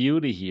at that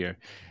beauty here.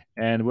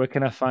 And where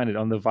can I find it?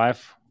 On the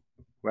Vive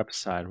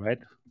website, right?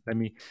 Let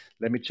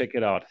me check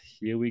it out.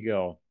 Here we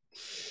go.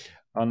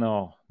 Oh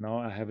no,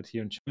 I have it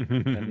here in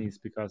Chinese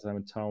because I'm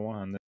in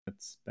Taiwan.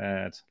 That's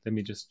bad. Let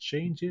me just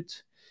change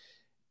it,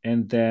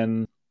 and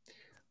then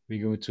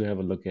we're going to have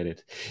a look at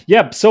it.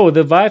 Yep. So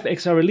the Vive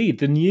XR Elite,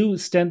 the new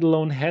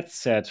standalone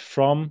headset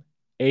from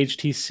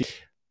HTC.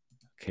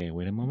 Okay,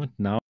 wait a moment.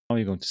 Now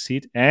you're going to see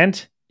it,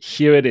 and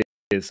here it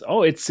is.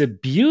 Oh, it's a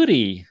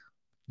beauty,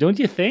 don't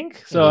you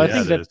think? So I Yeah,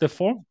 think it that is.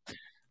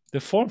 the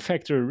form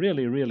factor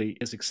really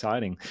is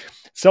exciting.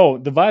 So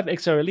the Vive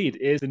XR Elite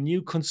is the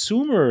new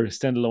consumer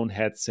standalone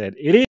headset.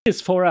 It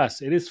is for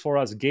us. It is for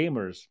us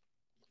gamers.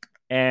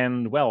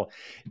 And well,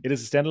 it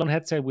is a standalone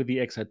headset with the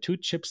XR2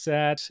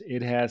 chipset.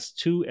 It has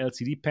two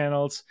LCD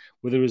panels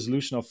with a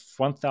resolution of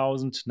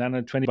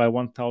 1920 by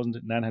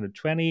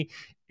 1920.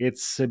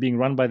 It's being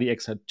run by the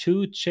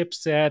XR2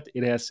 chipset.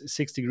 It has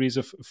 6 degrees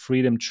of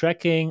freedom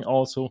tracking,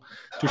 also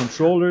two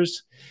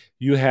controllers.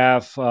 You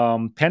have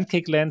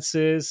pancake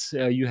lenses.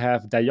 You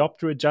have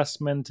diopter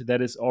adjustment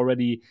that is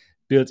already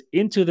built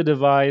into the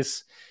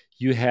device.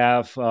 You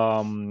have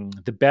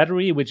the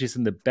battery, which is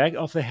in the back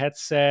of the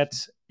headset.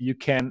 You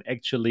can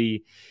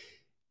actually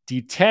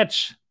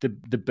detach the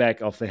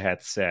back of the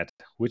headset,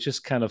 which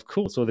is kind of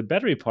cool. So the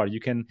battery part, you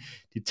can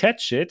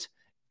detach it,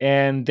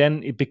 and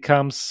then it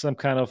becomes some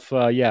kind of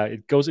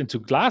it goes into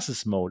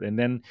glasses mode, and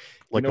then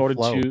Like in a order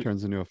flow, to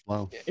turns into a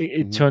flow.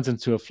 it turns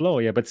into a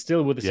flow, but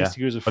still with the Yeah, 60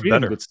 degrees of but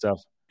freedom better. good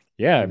stuff.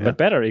 Yeah, Mhm. but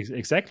better,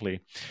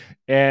 exactly.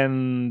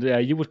 And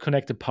you would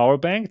connect the power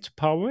bank to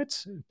power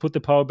it, put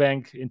the power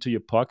bank into your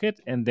pocket,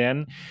 and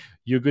then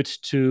you're good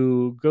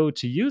to go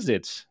to use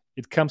it.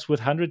 It comes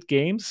with 100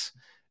 games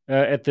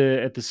at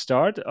the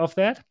start of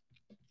that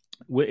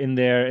in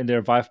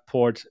their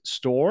Viveport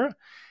store,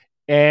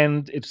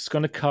 and it's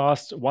going to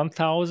cost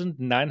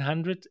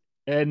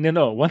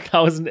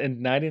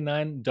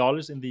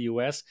 $1,099 in the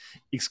US,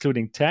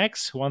 excluding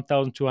tax,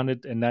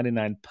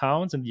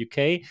 £1,299 in the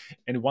UK,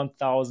 and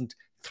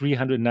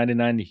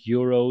 1,399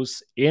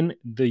 euros in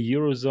the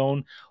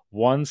Eurozone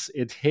once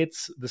it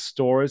hits the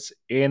stores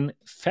in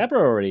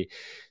February.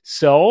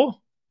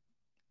 So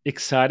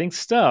exciting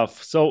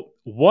stuff. So,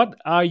 what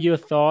are your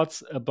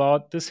thoughts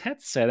about this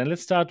headset? And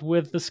let's start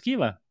with the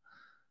Skiva.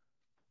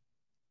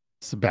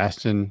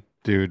 Sebastian,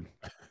 dude,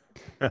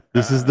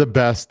 this is the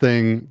best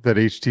thing that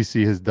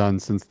HTC has done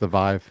since the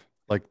Vive.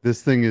 Like,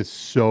 this thing is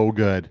so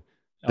good.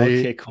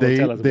 Okay, cool.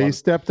 Tell us about They it.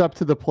 stepped up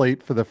to the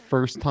plate for the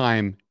first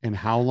time in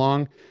how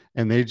long,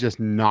 and they just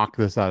knocked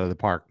this out of the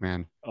park,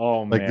 man.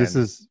 Oh Like,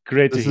 man,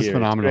 great to hear it.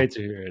 phenomenal. Great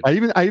to hear it.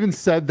 I even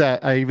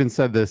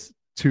said this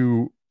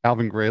to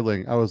Alvin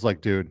Grayling. I was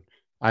like, dude,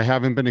 I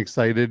haven't been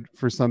excited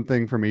for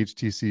something from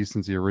HTC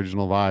since the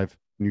original Vive,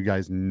 and you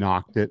guys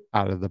knocked it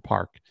out of the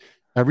park.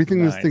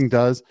 Everything this thing Nice.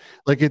 does,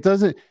 like it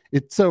doesn't,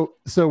 it's so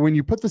when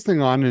you put this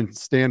thing on and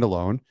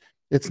standalone,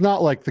 it's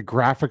not like the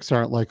graphics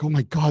aren't like, oh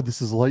my God,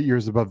 this is light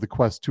years above the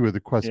Quest 2 or the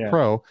Quest Yeah.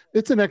 Pro.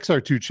 It's an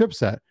XR2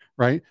 chipset,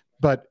 right?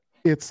 But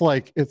it's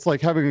like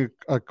having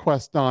a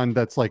Quest on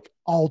that's like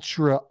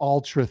ultra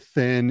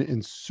thin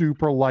and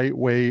super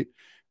lightweight,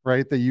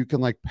 right? That you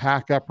can like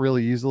pack up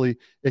really easily.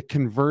 It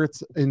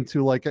converts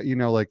into like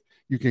like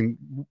you can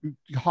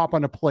hop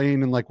on a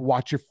plane and like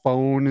watch your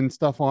phone and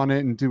stuff on it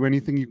and do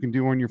anything you can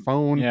do on your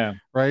phone, Yeah.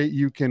 right?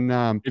 You can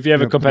If you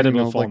have a put,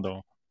 compatible phone, like,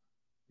 though.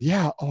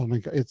 yeah, oh my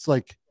God, it's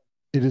like,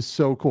 it is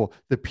so cool.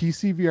 The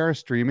PC VR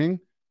streaming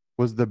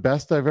was the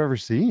best I've ever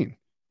seen.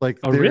 Like,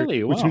 Oh,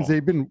 really? which means Wow.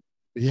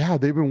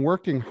 they've been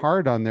working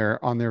hard on their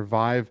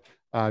Vive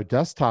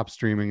desktop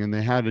streaming, and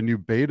they had a new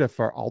beta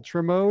for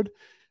ultra mode.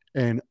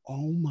 And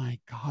oh my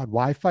God,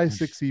 Wi-Fi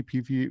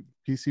 6E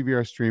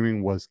PCVR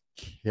streaming was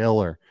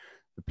killer.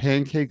 The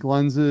pancake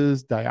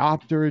lenses,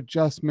 diopter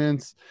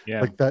adjustments, Yeah.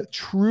 like that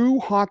true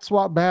hot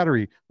swap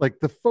battery. Like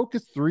the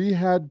Focus 3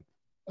 had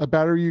a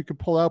battery you could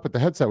pull out, but the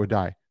headset would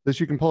die.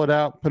 This, you can pull it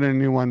out, put in a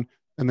new one,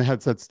 and the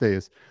headset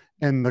stays.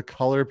 And the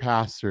color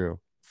pass through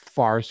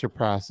far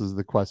surpasses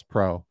the Quest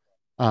Pro.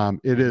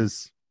 It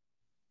is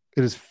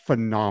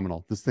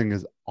phenomenal. This thing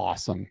is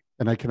awesome,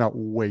 and I cannot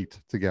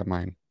wait to get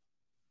mine.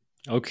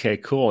 Okay,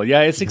 cool.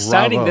 Yeah, it's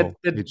exciting Bravo,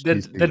 that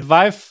HTC.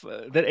 Vive,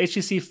 that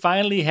HTC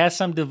finally has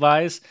some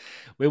device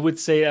where we would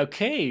say,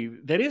 okay,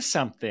 that is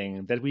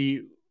something that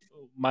we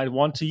might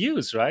want to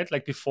use, right?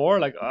 Like before,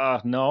 like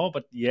no,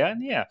 but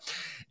yeah.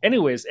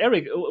 Anyways,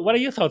 Eric, what are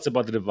your thoughts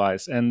about the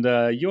device and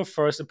your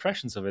first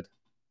impressions of it?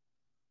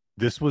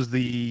 This was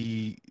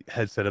the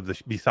headset of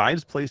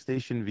besides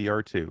PlayStation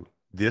VR 2.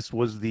 This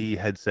was the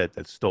headset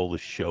that stole the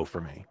show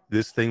for me.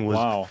 This thing was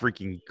Wow.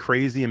 freaking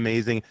crazy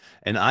amazing.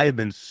 And I have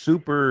been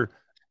super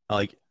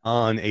like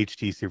on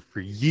HTC for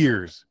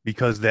years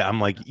because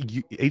I'm like,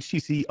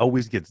 HTC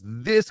always gets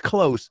this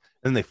close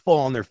and they fall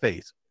on their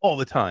face all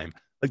the time.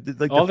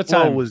 Like All the the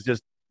flow time. was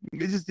just,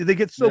 they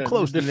get so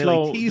close and they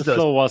like tease The us.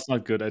 flow was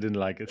not good. I didn't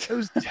like it. It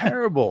was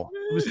terrible.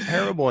 It was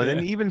terrible. And Yeah.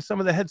 then even some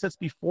of the headsets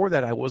before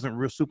that, I wasn't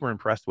real super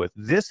impressed with.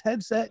 This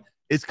headset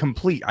is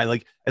complete. I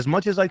like, as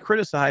much as I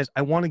criticize,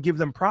 I want to give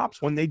them props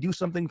when they do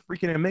something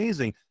freaking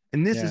amazing.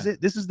 And this is Yeah.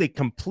 it. This is the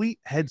complete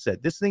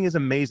headset. This thing is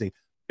amazing.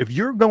 If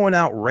you're going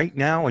out right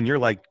now and you're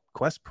like,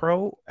 Quest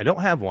Pro, I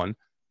don't have one,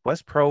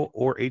 Quest Pro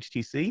or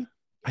HTC,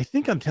 I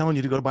think I'm telling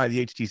you to go buy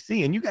the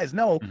HTC. And you guys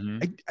know,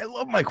 Mhm. I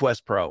love my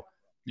Quest Pro.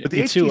 Yeah, But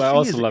the me too. I HTC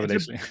also love it,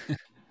 it's actually.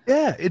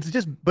 yeah, it's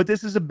just, but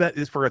this is a bet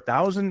is for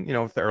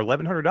 $1,000, or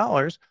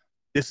 $1,100.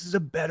 This is a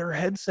better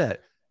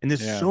headset, and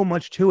there's Yeah. so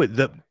much to it.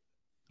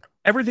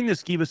 Everything that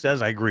Skiva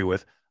says, I agree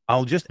with.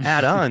 I'll just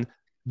add on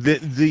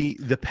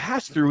the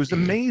pass through is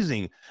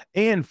amazing,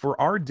 and for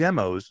our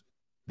demos,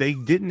 they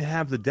didn't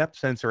have the depth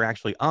sensor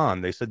actually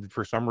on. They said that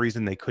for some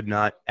reason they could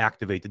not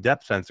activate the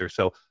depth sensor.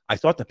 So I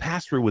thought the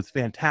pass through was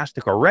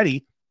fantastic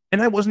already,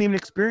 and I wasn't even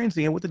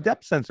experiencing it with the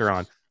depth sensor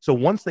on. So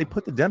once they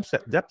put the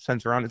depth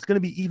sensor on, it's going to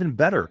be even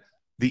better.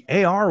 The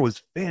AR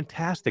was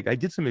fantastic. I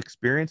did some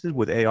experiences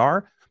with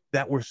AR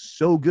that were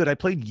so good. I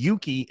played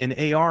Yuki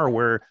in AR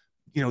where,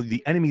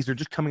 the enemies are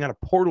just coming out of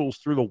portals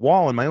through the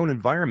wall in my own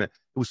environment.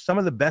 It was some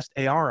of the best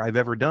AR I've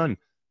ever done.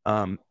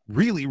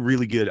 Really,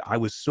 really good. I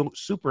was so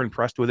super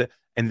impressed with it.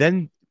 And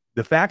then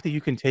the fact that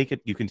you can take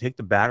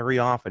the battery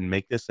off and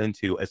make this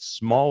into a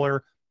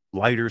smaller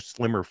lighter,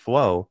 slimmer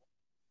flow,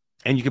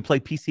 and you can play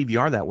PC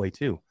VR that way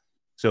too.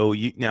 So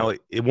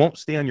it won't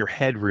stay on your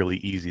head really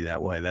easy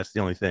that way. That's the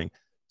only thing.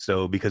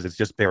 So because it's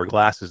just bare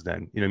glasses,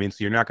 then you know what I mean.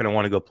 So you're not going to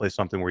want to go play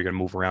something where you're going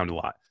to move around a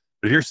lot.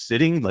 But if you're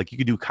sitting, like you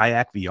could do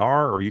kayak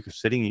VR, or you could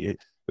sitting in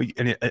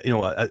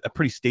a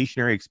pretty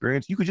stationary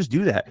experience. You could just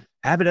do that.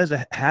 Have it as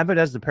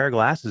the pair of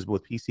glasses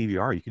with PC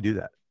VR. You could do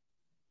that.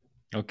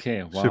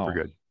 Okay, wow, super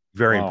good.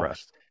 Very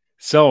impressed.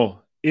 So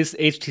is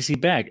HTC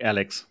back,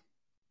 Alex?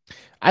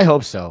 I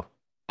hope so.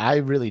 I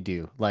really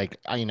do. Like,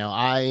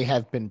 I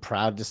have been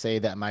proud to say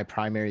that my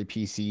primary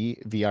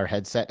PC VR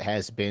headset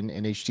has been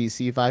an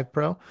HTC Vive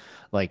Pro.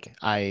 Like,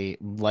 I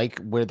like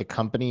where the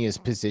company is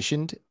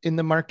positioned in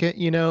the market.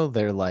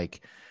 They're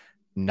like,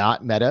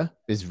 not Meta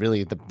is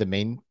really the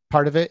main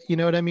part of it. You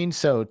know what I mean?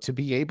 So to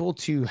be able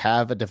to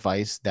have a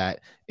device that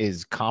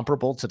is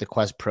comparable to the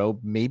Quest Pro,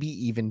 maybe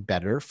even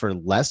better for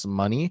less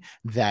money,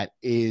 that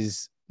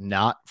is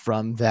not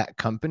from that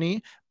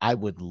company, I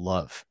would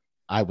love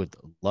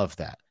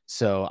that.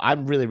 So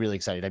I'm really, really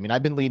excited. I mean,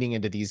 I've been leaning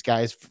into these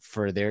guys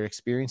for their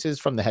experiences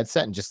from the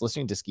headset, and just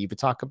listening to Skiva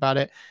talk about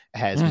it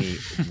has me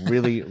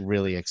really,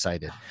 really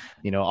excited.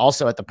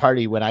 Also at the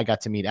party when I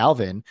got to meet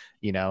Alvin,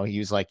 he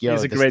was like, yo,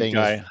 he's a this great thing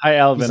guy. is, Hi,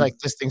 Alvin. he's like,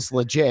 this thing's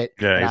legit.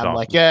 Yeah, and I'm awesome.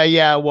 like,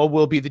 yeah, well,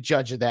 we'll be the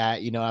judge of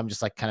that. I'm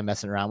just like kind of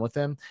messing around with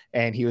him.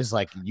 And he was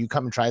like, you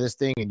come and try this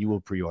thing and you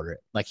will pre-order it.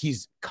 Like,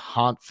 he's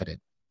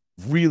confident.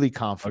 Really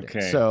confident.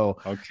 Okay. So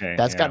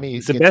that's got me.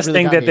 It's the best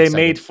thing that they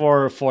made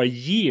for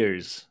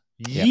years.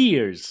 Yep.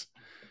 Years.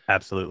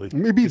 Absolutely.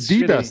 Maybe it's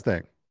the best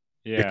thing.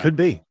 Yeah. It could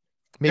be.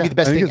 Maybe the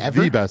best thing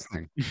ever. The best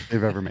thing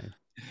they've ever made.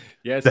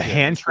 Yes. The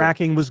hand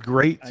tracking was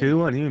great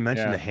too. I didn't even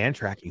mention the hand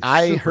tracking.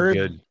 I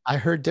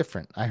heard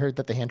different. I heard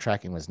that the hand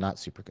tracking was not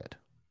super good.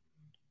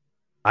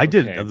 I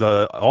did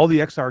all the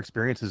XR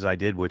experiences I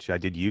did, which I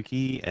did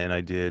Yuki and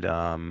I did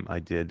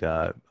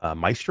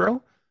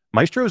Maestro.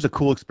 Maestro is a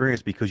cool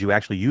experience because you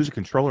actually use a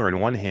controller in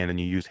one hand and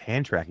you use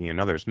hand tracking in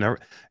another. It's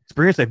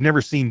experience I've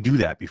never seen do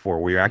that before,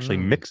 where you're actually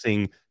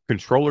mixing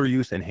controller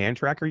use and hand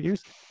tracker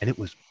use, and it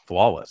was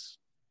flawless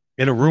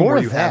in a room where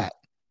you have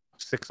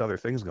 6 other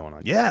things going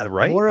on. Yeah,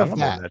 right. More of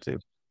that too.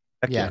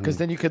 Yeah, because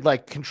then you could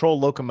like control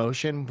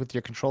locomotion with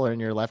your controller in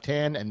your left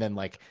hand, and then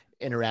like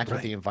interact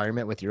with the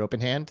environment with your open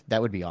hand. That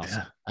would be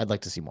awesome. Yeah. I'd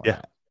like to see more of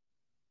that.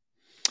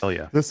 Oh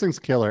yeah, this thing's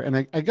killer.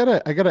 And I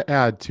gotta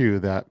add too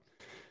that,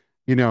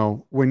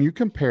 when you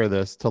compare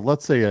this to,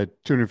 let's say, a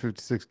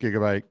 256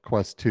 gigabyte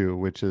Quest 2,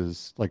 which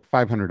is like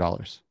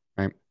 $500,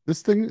 right?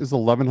 This thing is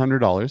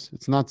 $1,100.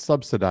 It's not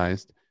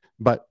subsidized,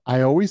 but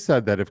I always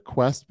said that if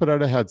Quest put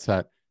out a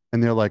headset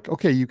and they're like,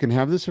 okay, you can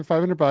have this for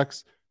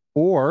 $500,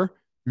 or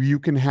you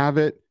can have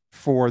it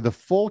for the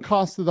full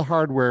cost of the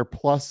hardware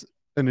plus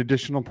an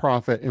additional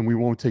profit, and we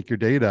won't take your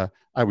data,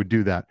 I would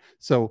do that.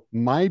 So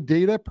my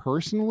data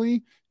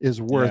personally is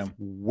worth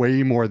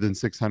way more than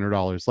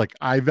 $600. Like,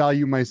 I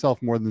value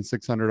myself more than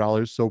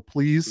 $600. So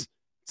please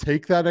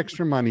take that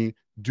extra money.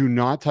 Do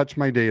not touch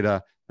my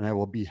data, and I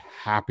will be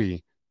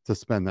happy to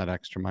spend that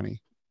extra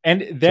money.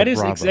 And that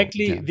is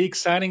exactly the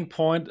exciting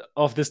point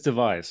of this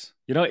device.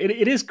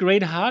 It is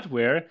great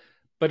hardware,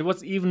 but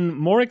what's even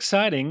more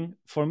exciting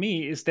for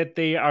me is that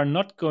they are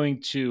not going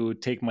to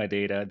take my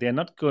data. They're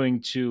not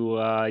going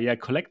to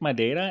collect my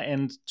data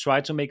and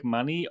try to make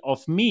money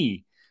off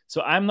me.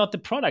 So I'm not the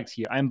product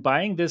here. I'm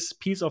buying this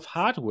piece of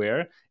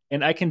hardware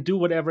and I can do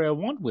whatever I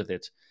want with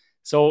it.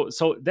 So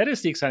that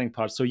is the exciting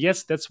part. So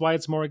yes, that's why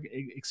it's more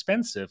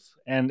expensive.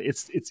 And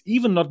it's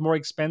even not more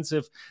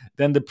expensive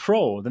than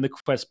the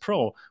Quest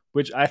Pro,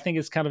 which I think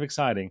is kind of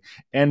exciting.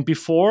 And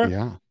before...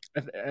 Yeah.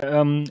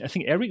 I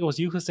think Eric, was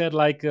you who said,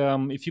 like,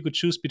 if you could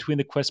choose between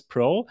the Quest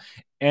Pro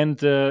and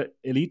the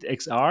Elite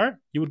XR,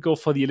 you would go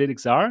for the Elite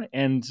XR,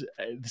 and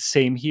the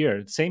same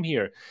here.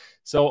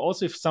 So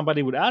also, if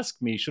somebody would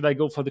ask me, should I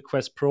go for the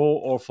Quest Pro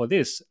or for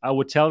this, I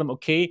would tell them,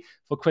 okay,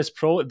 for Quest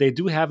Pro, they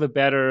do have a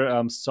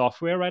better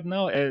software right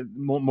now,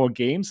 more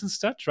games and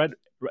such, right?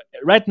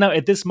 Right now,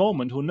 at this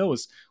moment, who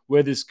knows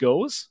where this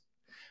goes?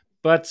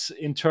 But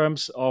in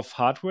terms of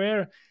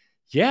hardware,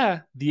 yeah,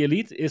 the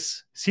Elite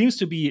seems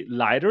to be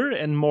lighter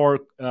and more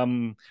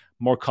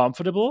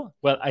comfortable.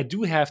 Well, I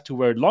do have to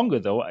wear it longer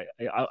though.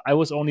 I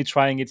was only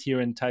trying it here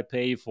in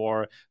Taipei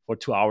for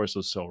 2 hours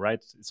or so, right?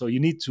 So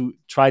you need to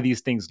try these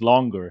things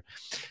longer.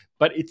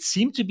 But it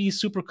seemed to be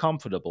super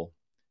comfortable.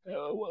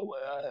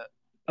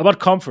 About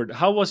comfort,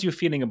 how was you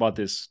feeling about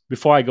this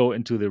before I go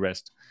into the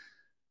rest?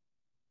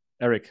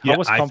 Eric, how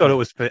was comfort?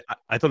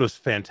 I thought it was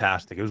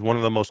fantastic. It was one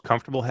of the most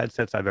comfortable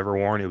headsets I've ever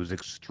worn. It was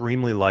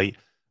extremely light.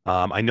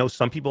 I know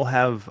some people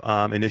have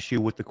an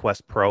issue with the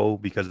Quest Pro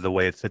because of the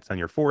way it sits on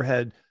your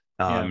forehead,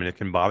 and it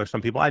can bother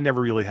some people. I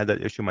never really had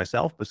that issue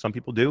myself, but some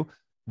people do.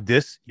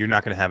 This, you're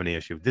not going to have any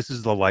issue. This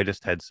is the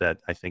lightest headset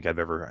I think I've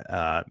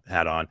ever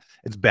had on.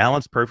 It's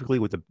balanced perfectly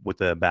with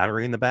the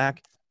battery in the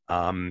back.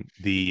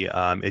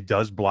 It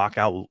does block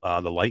out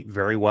the light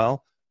very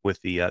well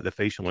with the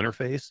facial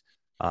interface.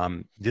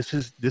 This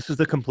is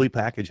the complete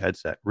package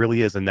headset,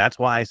 really is, and that's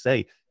why I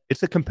say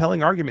it's a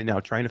compelling argument now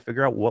trying to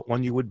figure out what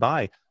one you would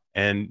buy.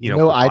 And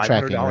no eye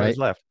tracking, right?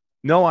 Left.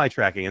 No eye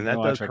tracking, and that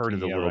No eye does hurt tracking.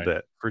 it a Yeah, little right.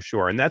 bit for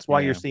sure. And that's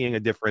why you're Yeah. seeing a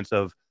difference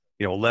of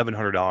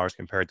 $1,100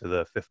 compared to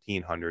the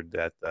 1,500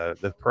 that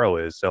the Pro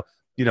is. So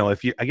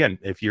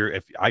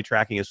if eye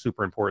tracking is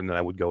super important, then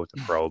I would go with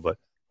the Pro. But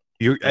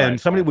and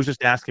somebody was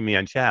just asking me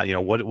on chat,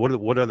 what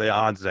are the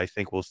odds that I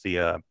think we'll see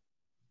an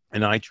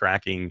eye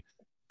tracking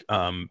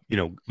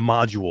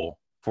module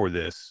for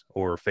this,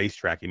 or face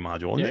tracking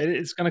module? Yeah,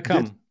 it's gonna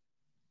come.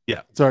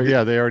 Yeah. Sorry,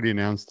 yeah, they already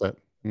announced it.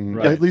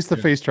 Right. At least the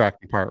face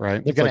tracking part,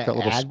 right? They're It's like gonna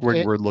that little add it?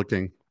 Squidward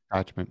looking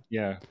attachment.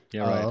 Yeah.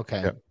 Yeah. Oh, Right.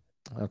 okay. Yep.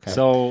 Okay.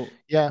 So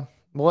Yeah.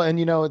 Well, and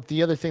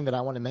the other thing that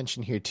I want to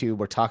mention here too,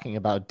 we're talking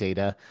about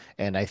data,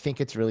 and I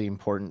think it's really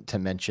important to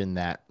mention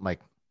that,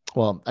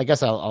 well, I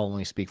guess I'll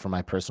only speak from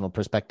my personal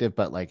perspective,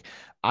 but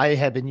I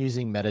have been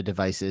using Meta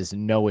devices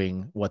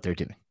knowing what they're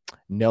doing,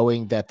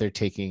 knowing that they're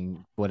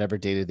taking whatever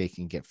data they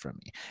can get from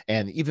me,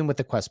 and even with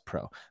the Quest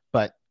Pro.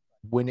 But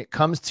when it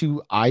comes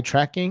to eye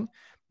tracking,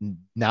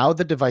 now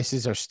the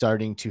devices are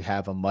starting to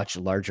have a much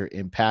larger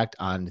impact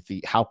on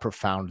how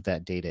profound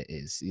that data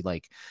is.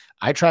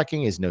 Eye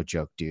tracking is no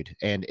joke, dude.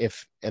 And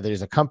if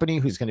there's a company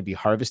who's going to be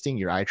harvesting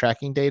your eye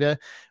tracking data,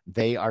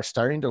 they are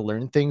starting to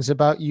learn things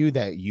about you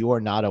that you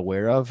are not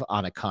aware of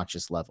on a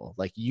conscious level.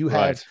 Like you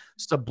have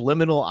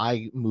subliminal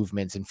eye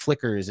movements and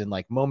flickers and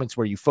moments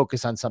where you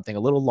focus on something a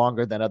little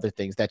longer than other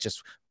things that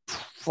just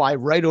fly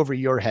right over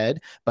your head,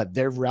 but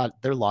they're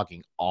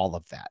logging all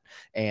of that.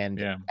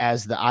 And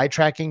as the eye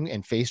tracking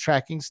and face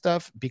tracking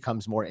stuff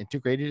becomes more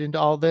integrated into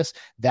all this,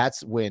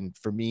 that's when,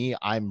 for me,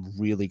 I'm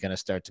really going to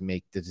start to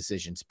make the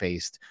decisions based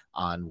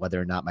on whether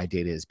or not my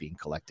data is being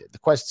collected. The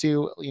Quest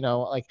 2,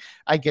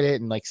 I get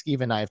it. And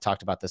Steve and I have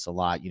talked about this a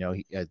lot,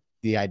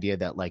 the idea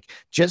that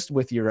just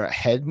with your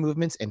head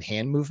movements and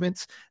hand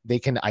movements, they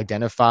can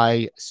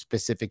identify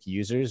specific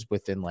users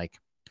within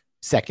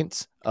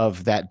seconds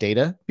of that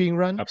data being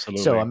run.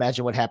 Absolutely. So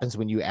imagine what happens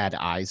when you add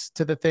eyes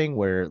to the thing,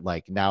 where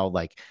now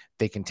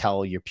they can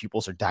tell your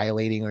pupils are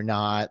dilating or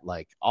not,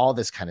 all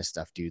this kind of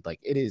stuff, dude.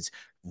 It is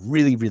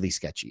really, really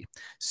sketchy.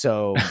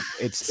 So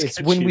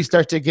it's when we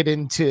start to get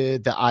into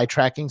the eye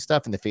tracking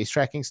stuff and the face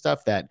tracking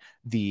stuff that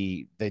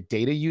the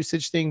data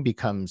usage thing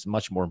becomes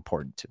much more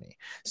important to me.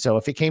 So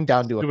if it came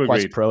down to a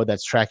Quest Pro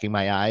that's tracking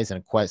my eyes and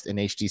an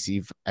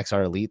HTC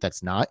XR Elite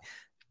that's not,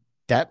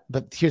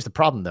 but here's the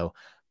problem though.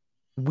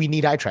 We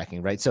need eye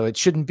tracking, right? So it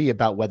shouldn't be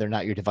about whether or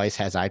not your device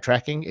has eye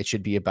tracking. It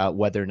should be about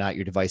whether or not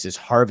your device is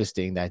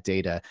harvesting that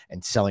data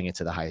and selling it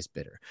to the highest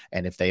bidder.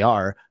 And if they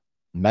are,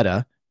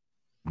 Meta,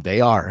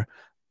 they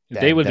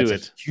will do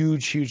it.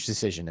 Huge, huge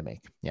decision to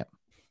make. Yeah.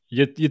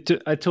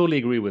 I totally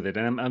agree with it.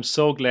 And I'm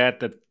so glad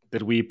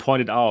that we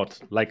pointed out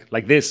like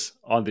this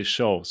on this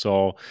show.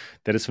 So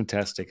that is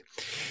fantastic.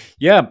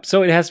 Yeah.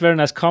 So it has very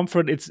nice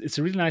comfort. It's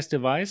a really nice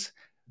device.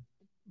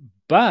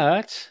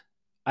 But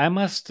I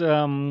must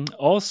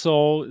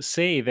also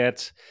say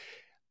that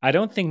I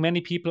don't think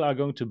many people are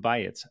going to buy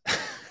it.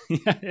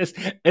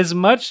 as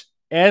much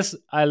as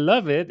I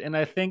love it, and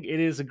I think it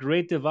is a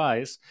great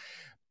device,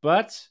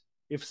 but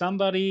if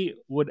somebody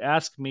would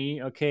ask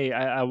me, okay,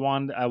 I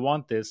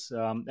want this,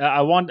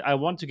 I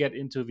want to get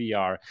into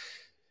VR,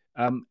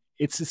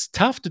 it's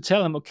tough to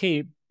tell them,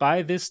 okay,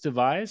 buy this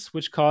device,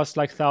 which costs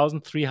like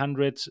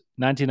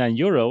 1,399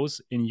 euros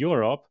in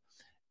Europe.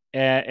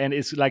 And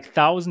it's like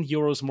 1,000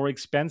 euros more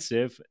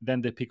expensive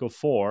than the Pico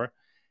 4.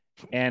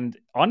 And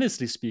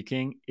honestly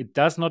speaking, it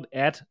does not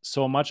add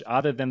so much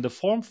other than the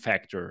form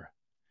factor,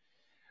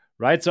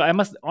 right? So I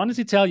must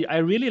honestly tell you, I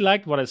really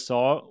liked what I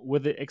saw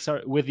with the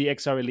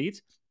XR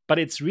Elite, but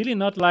it's really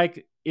not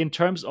in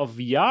terms of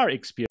VR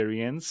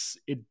experience,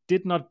 it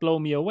did not blow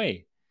me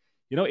away.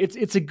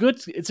 It's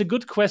a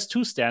good Quest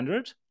 2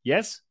 standard,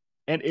 yes,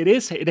 and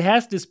it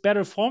has this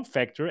better form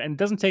factor and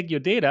doesn't take your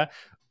data.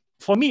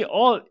 For me,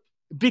 all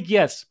big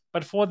yes,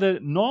 but for the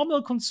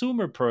normal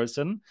consumer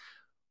person,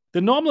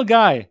 the normal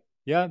guy,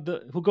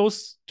 who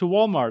goes to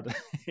Walmart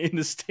in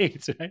the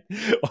States, right?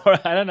 Or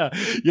I don't know,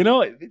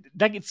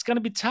 it's gonna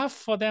be tough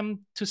for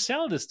them to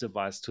sell this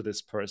device to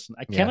this person.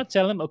 I cannot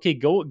tell them, okay,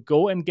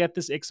 go and get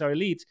this XR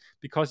Elite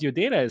because your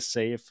data is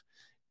safe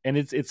and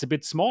it's a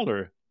bit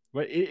smaller.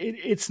 But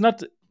it's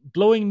not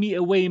blowing me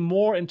away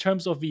more in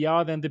terms of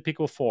VR than the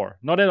Pico 4.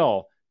 Not at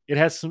all. It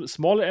has some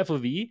smaller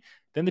FOV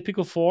than the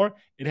Pico 4.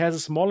 It has a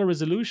smaller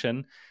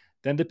resolution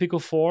than the Pico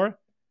 4.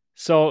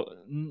 So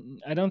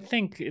I don't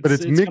think it's... But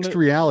its mixed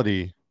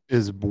reality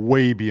is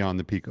way beyond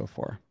the Pico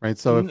 4, right?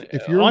 So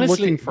if you're honestly,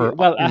 looking for...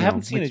 Well, I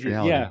haven't seen it.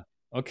 Reality. Yeah.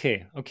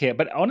 Okay.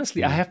 But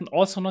honestly, I haven't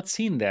also not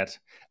seen that.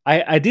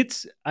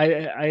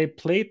 I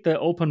played the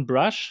Open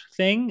Brush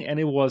thing and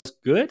it was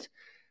good,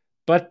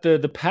 but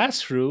the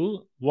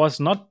pass-through was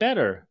not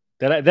better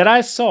that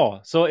I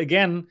saw. So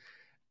again,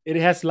 it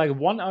has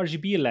one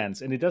RGB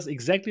lens and it does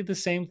exactly the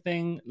same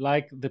thing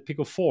like the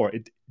Pico 4.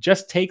 It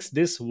just takes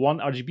this one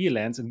RGB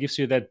lens and gives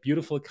you that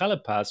beautiful color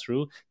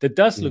pass-through that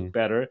does look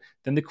better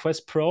than the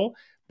Quest Pro.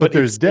 But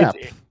there's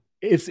depth.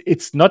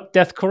 It's not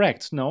depth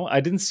correct. No,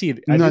 I didn't see it.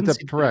 Not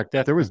depth correct.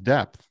 There was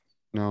depth.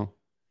 No.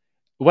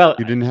 Well,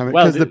 You didn't have it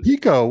well, because the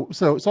Pico.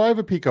 So I have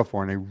a Pico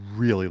 4 and I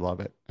really love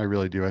it. I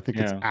really do. I think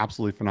it's yeah.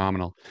 absolutely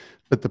phenomenal.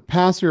 But the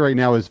Passer right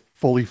now is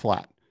fully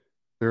flat.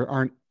 There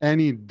aren't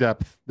any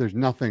depth. There's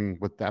nothing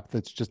with depth.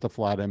 It's just a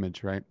flat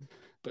image, right?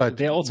 But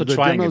They're also the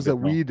trying a demos bit that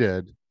we now.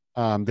 did,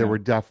 Yeah. there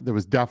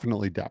was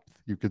definitely depth.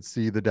 You could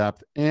see the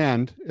depth,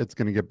 and it's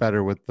going to get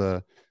better with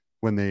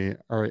when they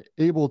are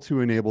able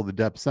to enable the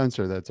depth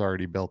sensor that's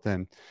already built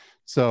in.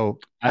 So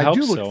I I hope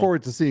do look so.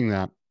 forward to seeing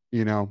that.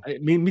 Me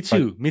But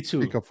too. Me too.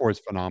 Pico 4 is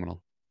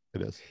phenomenal.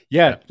 It is.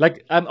 Yeah,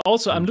 like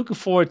I'm looking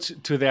forward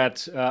to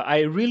that.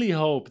 I really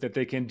hope that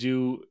they can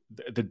do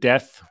the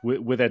depth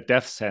with that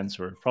depth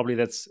sensor. Probably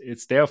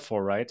it's there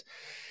for, right?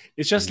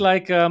 It's just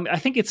like I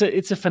think it's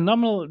a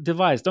phenomenal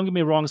device. Don't get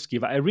me wrong,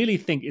 Skiva. I really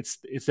think it's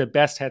the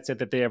best headset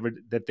that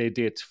they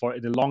did for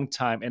in a long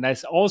time, and I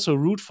also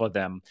root for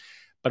them.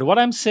 But what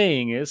I'm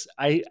saying is,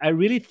 I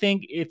really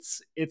think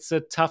it's a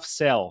tough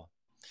sell.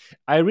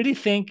 I really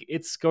think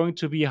it's going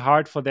to be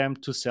hard for them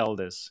to sell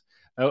this.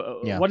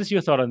 Yeah. What is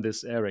your thought on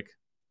this, Eric?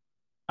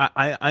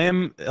 I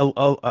am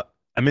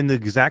I'm in the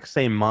exact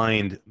same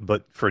mind,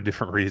 but for a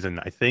different reason.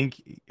 I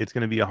think it's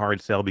going to be a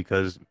hard sell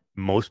because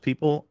most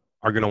people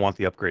are going to want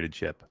the upgraded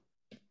chip,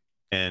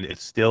 and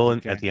it's still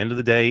Okay. at the end of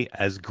the day,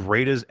 as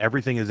great as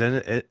everything is in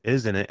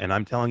it, and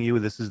I'm telling you,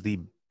 this is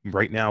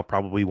right now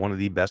probably one of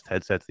the best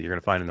headsets that you're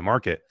going to find in the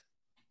market.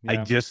 I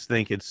Yeah. just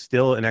think it's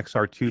still an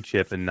XR2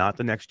 chip and not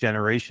the next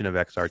generation of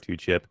XR2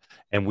 chip.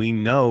 And we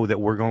know that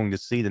we're going to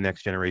see the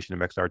next generation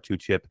of XR2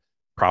 chip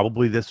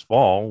probably this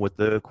fall with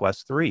the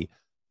Quest 3.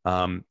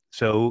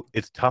 So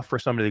it's tough for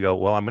somebody to go,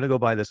 well, I'm going to go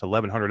buy this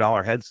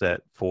 $1,100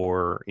 headset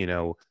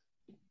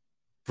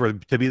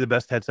to be the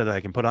best headset that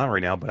I can put on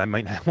right now, but I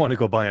might not want to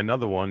go buy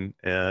another one,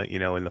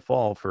 in the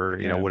fall for,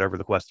 Yeah. whatever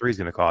the Quest 3 is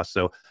going to cost.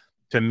 So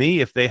to me,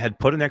 if they had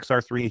put an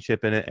XR3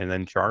 chip in it and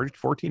then charged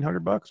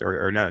 $1,400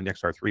 or not an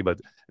XR3, but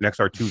an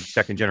XR2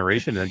 second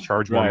generation and then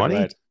charged more money,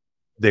 Right.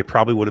 they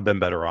probably would have been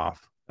better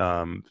off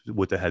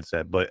with the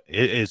headset. But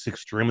it is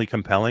extremely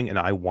compelling and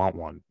I want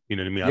one. You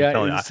know what I mean? Yeah, I'm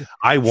telling you, it's-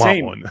 I want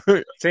same. one.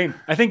 Same.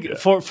 I think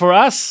for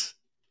us,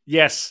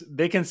 yes,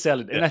 they can sell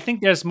it. And Yeah. I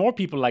think there's more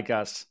people like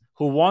us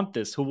who want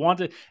this, who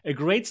want a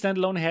great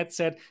standalone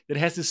headset that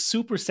has this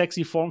super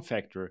sexy form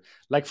factor.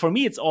 Like for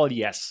me, it's all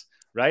yes,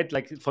 right?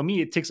 Like for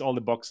me, it ticks all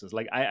the boxes.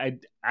 Like I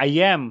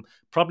am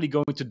probably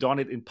going to don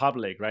it in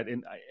public, right?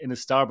 In a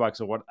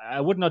Starbucks or what.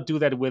 I would not do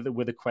that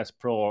with the Quest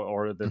Pro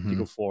or the Mhm.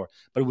 Pico 4.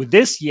 But with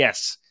this,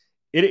 yes.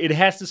 It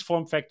has this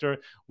form factor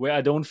where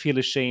I don't feel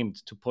ashamed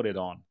to put it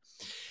on.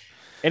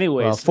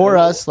 Anyways, Well, for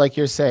us, like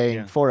you're saying,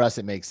 yeah. for us,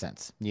 it makes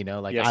sense.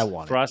 Like Yes, I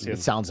want for it. us, It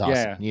yes. sounds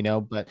Yeah,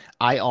 awesome, but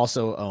I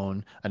also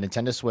own a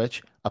Nintendo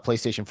Switch, a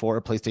PlayStation 4,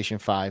 a PlayStation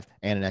 5,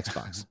 and an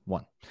Xbox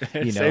One.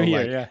 Same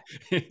here,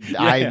 yeah.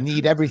 I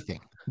need everything.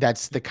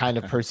 That's the kind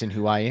of person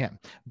who I am.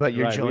 But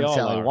your Right, Joe we and all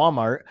Sally are.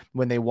 Walmart,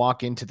 when they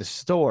walk into the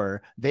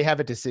store, they have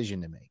a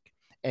decision to make.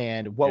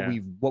 And what Yeah.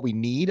 we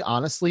need,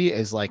 honestly,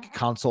 is like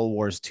Console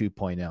Wars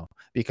 2.0.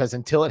 Because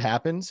until it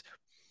happens,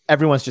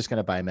 everyone's just going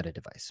to buy a meta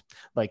device.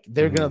 Like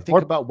they're going to think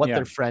Or- about what yeah.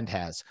 their friend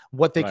has,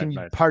 what they can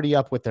Right. party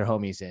up with their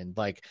homies in.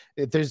 Like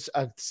there's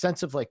a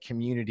sense of like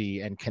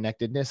community and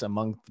connectedness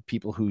among the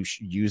people who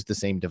use the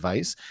same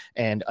device.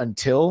 And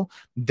until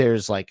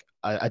there's like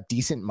a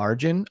decent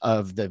margin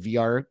of the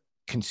VR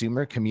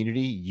consumer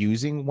community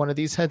using one of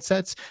these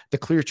headsets, the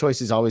clear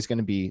choice is always going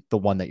to be the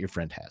one that your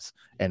friend has.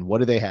 And what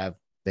do they have?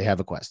 They have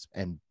a Quest.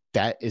 And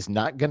that is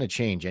not going to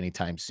change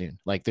anytime soon.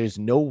 Like there's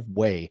no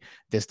way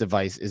this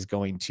device is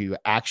going to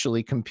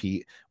actually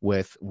compete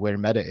with where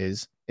Meta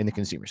is in the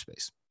consumer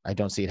space. I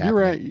don't see it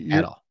happening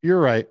at all. You're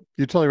right.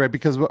 You're totally right.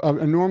 Because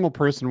a normal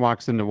person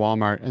walks into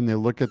Walmart and they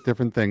look at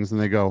different things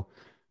and they go,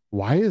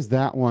 why is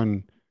that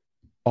one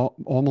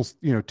almost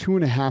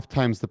 2.5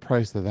 times the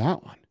price of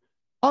that one?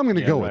 I'm going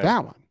to go with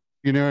that one.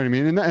 You know what I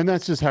mean? And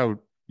that's just how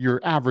your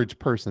average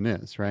person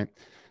is, right?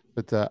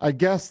 But I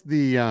guess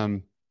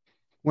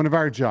one of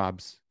our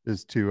jobs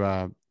is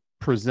to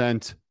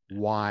present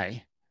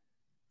why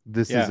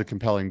this is a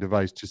compelling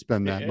device to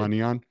spend that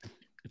money on.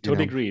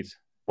 Totally agreed.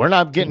 We're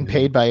not getting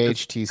paid by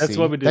HTC. That's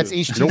what we do. That's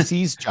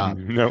HTC's job.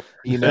 Nope.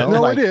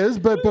 No, it is,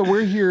 but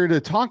we're here to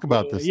talk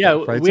about this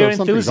stuff, right? We're so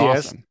something's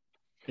enthusiasts. awesome.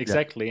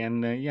 Exactly.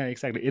 And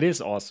exactly. It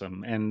is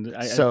awesome. And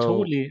I So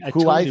totally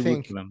who I root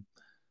think- for them.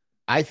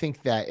 I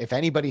think that if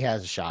anybody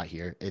has a shot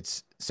here,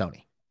 it's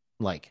Sony.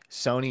 Like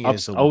Sony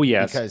is the Oh one,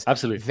 yes, because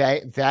absolutely.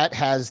 that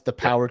has the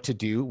power to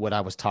do what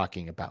I was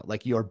talking about.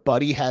 Like your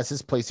buddy has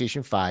his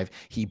PlayStation 5,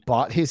 he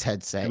bought his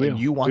headset, and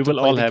you want to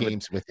play the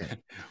games with him.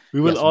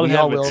 We will Yes, all we have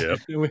all it.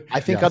 will. I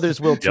think Yes. others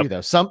will too,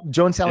 though. Some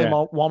Joe and Sally Yeah.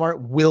 Walmart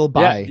will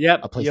buy a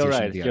PlayStation You're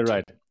right. VR You're 2.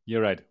 right.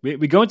 You're right.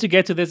 We're going to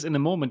get to this in a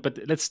moment, but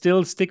let's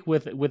still stick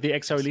with the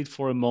XR Elite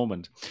for a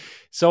moment.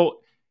 So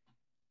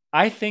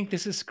I think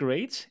this is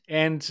great,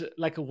 and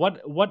like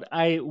what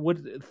I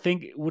would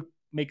think would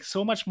make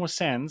so much more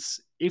sense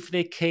if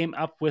they came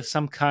up with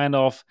some kind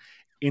of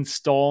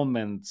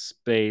installments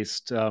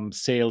based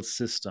sales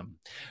system,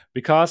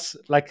 because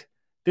like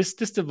this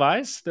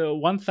device, the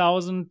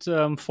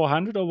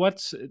 1,400 or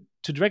what,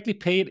 to directly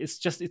pay it,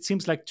 it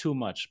seems like too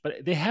much.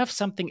 But they have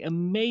something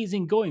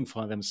amazing going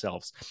for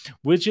themselves,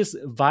 which is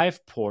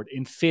Viveport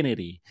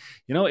Infinity.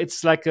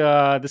 It's like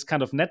this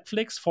kind of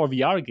Netflix for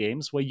VR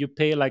games where you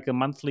pay like a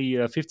monthly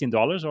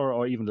 $15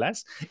 or even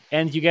less,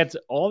 and you get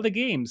all the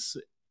games.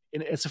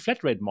 It's a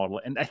flat rate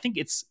model, and I think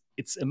it's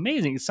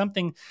amazing. It's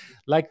something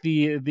like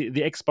the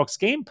Xbox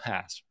Game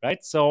Pass,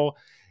 right? So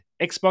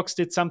Xbox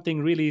did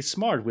something really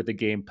smart with the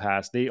Game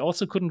Pass. They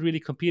also couldn't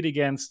really compete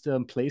against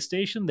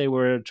PlayStation. They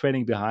were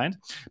trailing behind.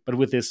 But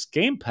with this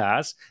Game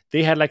Pass,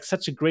 they had like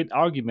such a great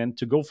argument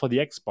to go for the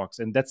Xbox.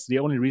 And that's the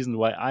only reason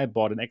why I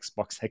bought an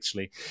Xbox,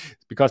 actually,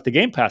 because the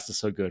Game Pass is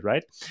so good,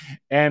 right?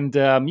 And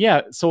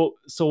so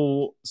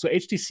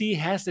HTC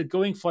has it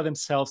going for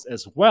themselves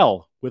as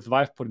well with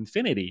Viveport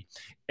Infinity.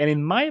 And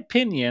in my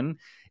opinion,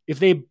 if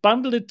they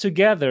bundle it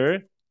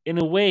together in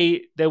a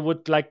way that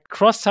would like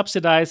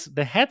cross-subsidize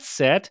the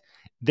headset,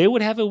 they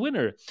would have a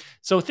winner.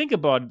 So think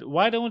about it.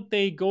 Why don't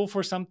they go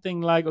for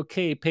something like,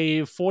 okay,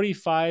 pay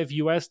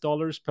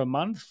 $45 per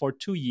month for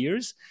 2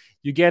 years.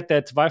 You get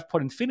that Viveport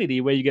Infinity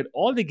where you get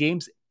all the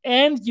games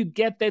and you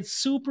get that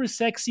super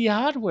sexy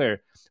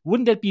hardware.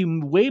 Wouldn't that be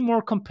way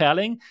more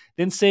compelling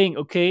than saying,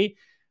 okay,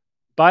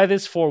 buy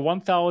this for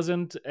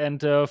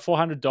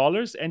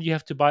 $1,400 and you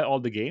have to buy all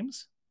the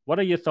games? What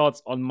are your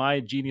thoughts on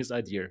my genius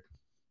idea?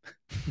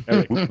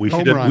 We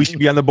should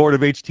be on the board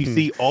of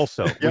HTC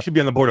also. Yep. We should be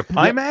on the board of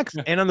Pimax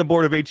and on the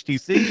board of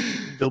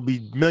HTC. There'll be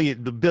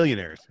the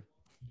billionaires.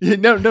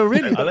 No,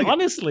 really.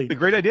 Honestly, it's a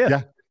great idea.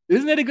 Yeah.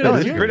 Isn't that a good idea?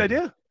 It's a great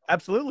idea.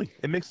 Absolutely.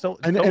 It makes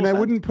and I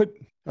wouldn't put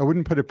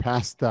it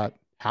past that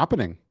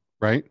happening,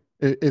 right?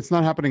 It's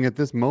not happening at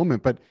this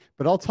moment, but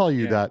I'll tell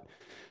you that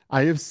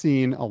I have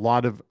seen a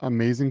lot of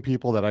amazing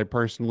people that I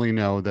personally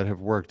know that have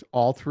worked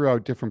all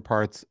throughout different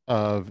parts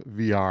of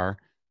VR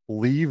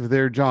leave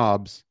their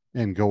jobs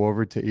and go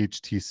over to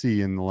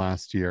HTC in the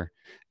last year.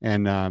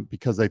 And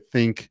because I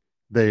think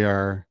they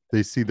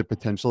see the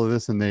potential of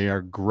this and they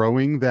are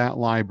growing that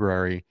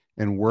library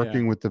and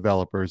working with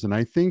developers. And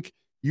I think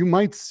you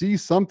might see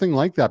something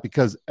like that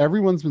because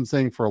everyone's been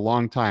saying for a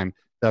long time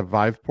that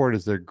Viveport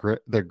is their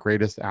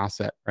greatest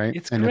asset, right?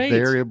 It's and great. If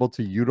they're able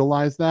to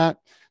utilize that,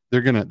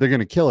 they're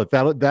gonna kill it.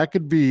 That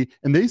could be,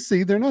 and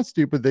they're not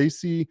stupid. They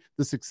see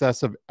the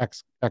success of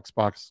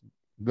Xbox,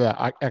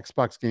 the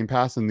Xbox Game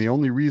Pass, and the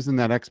only reason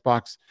that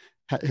Xbox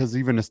has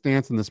even a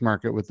stance in this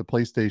market with the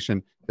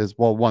PlayStation is,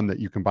 well, one, that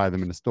you can buy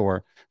them in a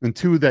store, and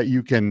two, that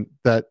you can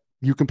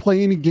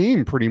play any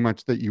game pretty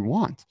much that you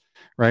want,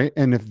 right?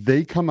 And if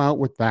they come out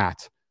with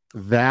that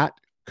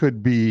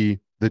could be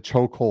the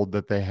chokehold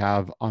that they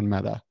have on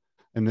Meta.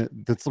 And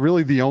that's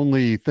really the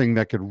only thing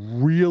that could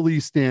really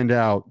stand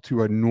out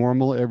to a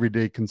normal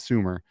everyday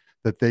consumer,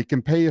 that they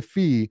can pay a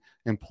fee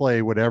and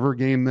play whatever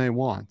game they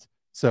want.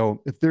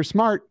 So if they're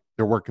smart,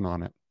 they're working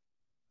on it.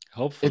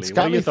 Hopefully. It's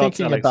got me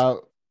thinking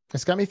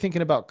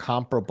about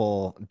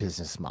comparable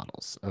business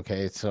models.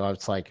 Okay. So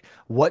it's like,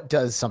 what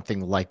does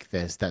something like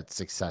this that's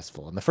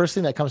successful? And the first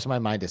thing that comes to my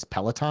mind is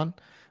Peloton.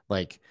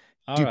 Like,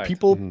 do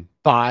people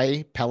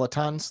buy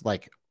Pelotons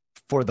like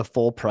for the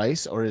full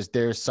price, or is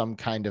there some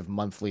kind of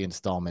monthly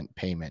installment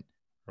payment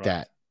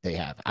that they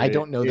have? I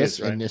don't know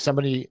this. And if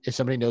somebody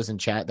knows in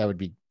chat, that would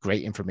be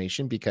great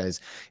information, because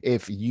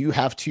if you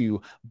have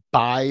to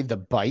buy the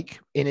bike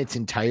in its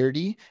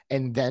entirety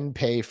and then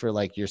pay for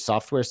like your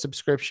software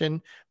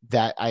subscription,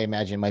 that I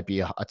imagine might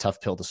be a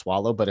tough pill to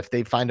swallow. But if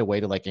they find a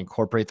way to like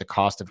incorporate the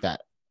cost of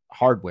that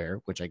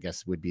hardware, which I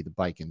guess would be the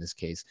bike in this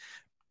case,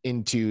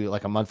 into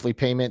like a monthly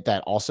payment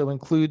that also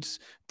includes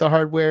the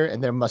hardware,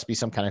 and there must be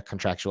some kind of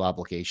contractual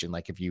obligation,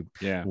 like if you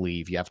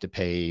leave, you have to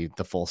pay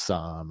the full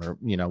sum, or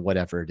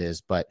whatever it is.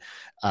 But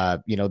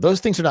those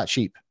things are not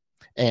cheap,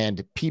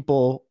 and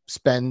people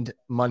spend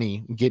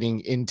money getting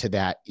into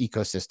that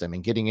ecosystem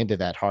and getting into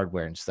that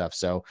hardware and stuff.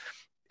 So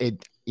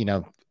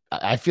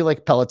I feel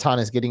like Peloton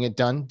is getting it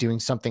done, doing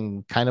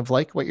something kind of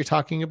like what you're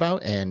talking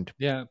about. And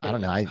I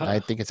don't know. I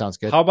think it sounds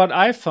good. How about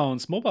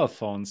iPhones, mobile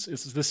phones?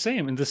 It's the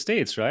same in the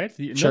States, right?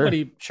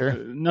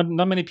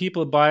 Not many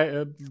people buy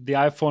the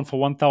iPhone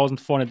for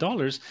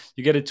 $1,400.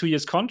 You get a 2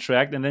 years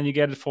contract, and then you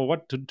get it for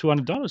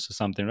 $200 or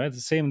something, right? It's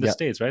the same in the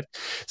States, right?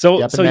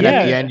 So, at the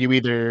end, you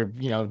either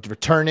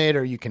return it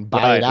or you can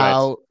buy it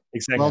out.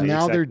 Exactly. Well,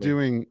 now they're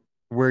doing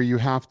where you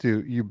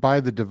buy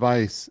the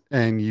device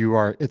and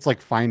it's like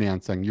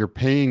financing. You're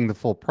paying the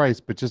full price,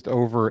 but just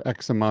over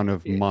X amount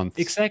of months.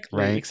 Exactly.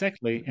 Right?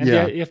 Exactly. And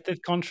you have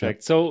that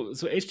contract. So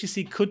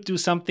HTC could do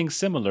something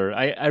similar.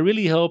 I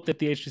really hope that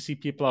the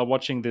HTC people are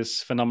watching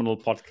this phenomenal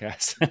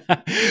podcast.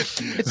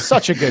 It's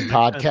such a good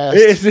podcast.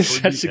 It's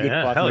such a good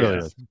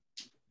podcast.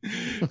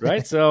 Yeah.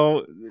 Right?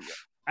 So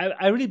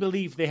I really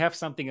believe they have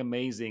something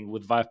amazing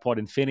with Viveport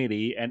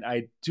Infinity, and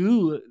I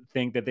do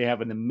think that they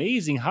have an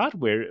amazing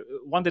hardware,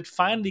 one that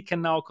finally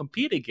can now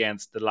compete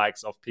against the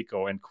likes of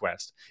Pico and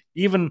Quest.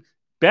 Even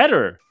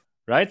better,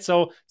 right?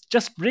 So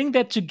just bring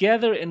that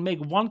together and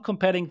make one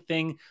compelling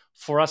thing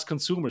for us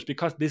consumers,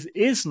 because this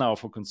is now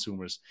for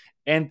consumers.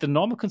 And the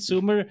normal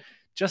consumer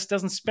just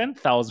doesn't spend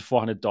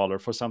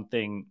 $1,400 for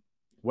something,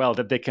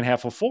 that they can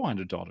have for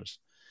 $400.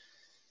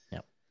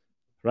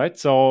 right?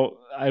 So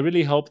I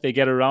really hope they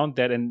get around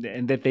that,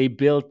 and that they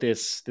build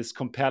this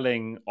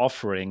compelling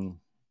offering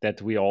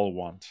that we all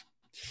want.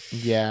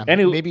 Yeah,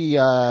 Anyway, maybe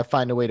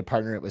find a way to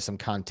partner it with some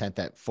content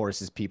that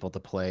forces people to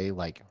play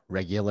like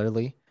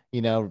regularly,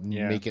 yeah,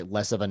 make it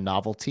less of a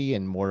novelty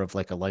and more of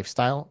like a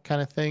lifestyle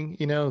kind of thing,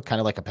 kind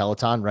of like a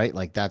Peloton, right?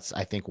 Like that's,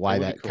 I think, that why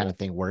would be that kind cool. of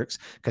thing works,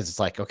 because it's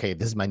like, okay,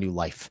 this is my new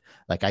life.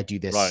 Like I do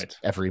this Right.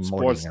 every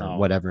morning Sports or now.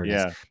 whatever it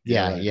is. Yeah,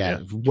 Yeah, right. yeah,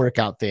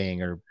 workout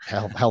thing or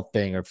health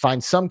thing, or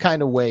find some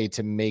kind of way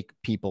to make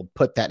people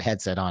put that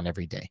headset on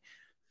every day.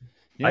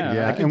 Yeah. I can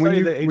and tell when you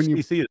you that when you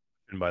HTC is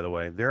pushing, by the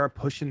way, they are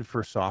pushing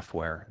for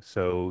software.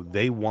 So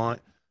they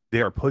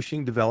are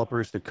pushing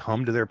developers to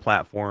come to their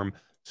platform,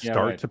 Yeah,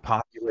 start right. to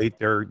populate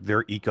their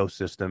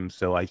ecosystem.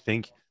 So I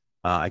think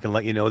I can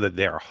let you know that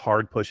they are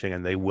hard pushing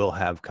and they will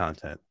have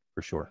content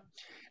for sure.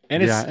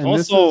 And yeah, it's and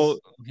this also,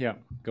 is yeah,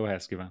 go ahead,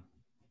 Skiva.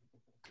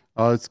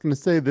 I was going to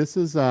say this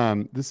is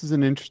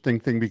an interesting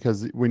thing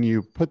because when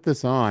you put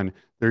this on,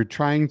 they're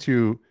trying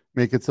to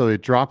make it so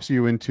it drops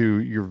you into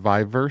your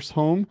Viveverse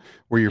home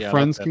where your Yeah, I love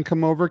friends that. can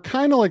come over,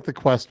 kind of like the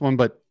Quest one,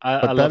 but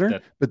I love better.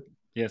 that. But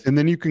Yes. and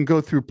then you can go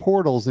through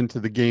portals into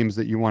the games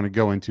that you want to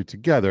go into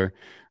together,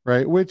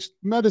 right? Which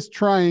Meta's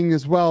trying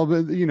as well,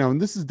 but and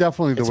this is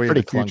definitely the It's way of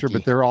the pretty future.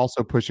 But clunky. they're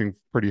also pushing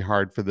pretty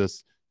hard for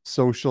this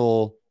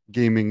social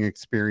gaming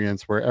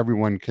experience where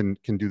everyone can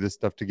do this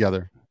stuff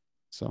together.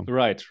 So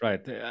Right.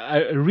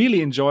 I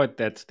really enjoyed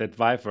that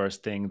Viveverse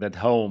thing, that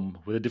home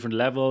with the different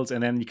levels,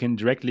 and then you can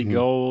directly mhm.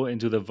 go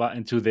into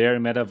into their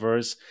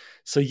metaverse.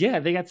 So yeah,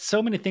 they got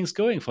so many things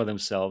going for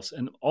themselves,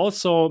 and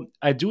also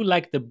I do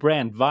like the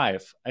brand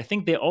Vive. I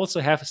think they also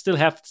still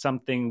have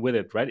something with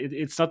it, right?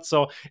 It's not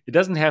so, it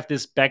doesn't have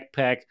this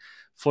backpack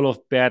full of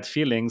bad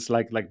feelings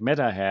like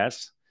Meta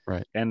has.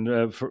 Right.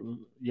 And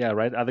yeah,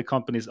 right. Other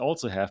companies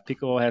also have.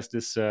 Pico has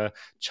this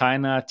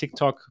China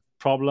TikTok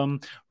problem,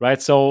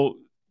 right? So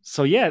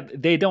yeah,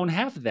 they don't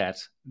have that.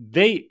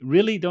 They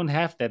really don't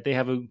have that. They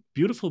have a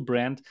beautiful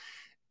brand,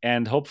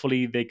 and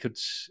hopefully they could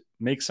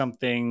make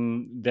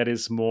something that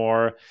is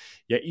more,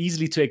 yeah,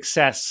 easily to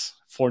access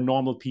for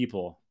normal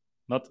people.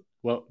 Not,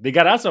 well, they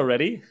got us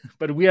already,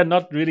 but we are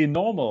not really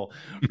normal,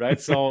 right?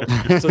 That's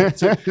Not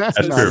true.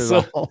 at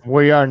So all.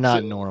 We are so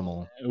not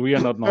normal. we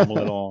are not normal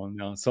at all.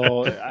 No.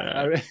 So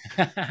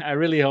I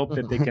really hope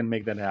that they can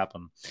make that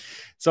happen.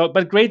 So,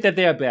 but great that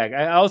they are back.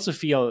 I also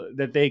feel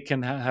that they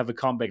can have a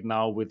comeback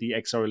now with the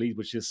XR Elite,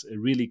 which is a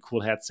really cool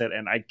headset,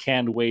 and I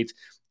can't wait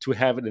to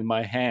have it in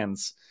my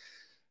hands.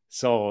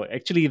 So,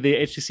 actually, the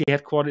HTC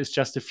headquarters is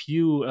just a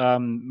few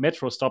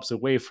metro stops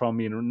away from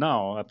me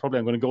now. I'm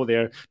going to go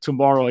there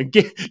tomorrow and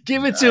give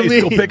it to Nice, me.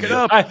 go pick it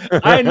up.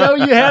 I know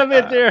you have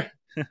it there.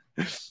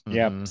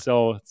 Yeah, Mhm.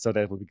 so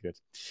that would be good.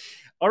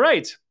 All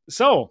right.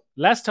 So,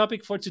 last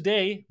topic for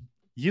today.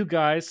 You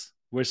guys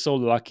were so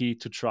lucky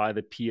to try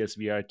the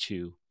PSVR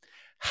 2.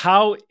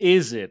 How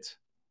is it,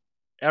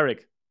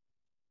 Eric?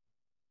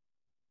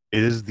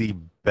 It is the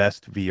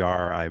best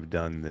VR I've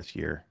done this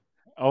year,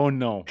 Oh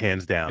no.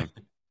 hands down.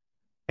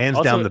 Hands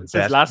down, Also, the since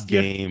best last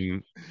year?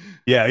 game.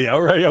 Yeah,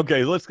 all right.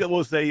 Okay,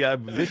 we'll say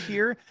this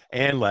year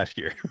and last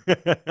year.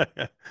 But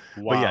yeah,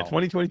 Wow.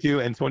 2022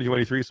 and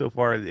 2023 so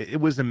far, it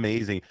was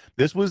amazing.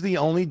 This was the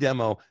only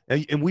demo,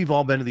 and we've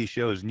all been to these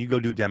shows, and you go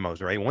do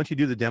demos, right? Once you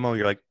do the demo,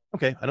 you're like,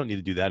 okay, I don't need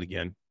to do that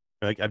again.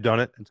 Like, I've done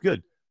it. It's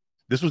good.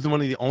 This was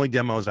one of the only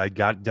demos I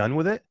got done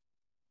with it,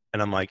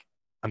 and I'm like,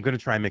 I'm gonna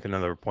try and make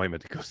another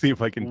appointment to go see if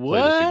I can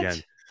play this again.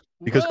 What?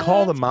 Because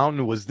Call of the What?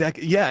 Mountain was that,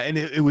 yeah, and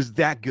it was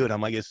that good.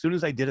 I'm like, as soon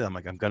as I did it, I'm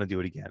like, I'm gonna do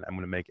it again. I'm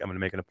gonna make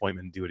an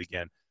appointment and do it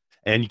again.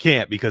 And you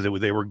can't because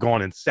they were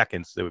gone in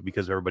seconds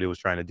because everybody was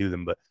trying to do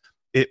them. But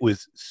it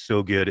was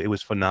so good. It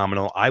was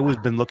phenomenal. I was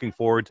been looking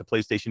forward to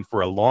PlayStation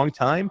for a long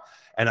time,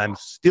 and I'm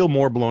still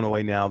more blown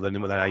away now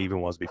than I even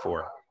was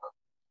before.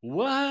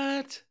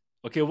 What?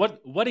 Okay,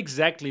 what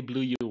exactly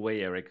blew you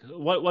away, Eric?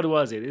 What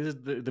was it? Is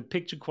it the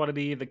picture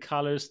quality, the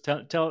colors?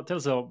 Tell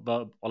us all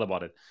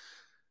about it.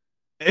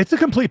 It's a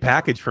complete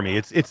package for me.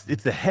 It's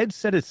the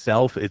headset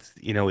itself. It's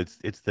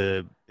it's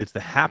the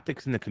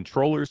haptics and the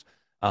controllers.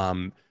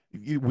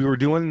 We were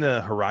doing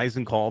the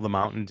Horizon Call of the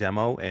Mountain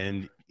demo,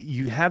 and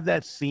you have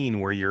that scene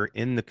where you're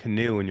in the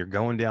canoe and you're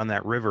going down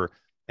that river,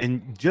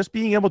 and just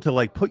being able to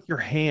like put your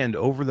hand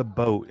over the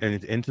boat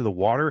and into the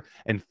water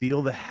and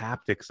feel the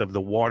haptics of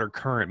the water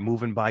current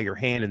moving by your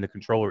hand and the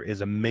controller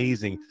is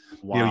amazing.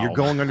 You're Wow.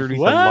 going underneath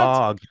a What?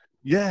 log.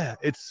 Yeah,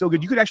 it's so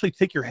good. You could actually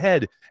take your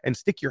head and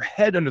stick your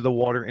head under the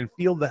water and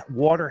feel the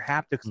water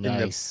haptics in the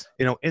Nice.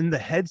 in the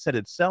headset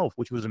itself,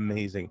 which was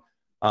amazing.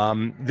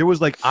 There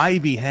was like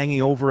ivy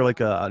hanging over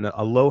like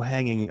a low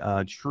hanging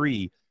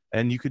tree,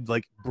 and you could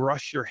like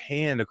brush your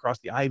hand across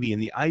the ivy,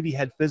 and the ivy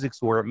had physics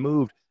where it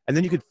moved, and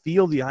then you could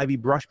feel the ivy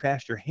brush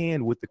past your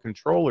hand with the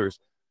controllers.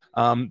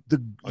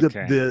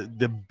 Okay.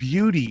 The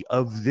beauty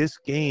of this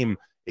game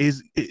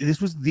is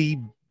this was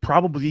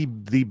probably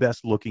the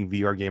best looking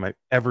VR game I've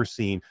ever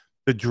seen.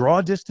 The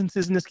draw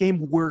distances in this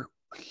game were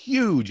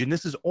huge, and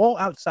this is all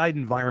outside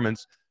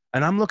environments.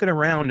 And I'm looking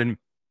around, and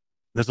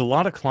there's a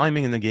lot of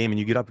climbing in the game, and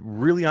you get up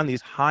really on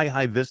these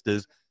high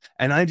vistas.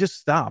 And I just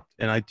stopped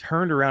and I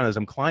turned around as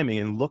I'm climbing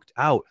and looked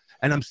out,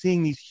 and I'm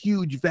seeing these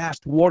huge,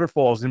 vast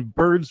waterfalls and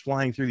birds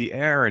flying through the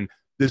air. And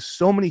there's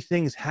so many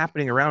things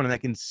happening around, and I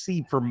can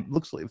see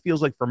it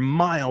feels like for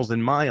miles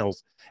and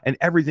miles, and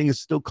everything is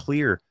still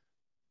clear.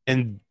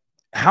 And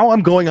how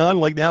I'm going on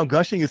like now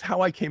gushing is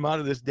how I came out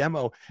of this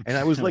demo. And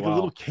I was like a Wow.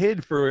 little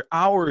kid for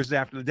hours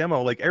after the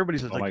demo. Like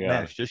everybody's just Oh my like,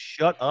 God. Mesh, just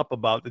shut up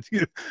about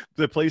the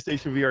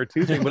PlayStation VR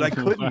 2 thing. But I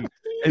couldn't.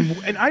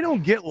 And I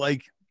don't get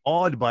like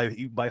awed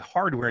by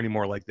hardware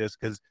anymore like this,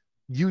 because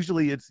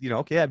usually it's,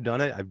 okay, I've done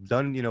it. I've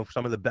done,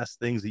 some of the best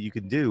things that you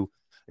could do.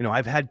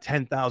 I've had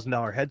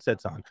 $10,000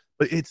 headsets on,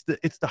 but it's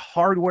the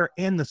hardware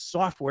and the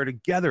software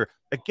together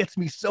that gets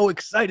me so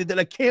excited that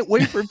I can't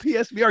wait for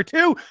PSVR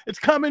 2. It's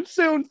coming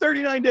soon,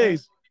 39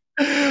 days.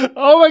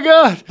 Oh my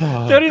God,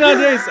 39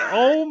 days.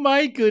 Oh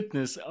my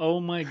goodness.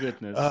 Oh my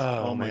goodness.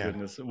 Oh, my man.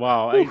 goodness.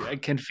 Wow. I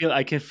can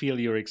feel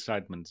your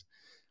excitement.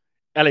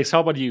 Alex,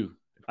 how about you?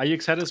 Are you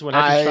excited as well?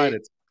 Have you tried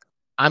it?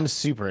 I'm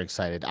super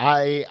excited.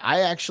 I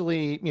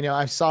actually,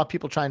 I saw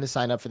people trying to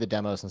sign up for the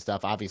demos and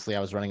stuff. Obviously, I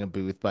was running a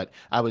booth, but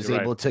I was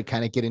You're able right. to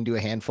kind of get into a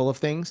handful of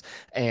things,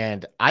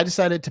 and I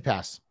decided to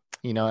pass.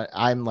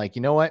 I'm like,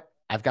 you know what?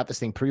 I've got this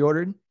thing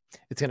pre-ordered.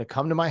 It's going to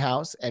come to my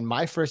house, and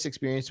my first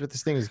experience with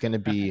this thing is going to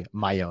be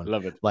my own.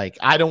 Love it. Like,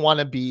 I don't want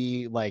to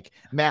be like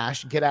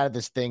Mash, get out of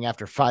this thing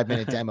after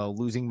 5-minute demo,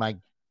 losing my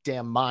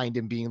damn mind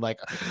and being like,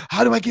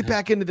 how do I get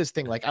back into this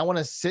thing? Like, I want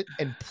to sit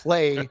and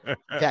play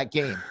that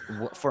game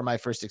for my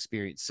first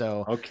experience.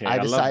 So Okay, I I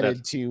love that.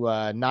 decided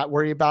to not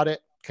worry about it,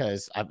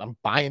 because I'm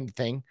buying the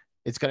thing.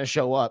 It's going to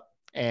show up,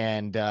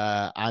 and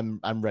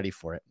I'm ready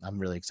for it. I'm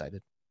really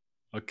excited.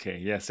 Okay,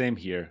 yeah, same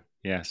here.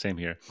 Yeah, same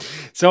here.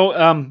 So,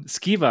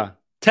 Skiva,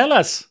 tell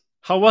us,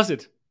 how was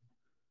it?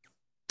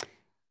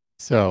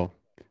 So,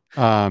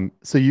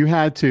 so you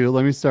had to,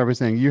 let me start by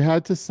saying you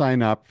had to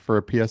sign up for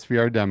a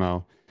PSVR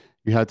demo.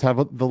 You had to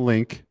have the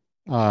link,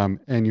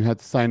 and you had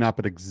to sign up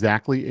at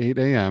exactly 8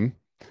 a.m.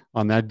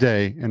 on that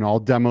day, and all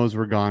demos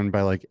were gone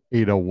by like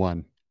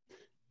 8:01,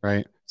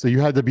 right? So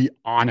you had to be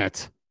on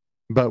it.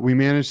 But we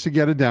managed to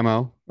get a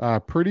demo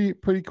pretty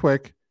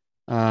quick,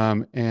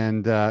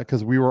 and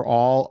because we were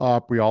all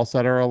up, we all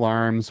set our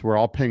alarms, we're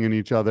all pinging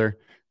each other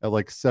at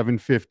like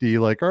 7:50,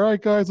 like, all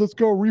right, guys, let's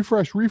go,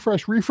 refresh.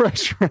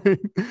 Right?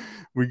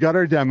 We got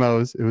our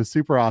demos. It was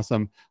super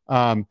awesome.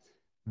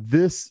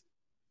 This,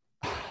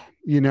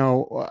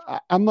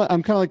 I'm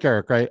kind of like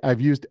Eric, right? I've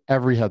used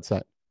every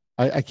headset.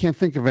 I can't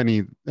think of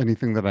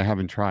anything that I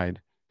haven't tried.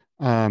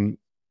 Man,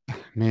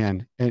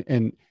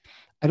 and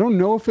I don't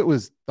know if it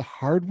was the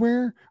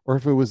hardware or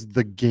if it was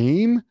the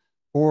game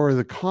or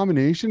the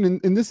combination.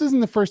 And this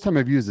isn't the first time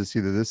I've used this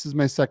either. This is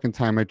my second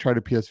time. I tried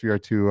a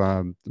PSVR 2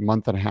 a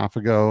month and a half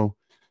ago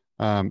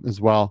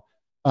as well.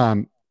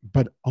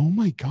 But oh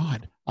my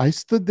God, I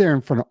stood there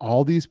in front of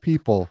all these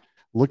people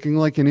looking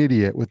like an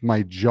idiot with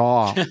my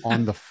jaw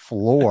on the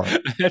floor.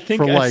 I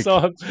think I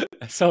saw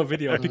a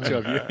video, a picture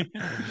of you.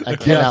 I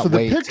cannot so the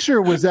wait.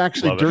 picture was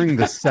actually during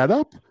the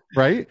setup,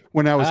 right?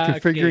 When I was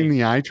configuring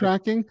the eye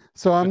tracking.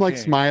 So I'm like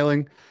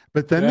smiling,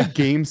 but then the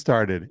game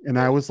started and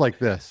I was like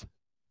this.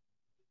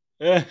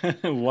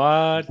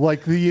 What?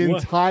 Like the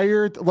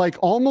entire, like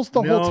almost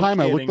the whole time,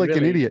 I looked like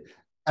an idiot.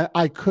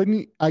 I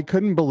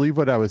couldn't believe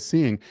what I was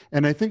seeing.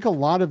 And I think a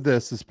lot of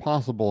this is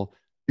possible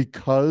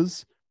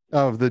because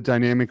of the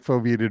dynamic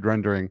foveated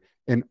rendering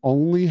and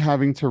only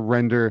having to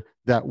render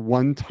that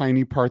one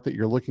tiny part that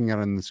you're looking at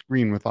on the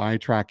screen with eye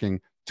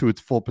tracking to its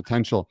full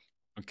potential.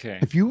 Okay.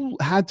 If you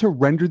had to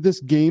render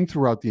this game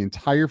throughout the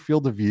entire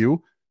field of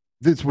view,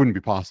 this wouldn't be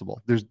possible.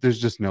 There's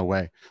just no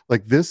way.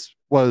 Like this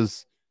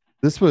was,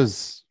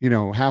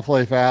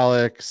 Half-Life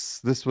Alyx.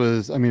 This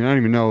was, I don't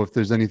even know if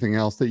there's anything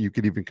else that you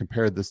could even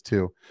compare this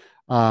to.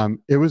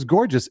 It was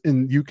gorgeous.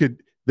 And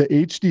the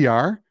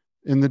HDR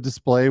in the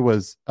display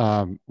was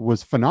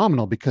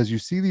phenomenal, because you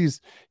see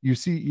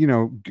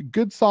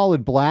good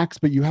solid blacks,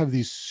 but you have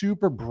these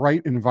super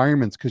bright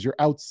environments because you're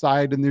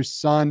outside and there's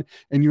sun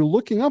and you're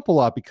looking up a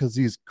lot because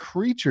these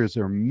creatures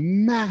are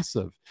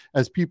massive,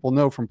 as people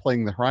know from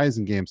playing the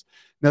Horizon games.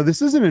 Now,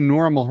 this isn't a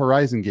normal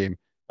Horizon game.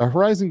 A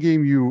Horizon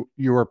game,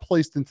 you are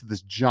placed into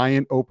this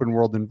giant open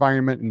world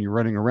environment and you're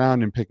running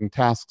around and picking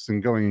tasks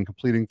and going and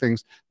completing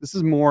things. This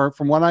is more,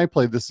 from what I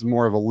played, this is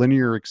more of a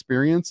linear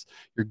experience.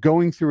 You're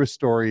going through a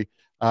story,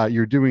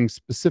 you're doing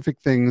specific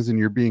things, and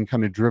you're being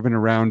kind of driven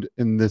around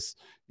in this,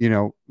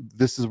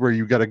 this is where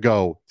you got to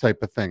go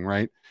type of thing,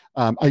 right?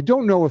 I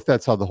don't know if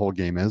that's how the whole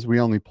game is. We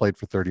only played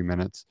for 30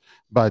 minutes,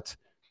 but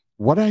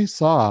what I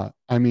saw,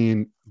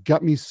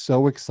 got me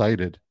so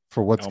excited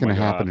for what's going to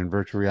happen in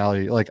virtual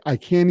reality. Like I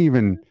can't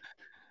even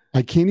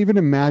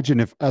imagine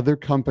if other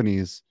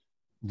companies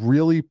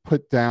really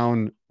put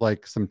down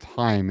like some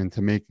time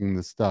into making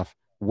this stuff,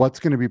 what's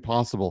going to be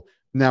possible.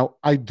 Now,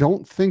 I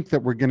don't think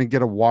that we're going to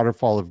get a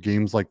waterfall of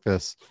games like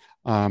this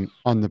on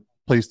the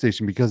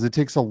PlayStation, because it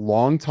takes a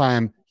long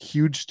time,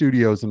 huge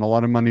studios, and a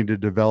lot of money to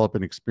develop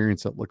an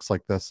experience that looks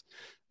like this.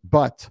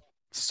 But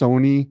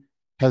Sony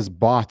has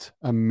bought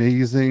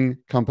amazing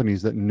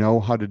companies that know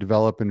how to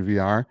develop in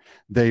VR.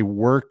 They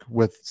work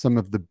with some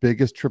of the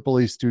biggest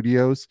AAA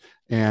studios,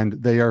 and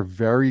they are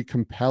very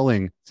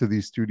compelling to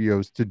these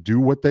studios to do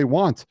what they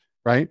want,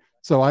 right?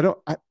 So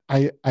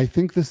I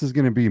think this is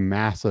going to be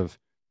massive.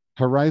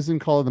 Horizon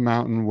Call of the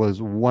Mountain was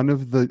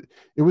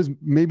it was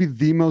maybe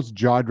the most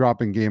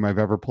jaw-dropping game I've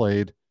ever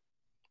played.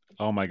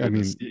 Oh my I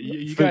mean, goodness,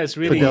 you guys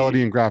really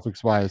fidelity and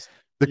graphics wise,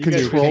 the you guys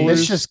really controllers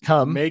Let's just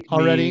come make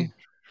already. me.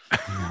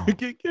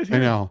 I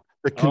know.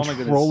 The Oh my goodness.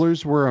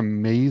 controllers were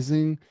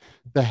amazing.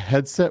 The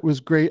headset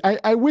was great.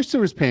 I wish there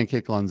was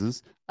pancake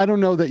lenses. I don't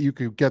know that you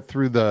could get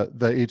through the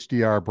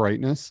HDR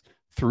brightness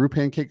through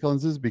pancake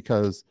lenses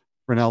because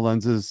Fresnel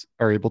lenses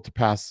are able to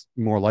pass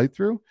more light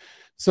through.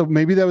 So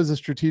maybe that was a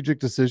strategic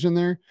decision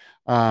there.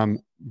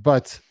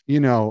 But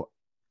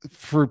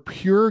for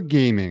pure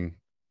gaming,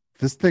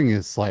 this thing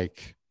is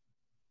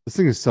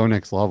so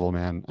next level,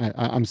 man.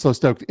 I'm so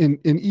stoked. And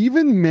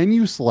even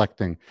menu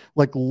selecting,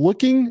 like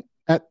looking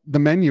at the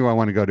menu I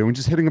want to go to and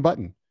just hitting a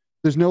button.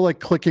 There's no like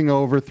clicking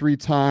over 3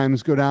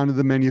 times, go down to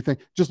the menu thing.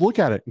 Just look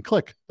at it and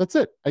click. That's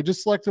it. I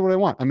just selected what I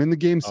want. I'm in the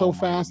game so Oh my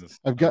fast. goodness.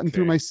 I've gotten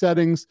through Okay. my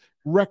settings,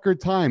 record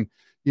time.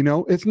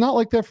 It's not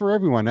like that for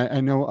everyone.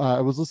 I know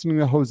I was listening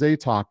to Jose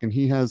talk, and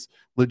he has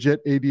legit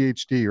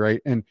ADHD,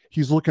 right? And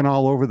he's looking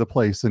all over the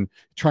place and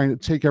trying to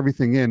take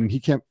everything in, and he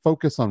can't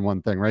focus on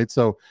one thing, right?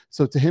 So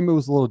to him, it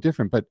was a little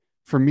different. But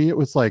for me, it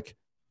was like,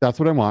 that's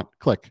what I want,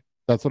 click.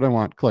 That's what I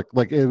want, click.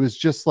 Like, it was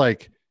just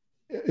like,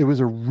 it was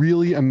a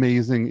really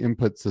amazing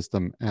input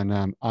system.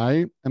 And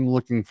I am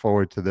looking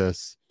forward to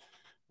this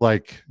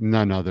like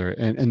none other.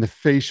 And the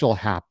facial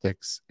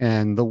haptics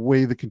and the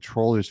way the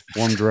controllers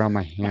formed around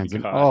my hands.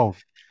 And God. oh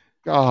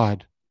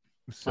God.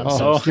 I'm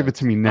Oh, so give it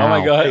to me Oh now.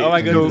 my God. Oh my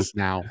I need goodness. this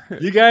now.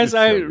 You guys It's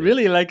are so good.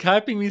 really like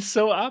hyping me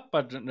so up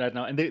right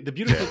now. And the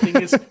beautiful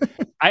thing is,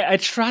 I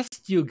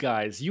trust you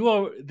guys. You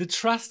are the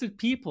trusted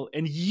people,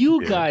 and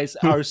you Yeah. guys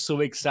are so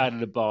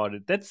excited about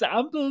it. That's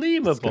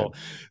unbelievable.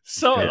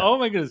 So, good. oh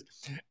my goodness,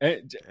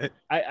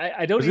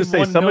 I don't was even gonna say,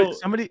 want to know.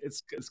 somebody-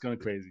 it's going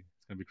crazy.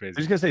 It's going to be I was crazy.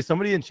 just gonna say,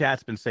 somebody in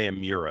chat's been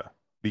saying Mira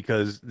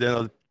because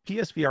the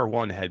PSVR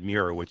 1 had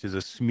Mira, which is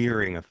a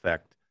smearing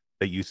effect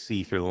that you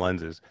see through the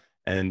lenses,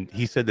 and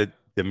he said that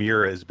the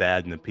Mira is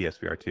bad in the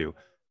PSVR 2.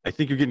 I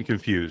think you're getting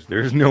confused.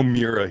 There's no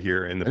Mira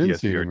here in the I didn't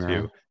see PSVR any 2.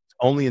 Mira. It's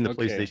only in the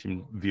Okay.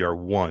 PlayStation VR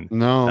 1.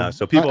 No.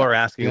 So people are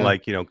asking, yeah.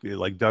 like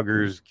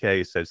Duggars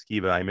K says,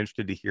 Skiba, I'm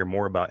interested to hear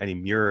more about any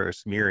Mira or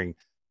smearing,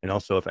 and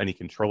also if any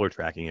controller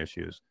tracking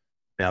issues.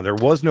 Now, there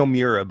was no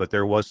Mira, but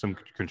there was some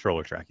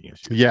controller tracking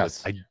issues. But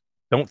Yes. I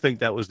don't think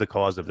that was the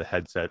cause of the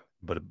headset,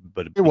 but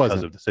because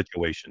wasn't. of the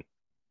situation.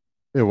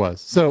 It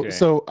was. So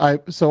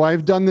Okay.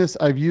 I've done this.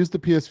 I've used the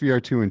PSVR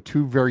 2 in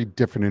 2 very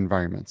different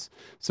environments.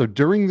 So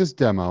during this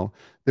demo,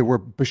 there were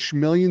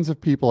millions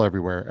of people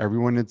everywhere.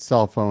 Everyone had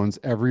cell phones.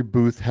 Every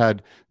booth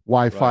had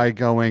Wi-Fi Right.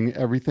 going.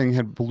 Everything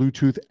had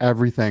Bluetooth,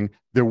 everything.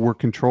 There were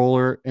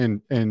controller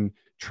and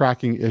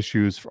tracking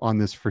issues on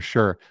this for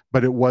sure,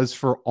 but it was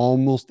for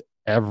almost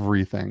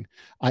everything.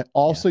 I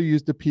also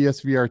used the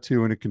PSVR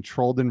 2 in a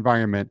controlled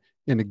environment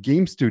in a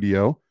game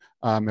studio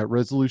at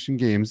Resolution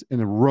Games in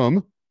a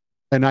room.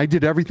 And I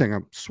did everything.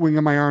 I'm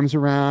swinging my arms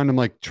around. I'm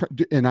like,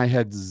 and I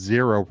had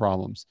 0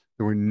 problems.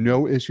 There were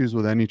no issues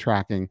with any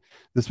tracking.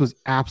 This was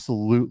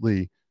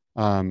absolutely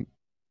an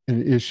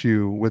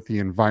issue with the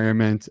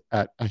environment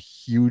at a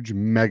huge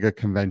mega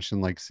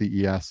convention like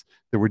CES.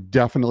 There were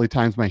definitely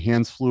times my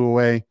hands flew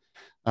away.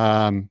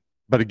 But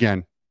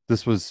again,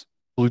 this was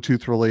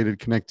Bluetooth related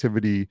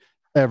connectivity,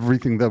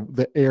 everything,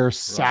 the air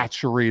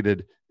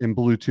saturated in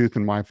Bluetooth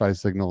and Wi-Fi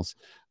signals.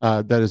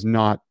 That is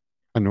not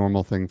a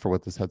normal thing for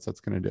what this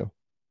headset's going to do.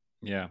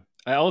 Yeah,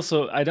 I don't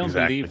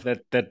Exactly. believe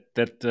that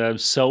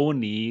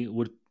Sony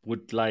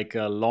would like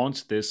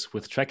launch this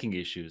with tracking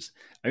issues.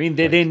 I mean,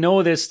 they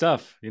know their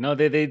stuff.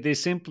 They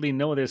simply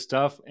know their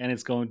stuff, and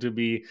it's going to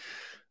be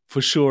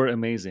for sure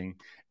amazing.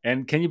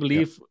 And can you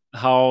believe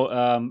how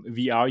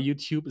VR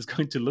YouTube is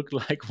going to look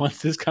like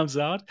once this comes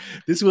out?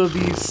 This will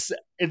be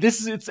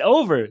it's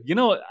over.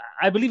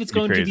 I believe it's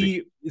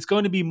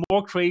going to be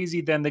more crazy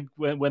than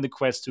when the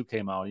Quest 2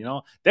 came out.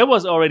 That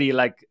was already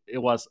like, it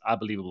was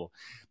unbelievable.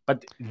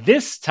 But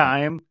this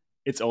time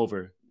it's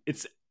over.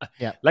 It's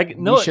like,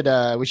 no,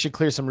 we should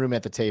clear some room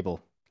at the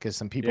table because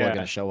some people are Yeah.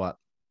 going to show up.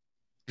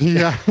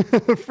 Yeah,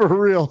 for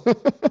real.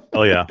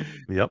 Oh yeah,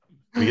 yep.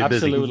 We get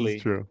busy. absolutely. This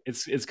is true.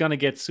 It's going to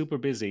get super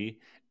busy,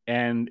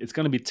 and it's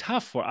going to be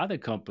tough for other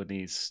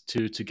companies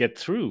to get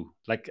through.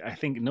 Like, I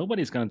think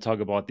nobody's going to talk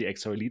about the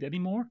XR Elite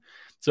anymore.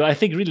 So I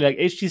think really, like,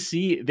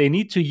 HTC, they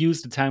need to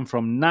use the time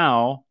from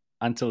now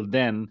until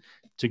then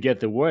to get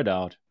the word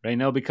out right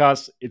now,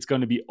 because it's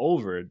going to be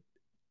over.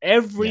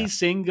 Every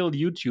single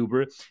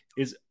YouTuber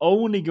is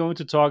only going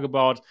to talk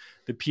about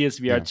the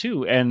PSVR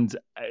 2 and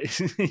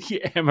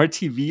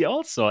MRTV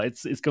also.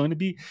 It's going to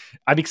be,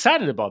 I'm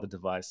excited about the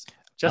device.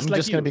 I'm Like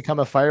just going to become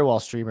a firewall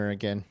streamer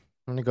again.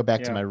 I'm going to go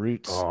back to my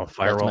roots. Oh, back to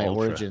Firewall my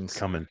Ultra origins.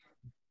 coming.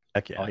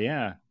 Heck yeah. Oh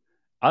yeah,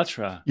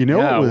 Ultra. You know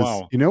yeah, what was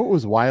wow. you know what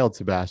was wild,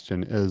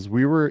 Sebastian, is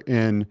we were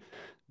in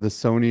the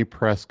Sony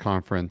press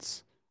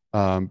conference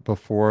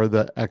before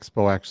the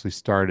expo actually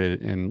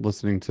started, and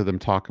listening to them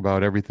talk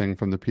about everything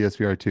from the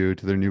PSVR 2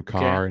 to their new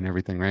car and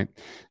everything, right?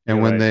 And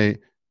You're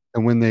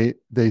when right.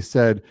 they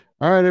said,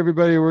 "All right,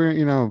 everybody, we're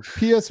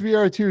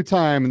PSVR 2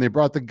 time," and they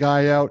brought the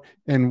guy out,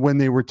 and when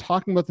they were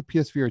talking about the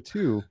PSVR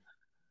 2,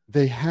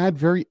 they had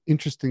very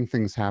interesting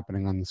things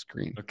happening on the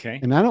screen. Okay.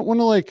 And I don't want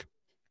to like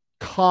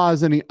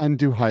cause any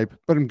undue hype,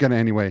 but I'm gonna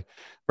anyway,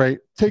 right?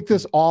 Take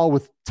this all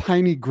with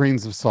tiny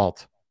grains of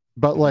salt.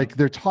 But like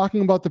they're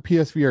talking about the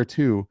PSVR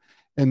 2,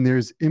 and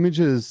there's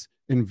images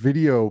and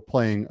video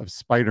playing of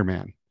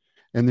Spider-Man,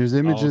 and there's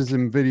images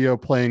and video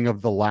playing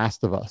of The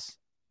Last of Us.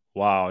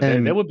 Wow,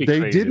 And that would be they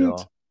crazy, didn't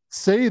though.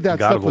 say that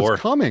God of stuff was War.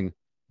 coming,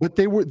 but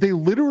they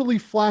literally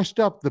flashed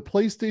up the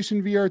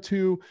PlayStation VR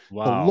 2, the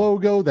Wow.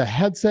 logo, the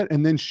headset,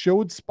 and then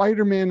showed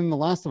Spider-Man and The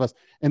Last of Us.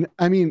 And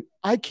I mean,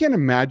 I can't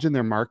imagine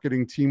their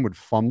marketing team would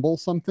fumble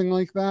something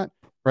like that,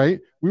 right?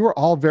 We were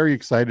all very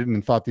excited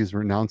and thought these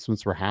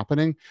announcements were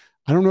happening.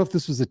 I don't know if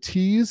this was a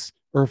tease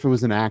or if it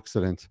was an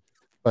accident,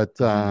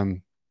 but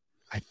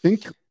I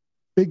think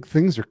big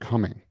things are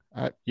coming.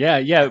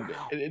 Yeah,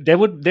 that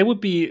would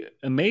be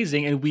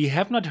amazing, and we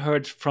have not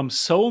heard from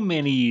so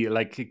many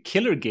like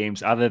killer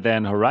games other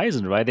than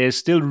Horizon, right? There's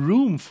still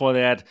room for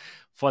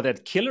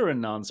that killer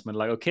announcement.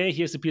 Like, okay,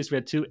 here's the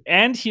PSVR 2,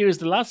 and here's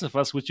The Last of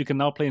Us, which you can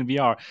now play in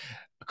VR.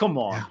 Come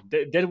on,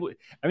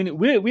 I mean,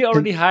 we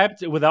already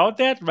hyped without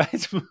that,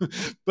 right?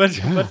 but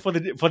for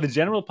the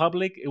general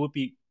public, it would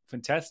be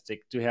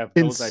fantastic to have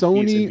and those IPs in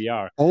Sony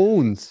VR.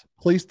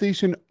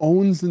 PlayStation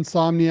owns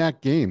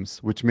Insomniac Games,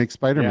 which makes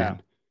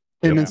Spider-Man.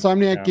 And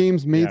Insomniac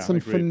Games made some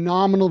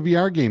phenomenal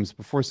VR games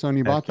before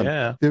Sony bought them.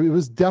 Yeah. It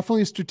was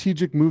definitely a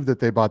strategic move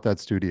that they bought that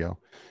studio.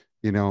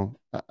 You know,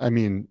 I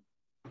mean,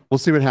 we'll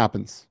see what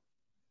happens,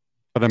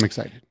 but I'm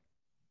excited.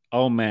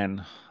 Oh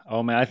man,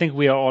 I think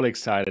we are all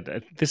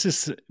excited. This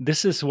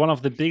is one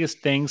of the biggest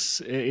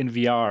things in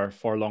VR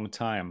for a long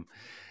time,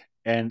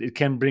 and it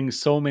can bring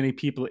so many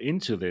people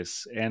into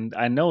this. And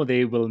I know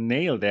they will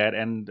nail that.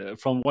 And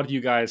from what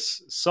you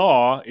guys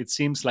saw, it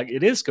seems like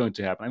it is going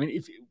to happen. I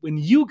mean, when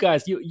you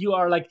guys you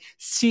are like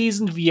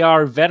seasoned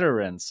VR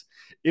veterans,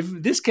 if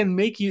this can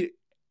make you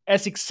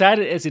as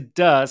excited as it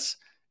does,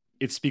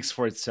 it speaks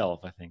for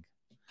itself, I think.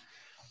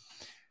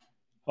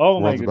 Oh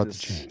my World's about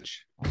to goodness.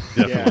 change.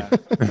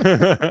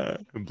 Yeah.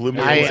 Blew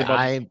me away.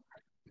 I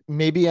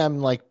maybe I'm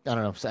like, I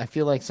don't know. I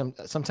feel like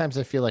sometimes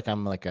I feel like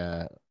I'm like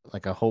a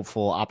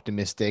hopeful,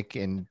 optimistic,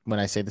 and when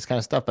I say this kind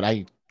of stuff, but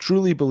I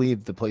truly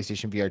believe the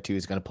PlayStation VR 2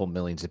 is going to pull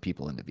millions of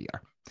people into VR.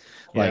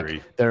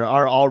 Like there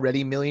are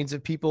already millions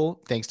of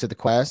people thanks to the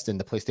Quest and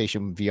the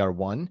PlayStation VR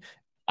 1.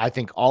 I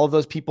think all of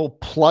those people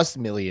plus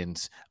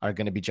millions are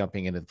going to be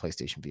jumping into the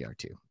PlayStation VR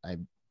 2.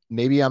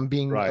 Maybe I'm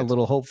being a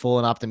little hopeful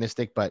and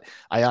optimistic, but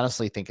I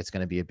honestly think it's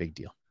going to be a big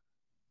deal.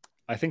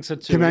 I think so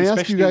too. Can I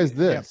ask you guys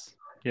this?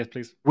 Yes,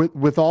 please.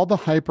 With all the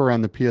hype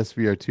around the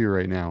PSVR 2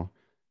 right now,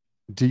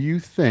 do you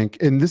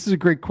think, and this is a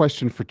great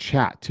question for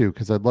chat too,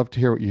 because I'd love to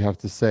hear what you have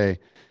to say,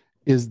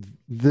 is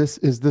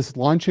this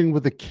launching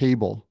with a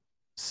cable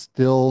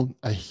still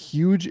a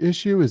huge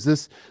issue? Is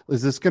this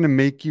going to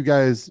make you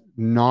guys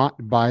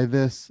not buy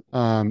this,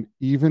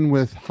 even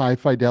with high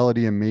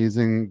fidelity,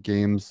 amazing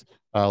games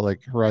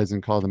like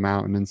Horizon Call of the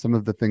Mountain and some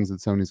of the things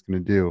that Sony's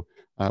going to do?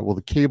 Will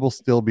the cable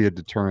still be a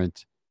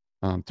deterrent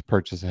to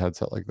purchase a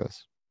headset like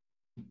this?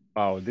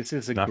 Wow, this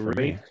is a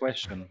great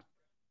question.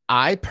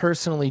 I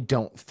personally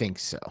don't think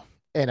so.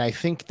 And I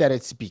think that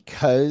it's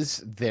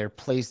because their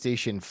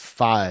PlayStation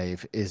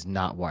 5 is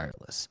not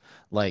wireless.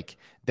 Like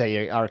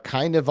they are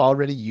kind of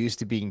already used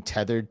to being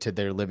tethered to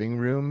their living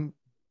room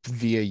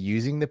via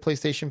using the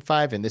PlayStation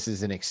 5, and this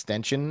is an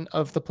extension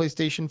of the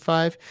PlayStation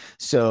 5.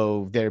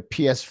 So their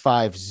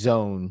PS5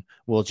 zone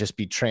will just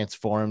be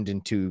transformed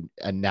into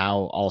a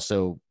now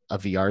also a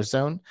VR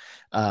zone.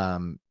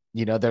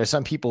 There are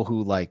some people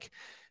who like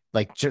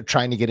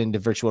trying to get into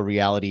virtual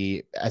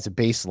reality as a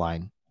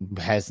baseline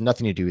has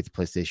nothing to do with the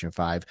PlayStation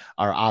 5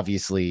 are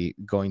obviously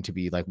going to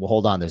be like, well,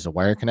 hold on, there's a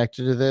wire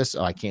connected to this.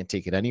 Oh, I can't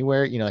take it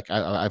anywhere.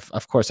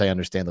 Of course I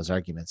understand those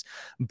arguments,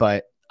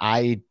 but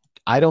I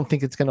don't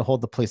think it's going to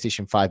hold the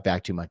PlayStation 5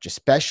 back too much,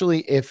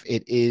 especially if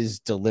it is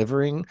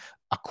delivering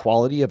a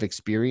quality of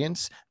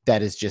experience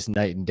that is just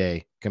night and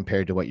day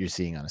compared to what you're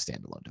seeing on a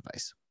standalone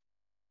device.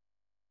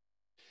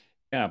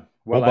 Yeah,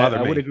 well,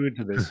 I would agree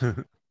to this.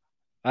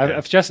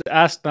 I've just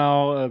asked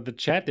now the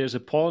chat. There's a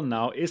poll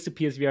now. Is the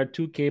PSVR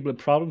 2 cable a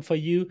problem for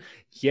you?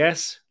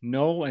 Yes,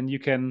 no, and you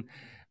can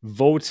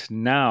vote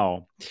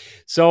now.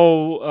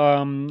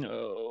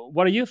 So,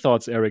 what are your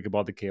thoughts, Eric,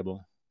 about the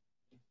cable?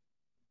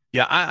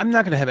 Yeah, I'm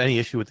not going to have any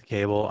issue with the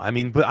cable. I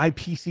mean, but I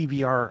PC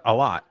VR a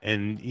lot,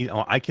 and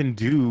I can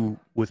do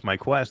with my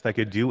Quest. I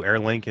could do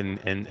AirLink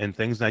and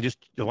things, and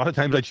a lot of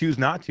times I choose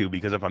not to,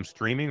 because if I'm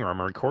streaming or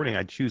I'm recording,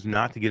 I choose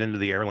not to get into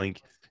the AirLink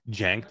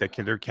jank that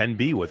there can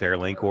be with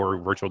AirLink or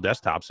virtual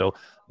desktop. So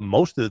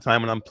most of the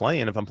time when I'm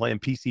playing, if I'm playing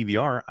PC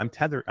VR, I'm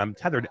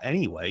tethered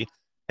anyway,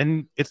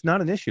 and it's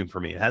not an issue for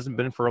me. It hasn't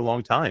been for a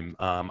long time.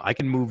 I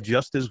can move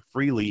just as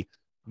freely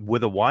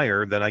with a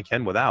wire than I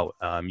can without.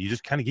 You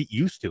just kind of get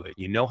used to it.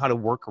 You know how to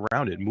work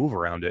around it, move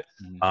around it.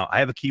 I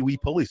have a Kiwi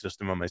pulley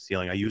system on my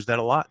ceiling. I use that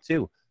a lot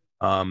too.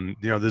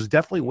 There's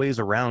definitely ways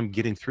around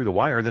getting through the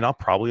wire that I'll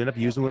probably end up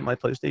using with my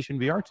PlayStation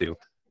VR too.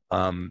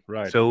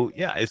 Right. So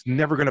yeah, it's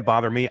never going to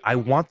bother me. I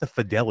want the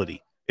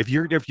fidelity. If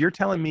you're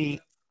telling me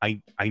I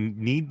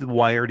need the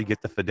wire to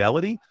get the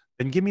fidelity,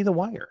 then give me the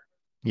wire.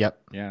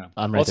 Yep. Yeah.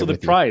 I'm right Also, there the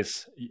with you.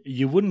 price.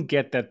 You wouldn't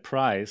get that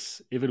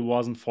price if it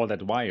wasn't for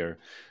that wire.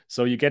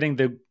 So you're getting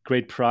the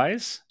great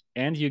price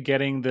and you're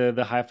getting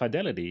the high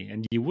fidelity,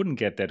 and you wouldn't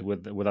get that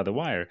without a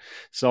wire.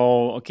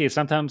 So okay,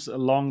 sometimes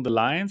along the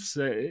lines,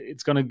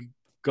 it's gonna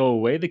go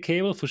away the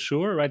cable for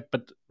sure, right?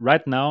 But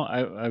right now,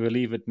 I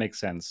believe it makes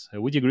sense.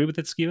 Would you agree with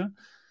it, Skiva?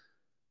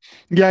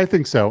 Yeah, I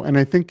think so. And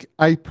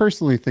I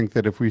personally think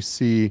that if we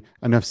see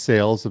enough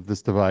sales of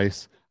this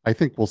device, I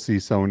think we'll see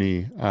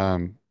Sony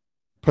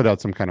put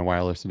out some kind of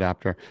wireless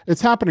adapter.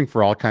 It's happening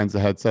for all kinds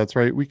of headsets,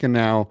 right? We can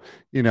now,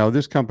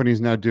 there's companies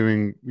now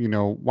doing,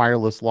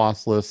 wireless,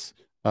 lossless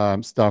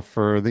stuff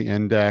for the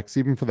Index,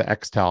 even for the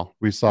XTAL.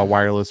 We saw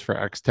wireless for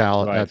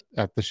XTAL Right.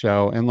 at the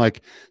show. And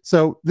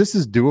so this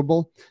is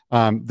doable.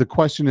 The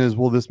question is,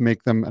 will this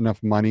make them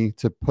enough money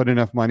to put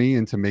enough money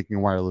into making a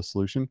wireless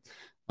solution?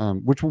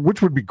 Which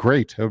would be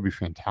great. That would be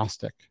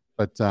fantastic.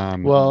 But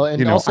Well,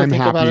 and also I'm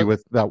think about happy it.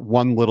 with that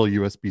one little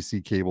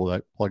USB-C cable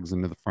that plugs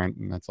into the front,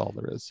 and that's all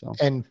there is. So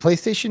And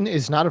PlayStation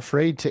is not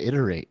afraid to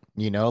iterate,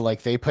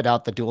 like they put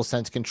out the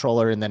DualSense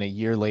controller and then a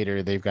year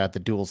later they've got the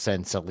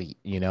DualSense Elite,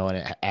 and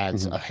it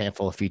adds a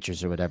handful of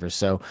features or whatever.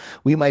 So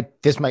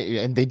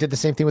and they did the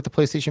same thing with the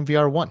PlayStation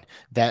VR 1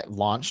 that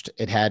launched.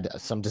 It had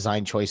some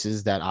design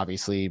choices that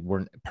obviously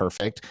weren't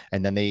perfect.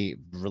 And then they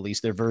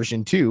released their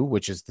version 2,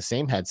 which is the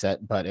same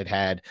headset, but it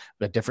had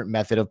a different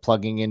method of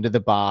plugging into the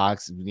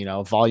box,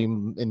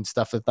 volume and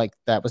stuff like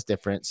that was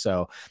different.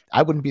 So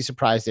I wouldn't be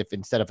surprised if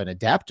instead of an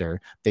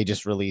adapter, they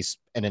just release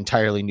an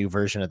entirely new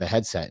version of the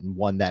headset and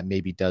one that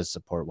maybe does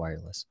support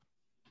wireless.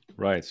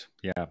 Right.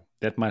 Yeah,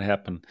 that might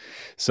happen.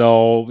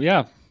 So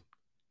yeah,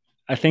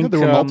 I think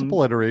there were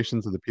multiple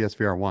iterations of the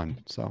PSVR 1.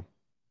 So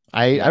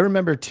I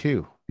remember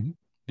 2.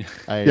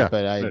 Yeah.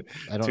 But I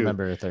don't 2.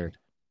 remember a third.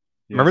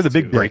 Remember the Yes,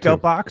 big 2. breakout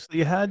too. box that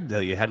you had?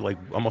 That you had like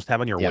almost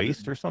have on your Yep.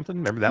 waist or something?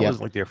 Remember that Yep.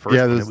 was like their first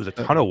Yeah, one. It there's- was a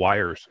ton of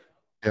wires.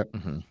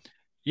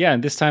 Yeah,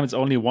 and this time it's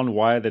only one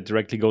wire that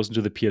directly goes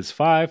into the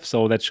PS5,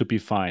 so that should be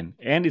fine.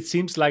 And it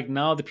seems like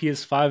now the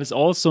PS5 is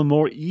also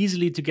more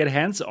easily to get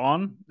hands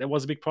on. That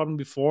was a big problem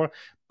before,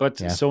 but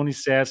Yeah. Sony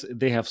says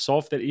they have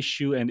solved that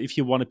issue, and if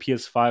you want a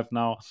PS5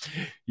 now,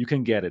 you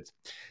can get it.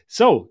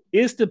 So,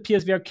 is the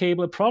PSVR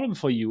cable a problem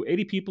for you?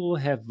 80 people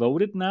have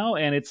voted now,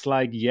 and it's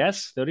like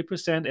yes,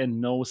 30%,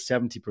 and no,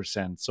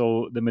 70%.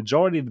 So the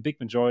big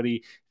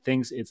majority,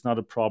 thinks it's not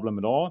a problem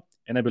at all.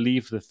 And I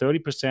believe the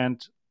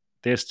 30%,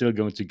 they're still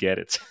going to get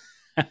it.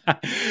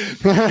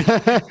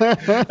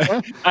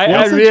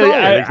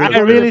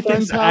 I really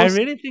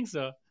think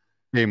so.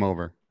 Game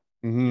over.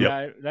 Mhm.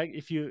 Yeah, like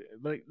if you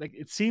like,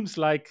 it seems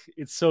like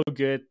it's so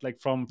good. Like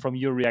from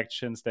your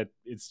reactions, that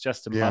it's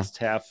just a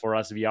must-have for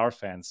us VR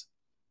fans.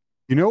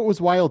 You know what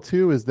was wild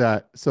too is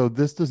that so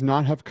this does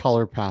not have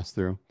color pass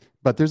through,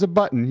 but there's a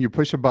button. You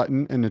push a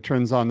button and it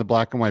turns on the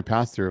black and white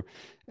pass through,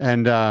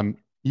 and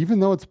even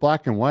though it's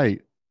black and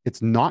white,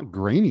 it's not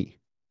grainy.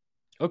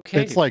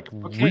 Okay, It's like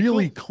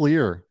really cool.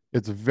 clear.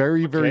 It's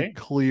very, very Okay.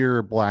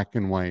 clear black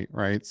and white,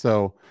 right?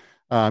 So,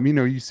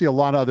 you see a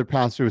lot of other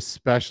pass through,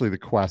 especially the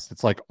Quest.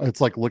 It's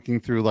like looking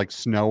through like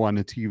snow on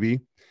a TV,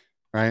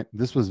 right?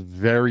 This was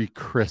very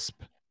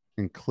crisp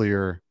and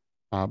clear,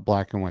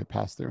 black and white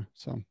pass through.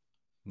 So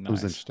it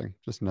was Nice. interesting.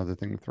 Just another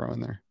thing to throw in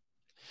there.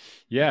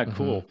 Yeah,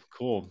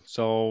 cool.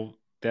 So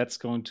that's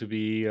going to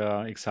be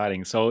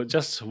exciting. So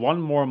just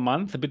one more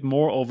month, a bit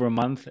more over a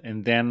month,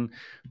 and then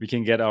we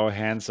can get our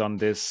hands on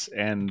this,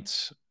 and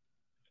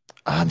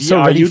I'm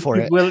so ready for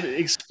YouTube it. will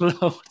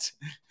explode.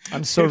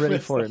 I'm so ready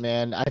With for stuff. it,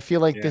 man. I feel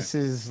like Yeah. this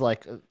is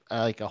like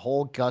a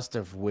whole gust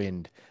of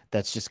wind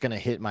that's just gonna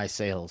hit my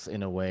sails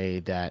in a way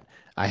that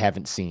I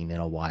haven't seen in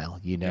a while.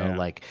 Yeah.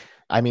 Like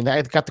I mean,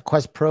 I got the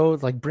Quest Pro,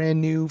 like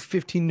brand new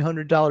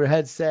 $1,500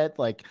 headset,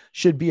 like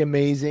should be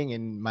amazing,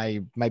 and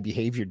my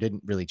behavior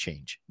didn't really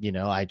change.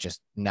 I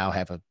just now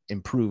have a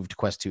improved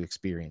Quest 2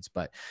 experience,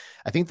 but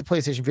I think the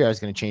PlayStation VR is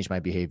going to change my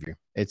behavior.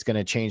 It's going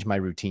to change my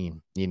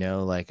routine.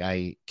 Like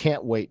I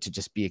can't wait to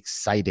just be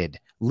excited,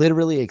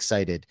 literally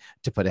excited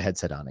to put a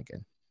headset on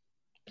again.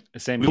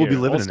 Same We will be here.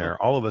 living Also- in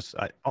there. All of us.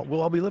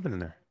 We'll all be living in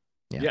there.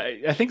 Yeah,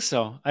 I think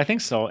so.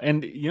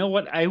 And you know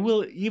what? I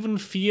will even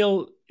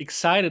feel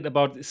excited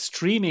about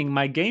streaming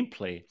my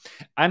gameplay.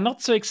 I'm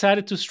not so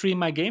excited to stream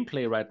my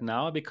gameplay right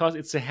now because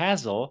it's a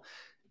hassle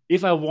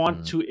if I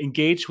want to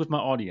engage with my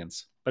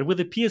audience. But with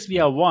the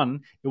PSVR 1,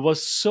 it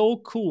was so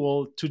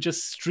cool to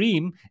just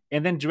stream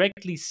and then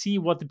directly see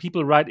what the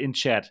people write in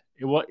chat.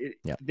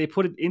 They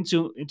put it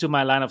into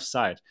my line of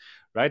sight,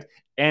 right?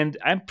 And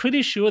I'm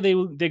pretty sure they're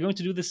going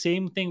to do the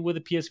same thing with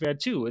the PSVR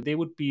 2. They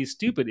would be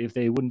stupid if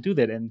they wouldn't do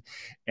that, and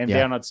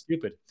they are not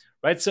stupid,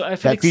 right? So I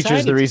feel that feature is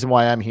excited. the reason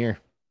why I'm here.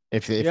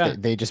 If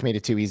they just made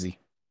it too easy.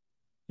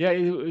 yeah,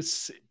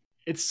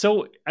 it's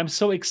so, I'm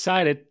so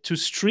excited to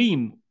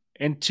stream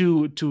and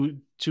to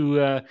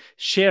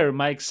share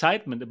my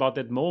excitement about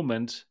that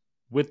moment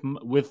with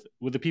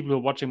the people who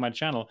are watching my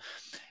channel.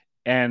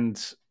 And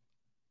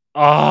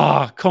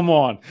come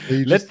on,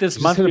 You let this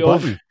just month hit a be over.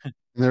 button.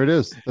 And there it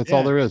is. That's all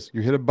Yeah. there is.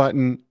 You hit a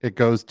button, it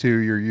goes to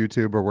your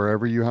YouTube or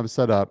wherever you have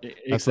set up.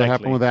 That's what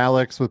happened Exactly. with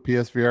Alex with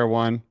PSVR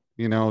 1.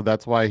 You know,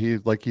 that's why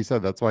like he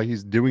said, that's why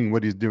he's doing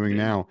what he's doing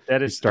now.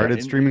 That He is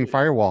started streaming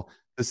Firewall.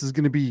 This is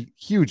going to be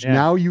huge. Yeah.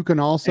 Now you can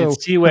also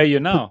and see where you're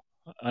now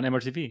on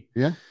MRTV.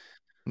 Yeah.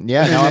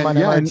 Yeah, now I'm on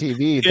Yeah, and-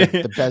 MRTV,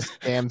 the best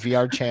damn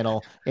VR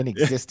channel in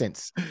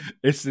existence.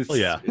 It's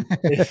yeah.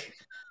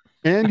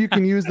 And you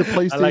can use the I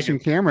like PlayStation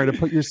it. camera to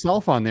put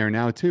yourself on there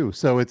now too.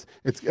 So it's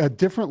a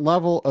different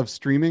level of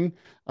streaming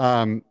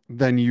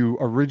than you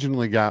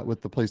originally got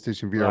with the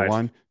PlayStation VR Right.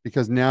 1,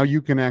 because now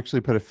you can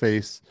actually put a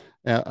face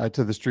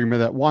to the streamer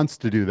that wants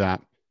to do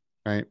that,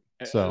 right?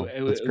 So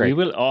that's We great.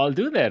 will all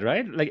do that,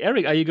 right? Like,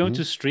 Eric, are you going Mhm.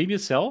 to stream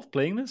yourself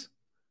playing this?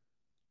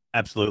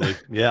 Absolutely.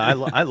 Yeah,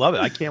 I love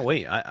it. I can't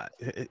wait.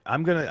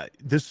 I'm gonna.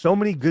 There's so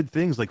many good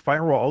things like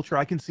Firewall Ultra.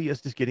 I can see us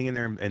just getting in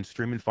there and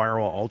streaming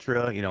Firewall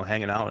Ultra. You know,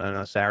 hanging out on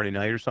a Saturday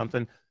night or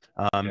something.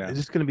 Yeah. It's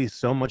just gonna be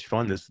so much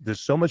fun.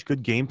 There's so much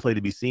good gameplay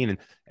to be seen,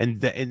 and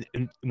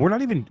we're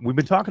not even. We've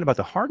been talking about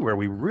the hardware.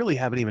 We really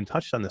haven't even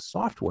touched on the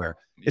software.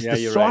 It's Yeah,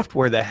 the you're right.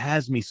 software that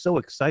has me so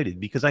excited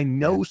because I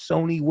know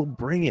Sony will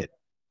bring it.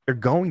 They're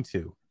going to.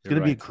 It's You're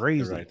gonna be right.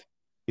 crazy. You're right.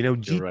 You know,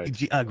 You're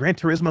right. Gran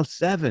Turismo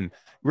 7,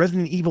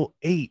 Resident Evil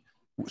 8,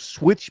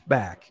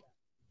 Switchback,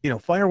 you know,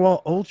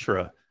 Firewall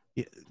Ultra.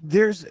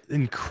 There's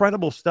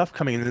incredible stuff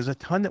coming, and there's a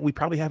ton that we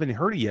probably haven't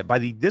heard of yet. By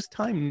the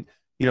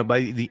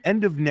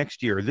end of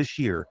next year, this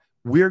year,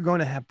 we're going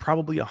to have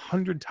probably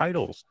 100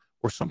 titles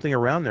or something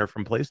around there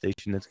from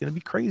PlayStation. That's going to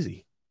be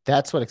crazy.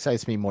 That's what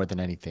excites me more than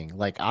anything.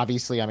 Like,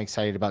 obviously, I'm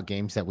excited about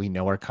games that we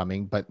know are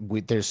coming, but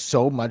there's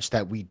so much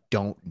that we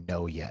don't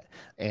know yet.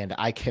 And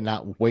I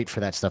cannot wait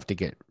for that stuff to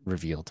get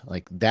revealed.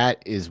 Like,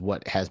 that is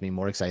what has me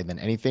more excited than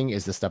anything,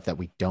 is the stuff that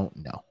we don't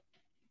know.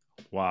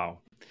 Wow.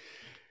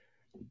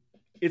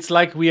 It's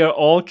like we are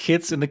all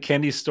kids in the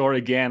candy store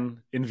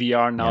again in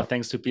VR now, Yep.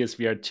 thanks to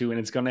PSVR 2, and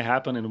it's going to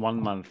happen in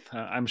 1 month.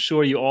 I'm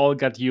sure you all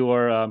got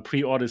your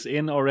pre-orders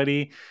in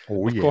already.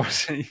 Oh, Of yeah.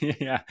 course.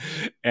 Yeah.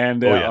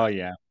 And Oh, yeah. oh,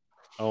 yeah.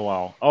 Oh,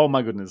 wow. Oh,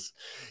 my goodness.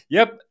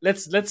 Yep.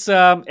 Let's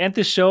end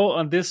the show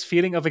on this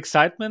feeling of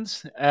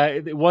excitement.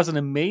 It was an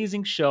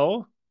amazing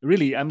show.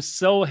 Really, I'm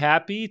so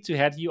happy to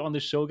have you on the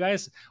show,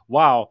 guys.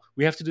 Wow.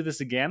 We have to do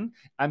this again.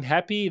 I'm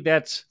happy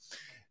that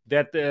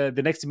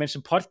the Next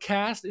Dimension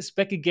podcast is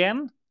back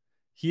again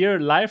here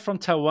live from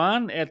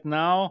Taiwan at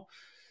now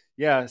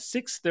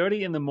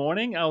 6:30 in the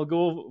morning. I'll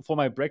go for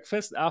my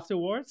breakfast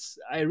afterwards.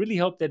 I really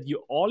hope that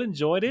you all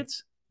enjoyed it,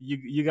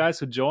 you guys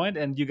who joined,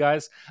 and you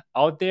guys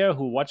out there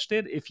who watched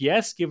it. If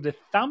yes, give it a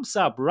thumbs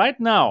up right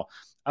now.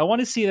 I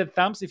want to see that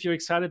thumbs if you're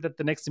excited that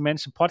the Next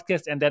Dimension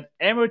podcast and that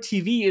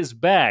MRTV is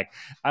back.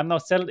 I'm now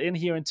settled in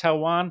here in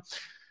Taiwan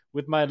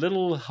with my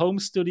little home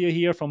studio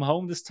here from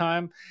home this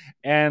time.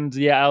 And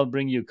I'll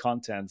bring you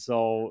content.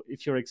 So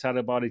if you're excited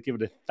about it, give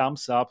it a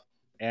thumbs up.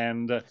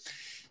 And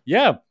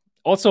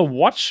also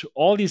watch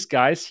all these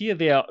guys here.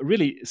 They are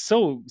really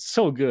so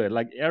good.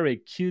 Like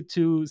Eric,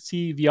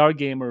 Q2C VR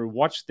Gamer,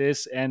 watch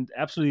this, and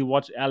absolutely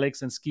watch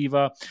Alex and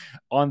Skiva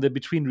on the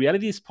Between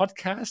Realities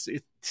podcast.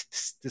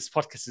 This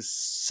podcast is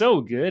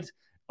so good,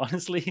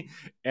 honestly,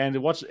 and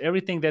watch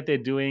everything that they're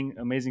doing.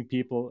 Amazing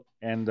people,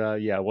 and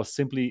it was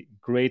simply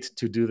great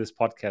to do this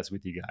podcast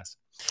with you guys.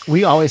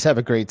 We always have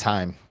a great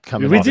time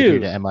coming We over do. here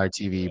to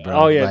MRTV, bro.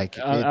 Oh yeah, Like,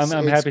 I'm it's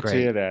happy great. to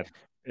hear that.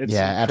 It's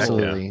Yeah, cool.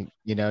 absolutely.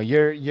 You know,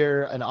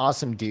 you're an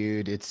awesome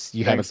dude.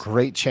 You have a Thanks.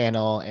 great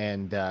channel,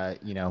 and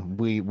you know,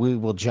 we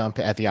will jump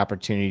at the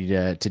opportunity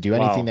to do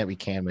anything Wow. that we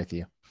can with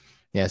you.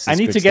 Yes, I it's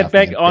need good to get stuff,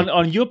 back man.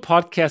 on your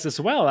podcast as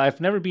well. I've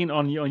never been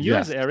on yours,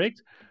 Yes. Eric.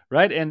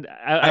 Right, and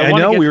I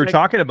wanna know get we were back-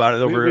 talking about it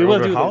over we will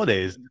over do this.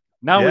 holidays.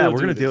 Now Yeah, we will we're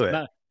gonna do this.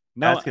 it.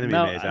 Now, That's gonna be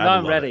now, amazing. I now would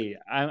I'm love it. ready.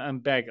 I'm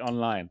back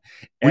online.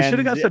 We should have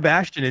And got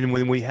Sebastian in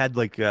when we had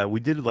we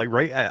did like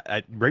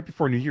right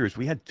before New Year's.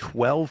 We had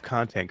 12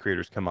 content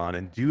creators come on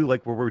and do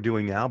like what we're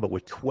doing now, but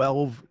with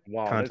 12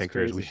 Wow, content that's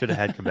creators. We crazy. should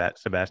have had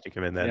Sebastian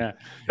come in then. Yeah,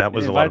 That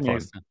was a lot invite of me fun.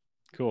 next time.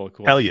 Cool.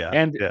 Hell yeah.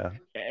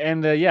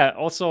 And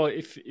also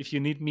if you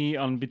need me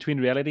on Between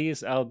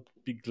Realities, I'll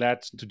be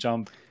glad to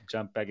jump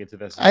back into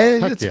this.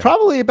 Heck It's yeah.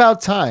 probably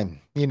about time.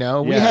 You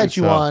know, we Yeah, I had think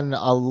you so. on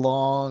a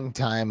long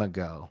time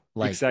ago,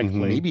 like Exactly.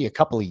 maybe a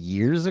couple of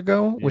years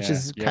ago, which Yeah,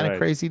 is you're kind of right.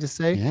 crazy to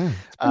say. Yeah.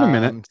 It's been a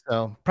minute.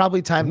 So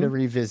probably time to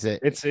revisit.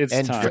 It's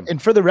and time.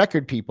 and for the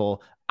record,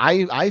 people,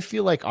 I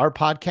feel like our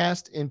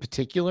podcast in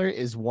particular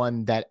is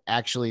one that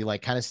actually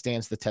like kind of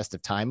stands the test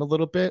of time a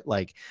little bit.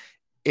 Like,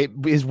 it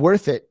is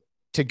worth it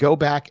to go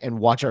back and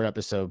watch our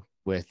episode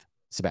with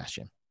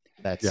Sebastian.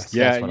 That's Yes.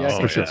 that's what Yeah, I'll I say.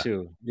 think so yeah.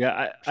 too.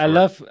 Yeah, I Sure.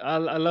 love I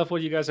love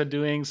what you guys are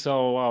doing.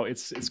 So wow,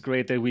 it's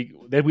great that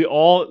we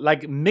all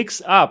like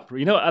mix up.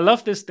 I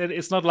love this that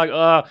it's not like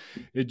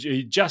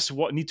you just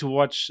need to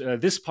watch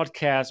this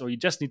podcast, or you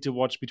just need to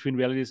watch Between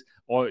Realities,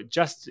 or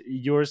just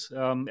yours,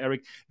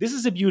 Eric. This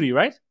is a beauty,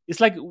 right? It's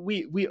like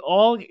we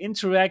all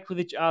interact with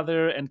each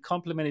other and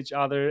complement each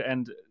other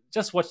and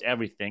just watch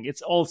everything.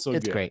 It's also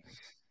It's good. great.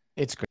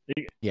 It's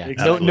great. Yeah.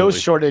 Exactly. No Absolutely.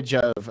 shortage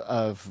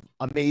of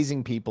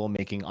amazing people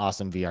making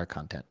awesome VR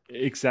content.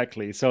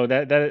 Exactly. So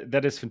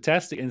that is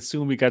fantastic. And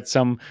soon we got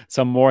some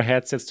more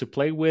headsets to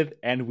play with,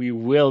 and we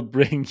will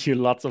bring you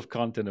lots of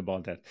content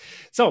about that.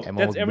 So And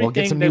that's we'll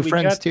get everything some that new we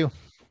friends got. too.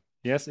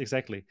 Yes,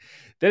 exactly.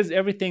 That is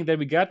everything that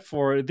we got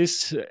for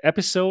this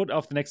episode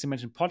of the Next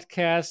Dimension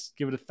podcast.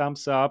 Give it a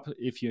thumbs up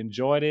if you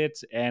enjoyed it,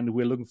 and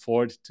we're looking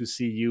forward to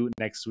see you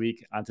next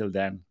week. Until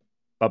then,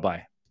 bye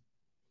bye.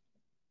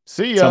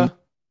 See ya.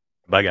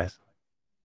 Bye, guys.